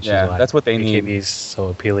 extreme, which yeah, is why that's what they need. AKB is so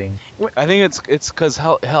appealing. I think it's because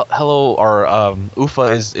Hello or Ufa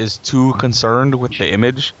is too concerned with the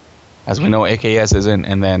image, as we know AKS isn't,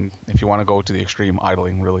 and then if you want to go to the extreme,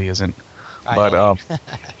 idling really isn't. But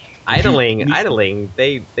idling,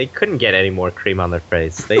 they couldn't get any more cream on their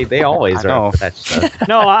face. They always I are know. up for that stuff.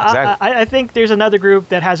 No, Exactly. I think there's another group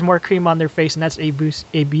that has more cream on their face, and that's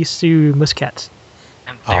Ebisu Muscats.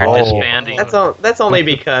 And they're Oh. disbanding. That's only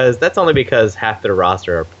because half their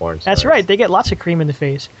roster are porn stars. That's right, they get lots of cream in the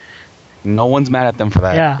face. no one's mad at them for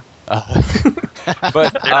that. Yeah.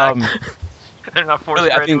 But They're not forced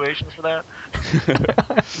Really, I think- graduation for that.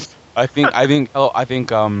 I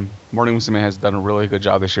think Morning Musume has done a really good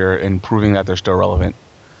job this year in proving that they're still relevant.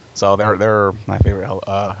 So they're my favorite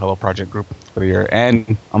Hello Project group for the year, and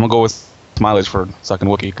I'm gonna go with Smilage for sucking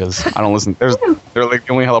Wookie because I don't listen. They're like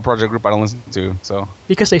the only Hello Project group I don't listen to. So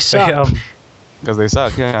Because they suck. because they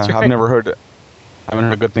suck. Yeah, That's I've right. never heard. I haven't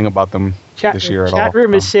heard a good thing about them this year at all. Chat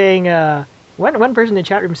room is saying, one person in the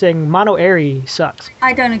chat room is saying Mono Airy sucks.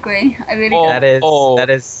 I don't agree. I really Oh. don't.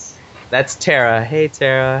 That's Tara. Hey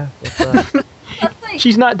Tara. What's up? That's like,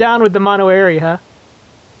 She's not down with the Mono Airy, huh?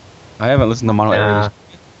 I haven't listened to Mono Nah. Aries.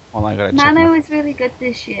 Well, I gotta check. Nano my- was really good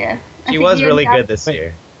this year. I She think was the really only good this Wait.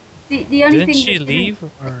 year. The only Didn't thing she that- leave?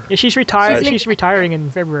 Or? Yeah, she's retired. She's She's retiring in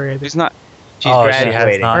February. I think. She's not. She's Oh, she has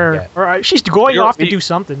graduating. not. Or, yet. or she's going You're- off to you- do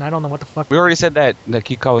something. I don't know what the fuck. We already said that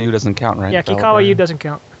Kikawa Yu doesn't count, right? Yeah, So, Kikawa Yu doesn't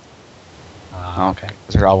count. Okay.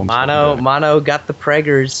 That's her album. Mono got the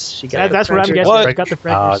preggers. She got. That's what I'm preggers. guessing. What? I got the Oh,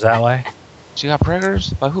 preggers. is that why? She got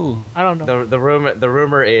preggers? By who? I don't know. The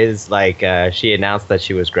rumor is like she announced that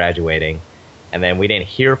she was graduating, and then we didn't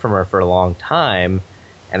hear from her for a long time,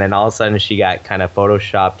 and then all of a sudden she got kind of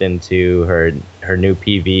photoshopped into her new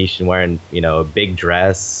PV. She's wearing a big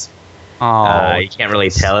dress. Oh, You can't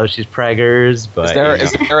really tell if she's preggers, but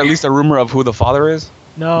is there at least a rumor of who the father is?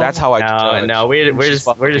 No. That's how I judge. no, we're She's just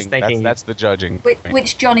fucking- thinking. That's the judging.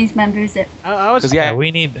 Which Johnny's member is it? I was. Because yeah,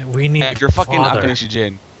 We need. if you're fucking father. Akanishi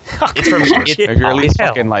Jin, It's from if you're at least Hell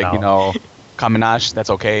fucking like no. Kaminash, that's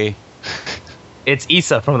okay. it's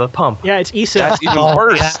Issa from the Pump. Yeah, it's Issa. That's even Oh,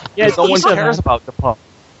 worse. yeah. Yeah, it's no one Issa, cares man. about the pump.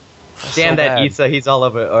 Damn so that bad. Issa, he's all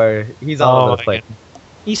over Oh, the place.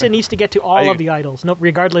 Issa needs to get to all Are you- of the idols, no,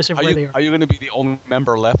 regardless of Are where they you, are. are you going to be the only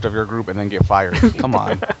member left of your group and then get fired? Come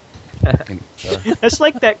on. Fucking, That's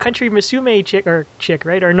like that country Musume chick,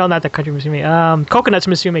 right? Or no, not that country Musume. Coconuts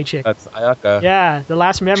Musume chick. that's Ayaka. Yeah, the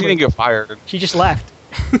last She member. didn't get fired. She just left.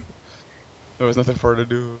 There was nothing for her to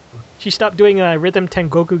do. She stopped doing Rhythm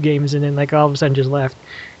Tengoku games and then like all of a sudden just left.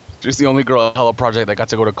 Just the only girl at Hello Project that got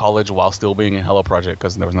to go to college while still being in Hello Project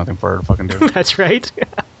because there was nothing for her to fucking do. That's right.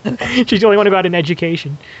 She's the only one who got an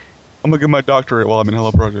education. I'm gonna get my doctorate while I'm in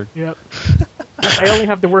Hello Project. Yep. I only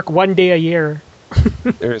have to work 1 day a year.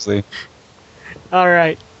 Seriously. All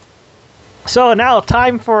right. So now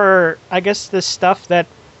time for, I guess, this stuff that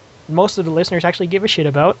most of the listeners actually give a shit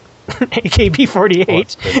about.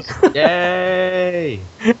 AKB48. Yay!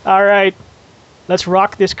 All right. Let's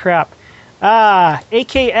rock this crap.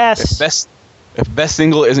 AKS. If best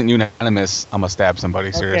single isn't unanimous, I'm gonna stab somebody.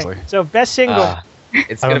 Okay, Seriously. So best single.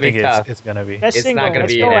 It's I gonna don't be think tough. it's gonna be. best it's single. not gonna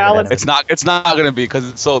Let's be go, unanimous. Alan. It's not gonna be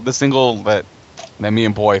because so the single that me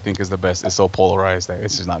and Boy think is the best is so polarized that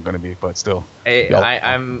it's just not gonna be. But still,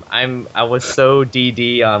 I was so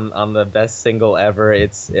DD on the best single ever. I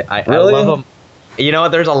Really? love them. You know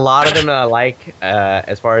what? There's a lot of them that I like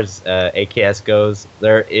as far as AKS goes.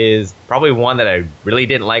 There is probably one that I really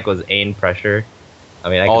didn't like was Ain Pressure. I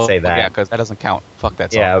mean, I can say that. Yeah, because that doesn't count. Fuck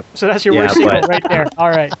that song. Yeah, So that's your Yeah, worst single but- right there. All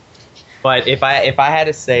right. but if I had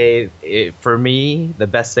to say for me the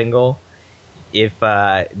best single, if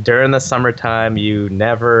during the summertime you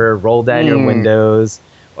never roll down your windows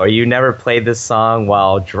or you never played this song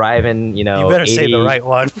while driving, You better 80, say the right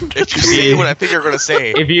one. If you say what I think you're gonna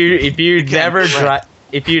say, if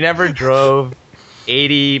you never drove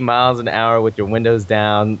 80 miles an hour with your windows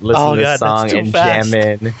down, listening Oh, to God, this song that's too and fast.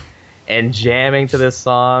 jamming to this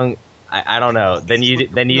song, I don't know. Then you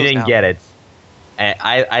Windows didn't down. get it. And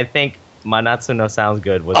I think Manatsu no Sounds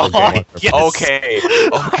Good was a good one. For me. yes. okay.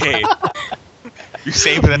 You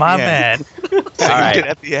saved it at My the end. man. Saved Alright. it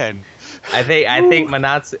at the end. I think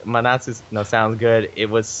Manatsu no Sounds Good. It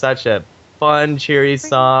was such a fun, cheery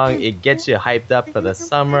song. It gets you hyped up for the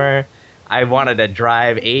summer. I wanted to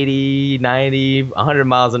drive 80, 90, 100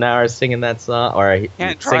 miles an hour singing that song or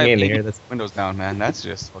Can't drive singing to 80 hear this. windows down, man. That's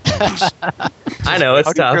just fucking. I know it's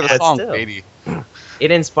How do you tough, hear the but song still. 80?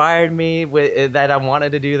 It inspired me with that I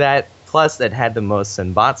wanted to do that. Plus, it had the most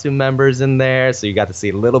Senbatsu members in there, so you got to see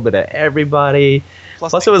a little bit of everybody.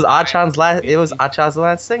 Plus, it was Achan's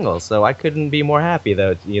last single, so I couldn't be more happy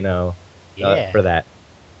though. Yeah. For that.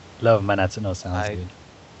 Love Manatsu no Sounds I- good.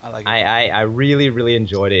 I like it. I really really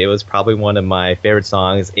enjoyed it. It was probably one of my favorite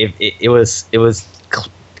songs. It was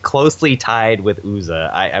closely tied with Uza.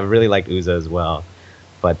 I really liked Uza as well.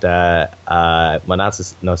 But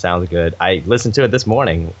Manatsu no Sounds Good. I listened to it this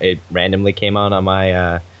morning. It randomly came out on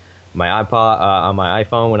my my iPod on my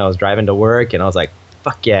iPhone when I was driving to work, and I was like,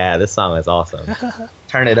 "Fuck yeah, this song is awesome!"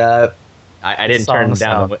 Turn it up. I didn't turn it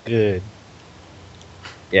down. Sound good.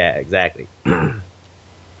 Yeah, exactly.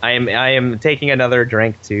 I am taking another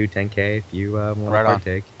drink too, 10K. If you want to Right on.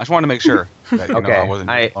 partake. I just wanted to make sure that Okay, I wasn't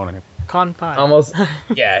I- alone anymore. Kanpai. Almost.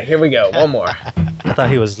 Yeah. Here we go. One more. I thought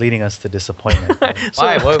he was leading us to disappointment. So-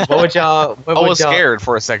 Why? What would y'all? What I would was y'all- scared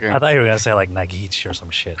for a second. I thought you were gonna say like Nagich or some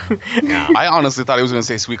shit. I honestly thought he was going to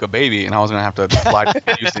say Suika Baby, and I was going to have to fly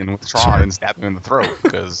to Houston with Tron and stab him in the throat,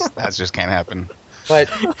 because that just can't happen. But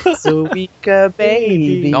Suika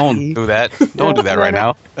baby. Don't do that. Don't do that right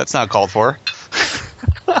now. That's not called for.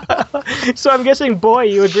 So I'm guessing, boy,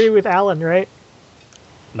 you agree with Alan, right?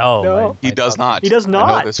 No, No. He does not. He does I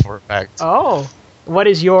not. know this for a fact. Oh, what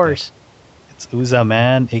is yours? It's Uza,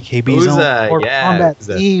 man. AKB Uza, Zone Mortal yeah, Kombat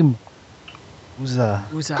Uza. theme. Uza.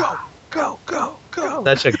 Uza. Go.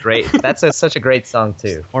 Such a great. Such a great song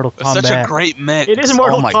too. Mortal It's Kombat. such a great mix. It is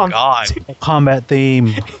Mortal Oh my Kombat. god. Combat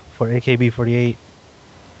theme for AKB48.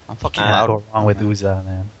 I'm fucking Uh, loud. Go wrong with Uza,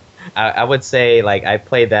 man. I would say like I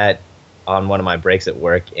played that on one of my breaks at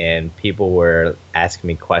work, and people were asking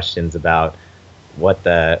me questions about what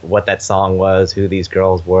that song was, who these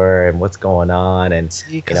girls were, and what's going on, and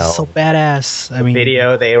Because it's so badass. I mean,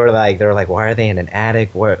 video. They were like, why are they in an attic?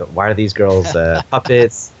 Why are these girls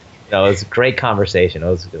puppets? It was a great conversation. It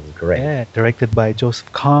was great. yeah, directed by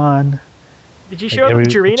Joseph Kahn. Did you show up to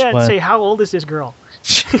Jarena and say, how old is this girl?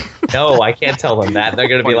 No, I can't tell them that. They're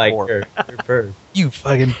gonna be like, 24. you're perv. You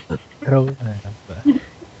fucking.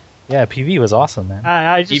 Yeah, PV was awesome, man.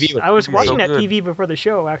 I TV was was great. watching So that good. TV before the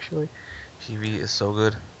show, actually. TV is so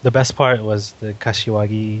good. The best part was the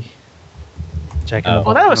Kashiwagi. Jacking Oh,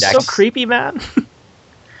 Oh, that was so That's- creepy, man. But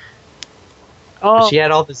Oh, she had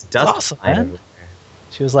all this dust. awesome, behind man. her.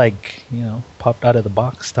 She was like, popped out of the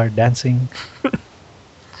box, started dancing.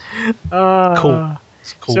 Cool.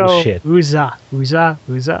 It's cool so, shit. Uza.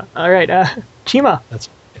 All right, Chima.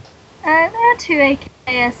 There are two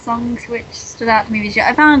AKS songs which stood out to me this year.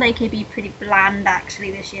 I found AKB pretty bland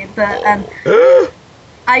actually this year, but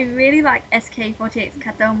I really like SK48's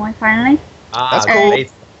Katomoy finally. That's cool.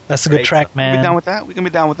 great. That's a good Great track, song. We can be down man. with that. We can be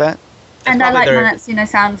down with that. And I probably like their- Manatsuno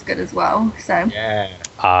Sounds Good as well, so. Yeah.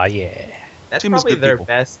 Ah, yeah. That's Team is probably good their people.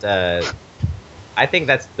 best. I think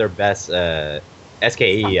that's their best.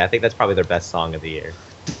 SKE. I think that's probably their best song of the year.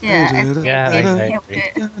 Yeah, Yeah, I killed agree.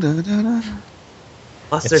 it.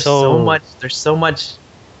 Plus, It's there's so so- much. There's so much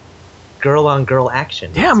girl on girl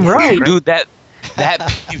action. Damn right. Dude, that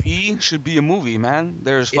PV should be a movie, man.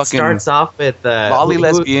 There's It fucking starts off with lolly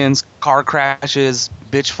lesbians, car crashes,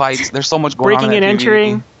 bitch fights. There's so much going on. Breaking in and that PV.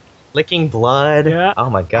 entering. licking blood. Yeah. Oh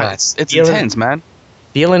my god. It's Feeling- intense, man.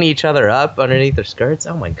 Feeling each other up underneath their skirts.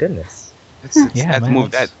 Oh my goodness. Yeah, that's man, movie.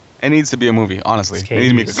 it's- It needs to be a movie, honestly. It's They need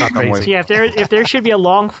to make a crazy. Kakam It's movie. So yeah, if there should be a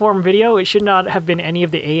long form video, it should not have been any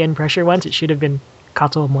of the AN pressure ones. It should have been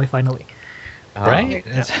Kato Moy finally. Right?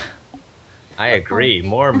 I agree.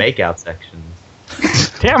 More makeout sections.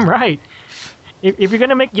 Damn right. If you're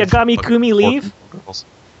gonna make Yagami Kumi leave,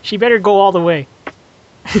 she better go all the way.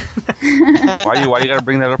 Why you gotta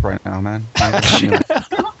bring that up right now, man?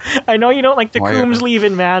 I know you don't like the Why- Coombs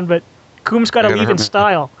leaving, man, but Coombs gotta I gotta leave in hurt me.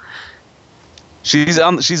 style. She's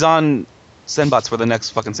on Senbats for the next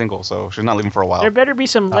fucking single, so she's not leaving for a while. There better be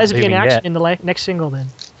some Not lesbian leaving action yet. in the next single then.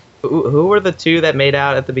 Who were the two that made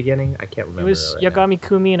out at the beginning? I can't It remember. was right now. Yagami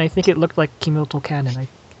Kumi and I think it looked like Kimoto Cannon.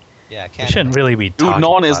 Yeah, We can't. shouldn't really be Dude, talking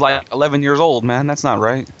Nolan is about like 11 years old, man. That's not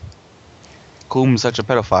right. Coom's such a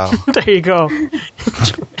pedophile. There you go.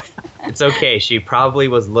 It's okay. She probably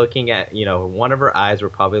was looking at, one of her eyes were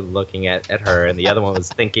probably looking at her, and the other one was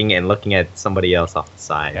thinking and looking at somebody else off the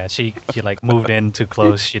side. Yeah, she like moved in too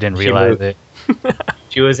close. She didn't She realize moved- it.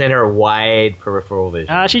 She was in her wide peripheral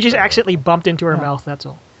vision. She just accidentally bumped into her mouth, that's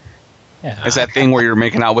all. Yeah. It's that thing where you're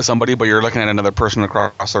making out with somebody, but you're looking at another person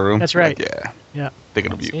across the room. That's right. Like, yeah. Yeah.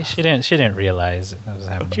 Thinking of you. See, she didn't realize it was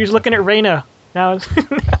happening. She was looking at Reina. Now,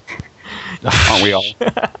 Aren't we all?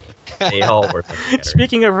 They all were looking at her.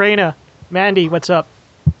 speaking of Reina, Mandy, what's up?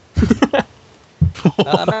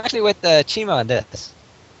 I'm actually with Chima on this.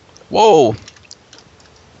 Whoa.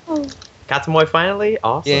 Katsumoy finally?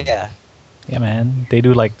 Awesome. Yeah. Yeah, man. They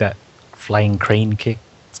do like that flying crane kick.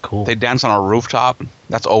 It's cool. They dance on a rooftop.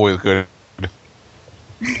 That's always good.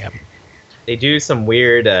 They do some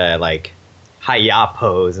weird, hi-ya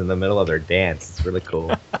pose in the middle of their dance. It's really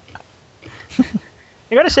cool.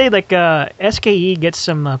 I gotta say, SKE gets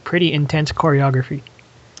some pretty intense choreography.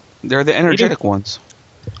 They're the energetic ones.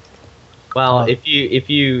 Well, if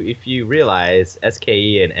you realize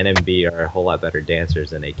SKE and NMB are a whole lot better dancers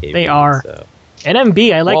than AKB. They are. So.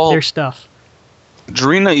 NMB, I like Well- their stuff.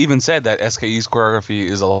 Jarena even said that SKE's choreography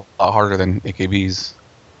is a lot harder than AKB's.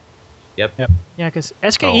 Yep. Yeah, because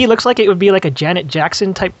SKE Oh. looks like it would be like a Janet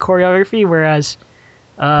Jackson type choreography, whereas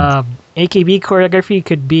AKB choreography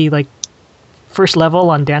could be like first level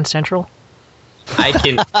on Dance Central. I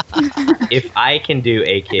can, if I can do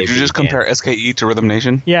AKB. Did you just compare dance- SKE to Rhythm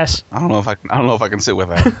Nation? Yes. I don't know if I can sit with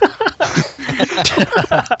that.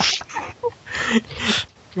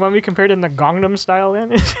 You want me compared in the Gangnam style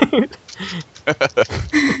then?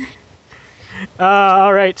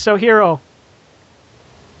 All right, so Hero.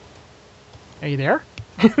 Are you there?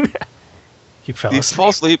 He fell You asleep. fall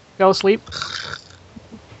asleep. Fell asleep?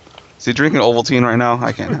 Is he drinking Ovaltine right now?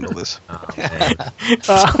 I can't handle this.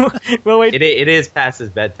 Oh, man. Well, wait. It is past his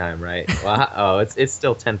bedtime, right? Well, it's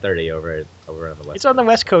still 10:30 over on the west. It's on the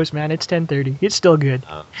West Coast, man. It's 10:30. It's still good.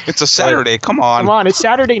 It's a Saturday. Come on. Come on, it's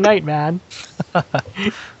Saturday night, man.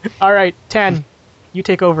 All right, 10. You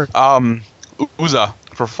take over. Uza,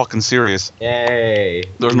 for fucking serious. Yay!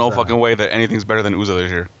 There's no Uza. fucking way that anything's better than Uza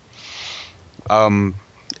this year.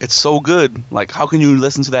 It's so good. Like, how can you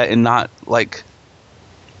listen to that and not like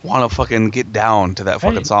want to fucking get down to that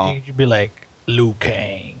fucking song. You'd be like Liu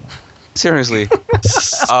Kang, Seriously.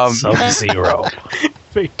 Sub-Zero,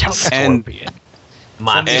 And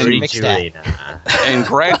Matsuri mix that. Julina.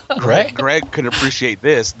 and Greg could appreciate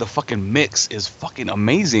this. The fucking mix is fucking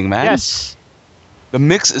amazing, man. Yes. The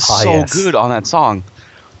mix is Ah, so yes. good on that song.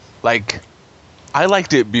 Like, I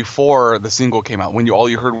liked it before the single came out. When all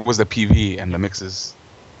you heard was the PV, and the mix is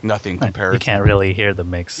nothing compared. You can't really hear the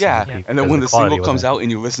mix. Yeah, because and then when the single quality comes wasn't- out and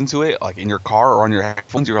you listen to it, like in your car or on your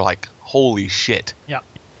headphones, you're like, holy shit. Yeah.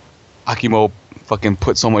 Akimo fucking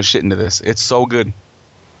put so much shit into this. It's so good.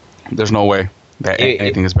 There's no way that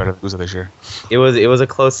anything is better than Uza this year. It was a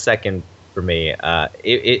close second for me. I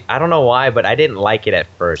don't know why, but I didn't like it at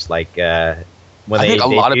first. Like when I they think a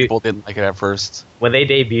lot of debuted- people didn't like it at first. when they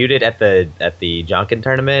debuted it at the Junkin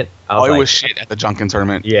tournament. I was Oh, it like, was shit at the Junkin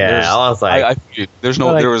tournament. Yeah, There's- I was like, there's no,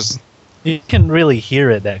 Well, like- there was. You can really hear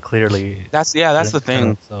it that clearly. That's the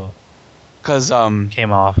thing. So Cause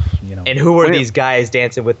came off, you know. and who were when it- these guys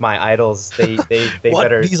dancing with my idols? They what?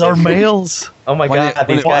 better. These are males. Oh my when god, it,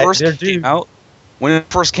 when these it guys. first They're came dudes. out, when it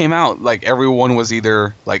first came out, like everyone was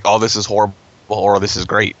either like, "Oh, this is horrible," or "This is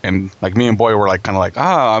great," and like me and Boy were like, kind of like,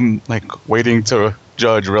 I'm like waiting to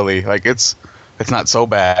judge. Really, like it's not so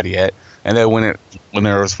bad yet. And then when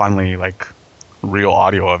there was finally like real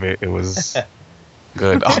audio of it, it was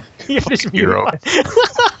good. Oh, You just fuck Hero.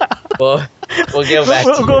 We'll go back.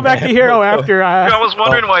 We'll go back to Hero after. I was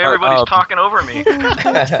wondering why everybody's um, talking over me.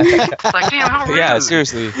 It's like, damn, how rude. Yeah,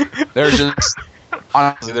 seriously. There's just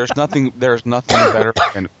honestly, there's nothing better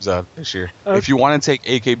than Uza this year. If you want to take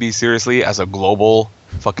AKB seriously as a global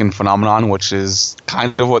fucking phenomenon, which is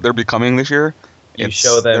kind of what they're becoming this year, You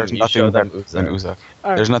show them- There's you nothing show them better Uza. than Uza. All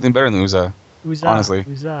right. There's nothing better than Uza. Uza, honestly.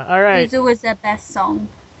 Uza. All right. Uza was their best song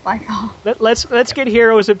by far. Let's get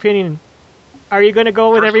Hero's opinion. Are you going to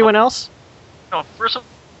go with First of everyone all- else? No, first of all,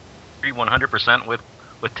 I agree 100% with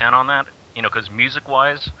 10 on that. You know, because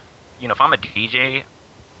music-wise, you know, if I'm a DJ,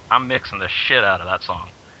 I'm mixing the shit out of that song.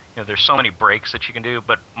 You know, there's so many breaks that you can do,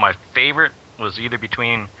 but my favorite was either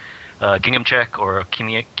between Gingham Check or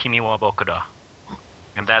Kimi wa Bokuda.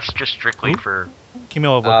 And that's just strictly for... Kimi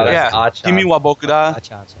wa Uh, Bokuda. Yeah, Acha. Kimi wa Bokuda.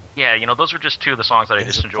 Acha-acha. Yeah, you know, those were just two of the songs that I It's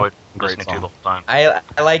just a enjoyed great listening to song. the whole time. I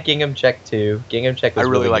like Gingham Check too. Gingham Check I was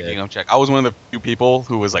really like good. Gingham Check. I was one of the few people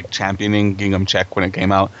who was like championing Gingham Check when it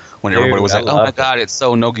came out. When Dude, everybody was I like, "Oh love my it. god, it's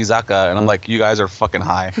so Nogizaka," and I'm like, "You guys are fucking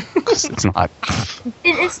high." 'Cause it's not.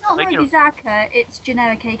 It's not Like, you know- Nogizaka, it's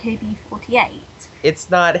generic AKB48. It's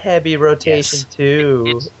not heavy rotation Yes. too.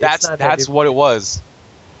 It's- It's not That's heavy- what it was.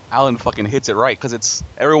 Alan fucking hits it right because it's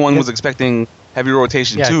everyone was expecting heavy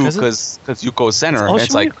rotation Yeah, too 'cause because Yuko's center. Oh, and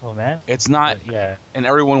it's like man. it's not, But yeah. and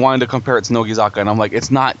everyone wanted to compare it to Nogizaka, and I'm like,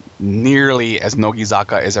 it's not nearly as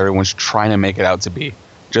Nogizaka as everyone's trying to make it out to be.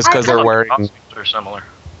 Just because I they're love wearing, Costumes are similar.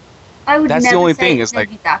 I would That's the never only say thing, it's is like-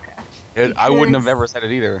 Nogizaka, I wouldn't have because- ever said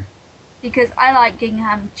it either. because I like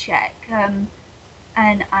Gingham Check, and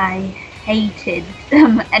I hated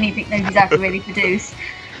anything Nogizaka really produced.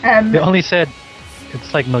 They only said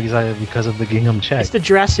it's like Nogizaka because of the Gingham Check. It's the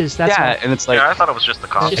dresses. That's Yeah, all. and it's like yeah, I thought it was just the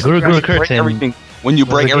costume. Just- Guru Guru break break Curtain. everything. When you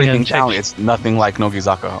was break the everything Gingham down, Check. it's nothing like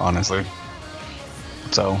Nogizaka, honestly.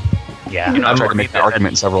 So Yeah. You know, I tried for to me, make that that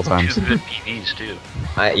argument several two times. good PVs too.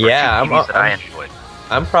 yeah, Or two PVs that I enjoyed.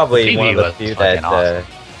 I'm probably TV one of the was few fucking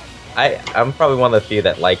that I'm probably one of the few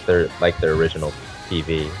that like their original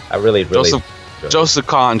PV. I really Joseph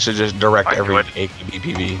Kahn should just direct I every enjoyed AKB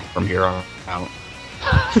PV from here on out.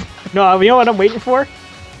 No, you know what I'm waiting for?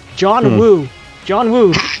 John Woo. John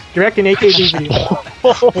Woo, direct an AKB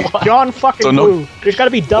video. John fucking So no- Woo. There's got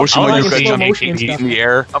to be dub Oshima flying and Yuka slow jumping motion and in stuff. the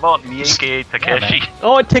air. How about Miike Takeshi?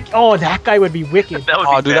 Oh, that guy would be wicked. That would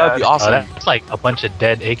Oh, be dude, that would be bad. Oh, awesome. that's like a bunch of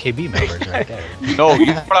dead AKB members right there. No, you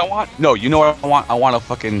know what I want? No, you know what I want? I want a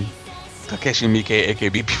fucking Takeshi Miike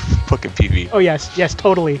AKB fucking PV. Oh yes,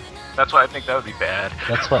 totally. That's why I think that would be bad.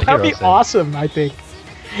 That's what That would Hero be said. awesome. I think.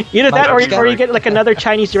 Either that, or you get like another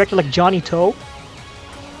Chinese director like Johnny To.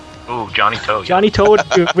 Ooh, Johnny Toe. Johnny To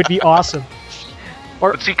would be awesome.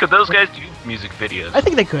 But see, could those guys do music videos? I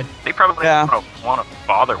think they could. They probably Yeah. don't want to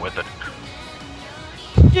bother with it.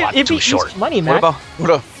 Yeah, it'd too be short. easy money, What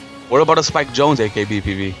man. what about a Spike Jones AKB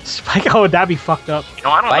PV? Spike, oh, that'd be fucked up. You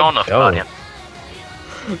know, I don't Mike know enough about him.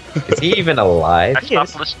 Jones. Is he even alive? I he stopped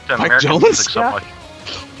is. listening to Mike American Jones? music so Yeah. much.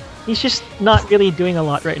 He's just not really doing a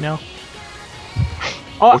lot right now.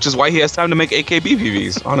 Oh, Which is why he has time to make AKB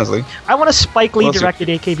PVs, honestly. I want a Spike Lee Well, so- directed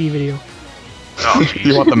AKB video. Oh, You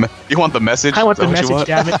jeez. want you want the message? I want Is the that what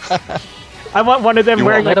you message, want? damn it. I want one of them You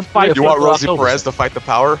wearing want- like five. You want Flip Rosie crossover. Perez to fight the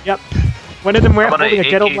power? Yep. One of them How wearing about holding a an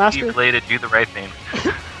ghetto AKB blaster. related Do the Right Thing?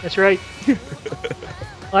 That's right.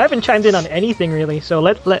 Well, I haven't chimed in on anything really, so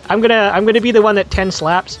I'm gonna be the one that 10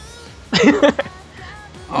 slaps.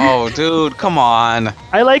 Oh, dude, come on.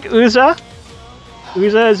 I like Uza.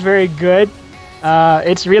 Uza is very good.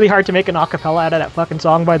 It's really hard to make an acapella out of that fucking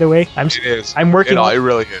song, by the way. It is. I'm working. It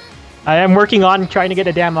really is. I am working on trying to get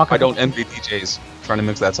a damn acapella. I don't envy DJs trying to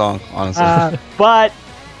mix that song, honestly. But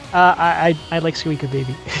I like Suika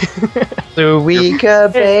Baby.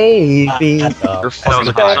 Suika Baby. You're That was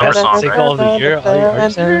a fucking good summer song, Single of the year. All your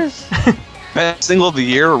artists. best single of the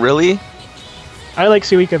year, really? I like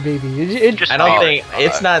Suika Baby. Just I don't solid. think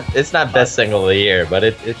it's not best single of the year, but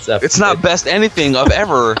it's not best anything of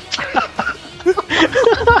ever.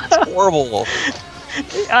 It's horrible.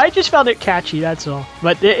 I just found it catchy. That's all.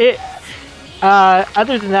 But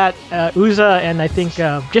other than that, Uza, and I think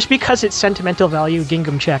just because it's sentimental value,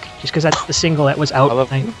 Gingham Check, just because that's the single that was out.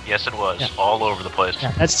 Yes, it was Yeah. all over the place.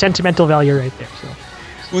 Yeah, that's sentimental value right there. So,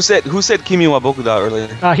 Who said Kimi wa Bokuda earlier?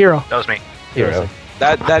 Hero. That was me. Hero.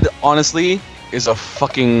 That honestly is a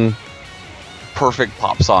fucking perfect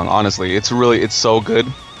pop song. Honestly, it's so good.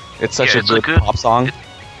 It's such Yeah, a it's a good good- pop song.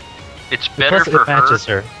 It's better Plus, for it matches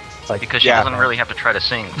her. It's like, because she Yeah. doesn't really have to try to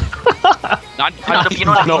sing. You know what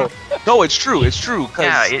I mean? No, it's true. It's true. 'Cause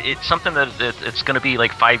Yeah, it's something that it's going to be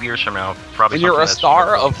like 5 years from now. Probably. when you're a something star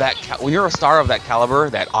that's- of that when you're a star of that caliber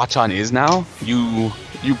that Achan is now, you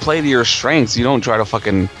play to your strengths. You don't try to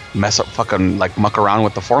fucking mess up, fucking like muck around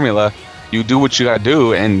with the formula. You do what you gotta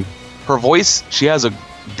do. And her voice, she has a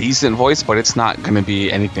decent voice, but it's not gonna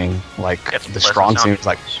be anything like It's the pleasant strong sounding. singers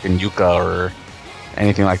like in Yuka or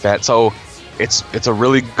anything like that. So it's a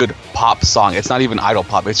really good pop song. It's not even idol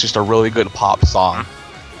pop. It's just a really good pop song.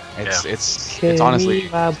 It's honestly.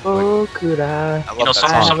 I love You know, that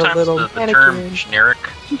song. sometimes the term generic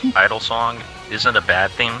idol song isn't a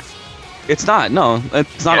bad thing. It's not. No,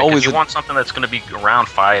 it's not Yeah, 'cause always. You want something that's going to be around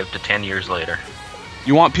 5 to 10 years later.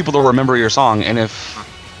 You want people to remember your song, and if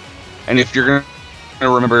you're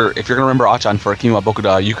gonna remember Achan for Kimi wa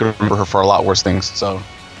Bokuda, you could remember her for a lot worse things. So,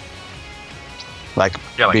 like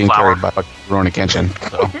being Flower. carried by Rurouni Kenshin.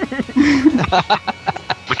 So.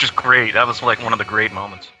 Which is great. That was like one of the great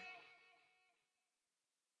moments.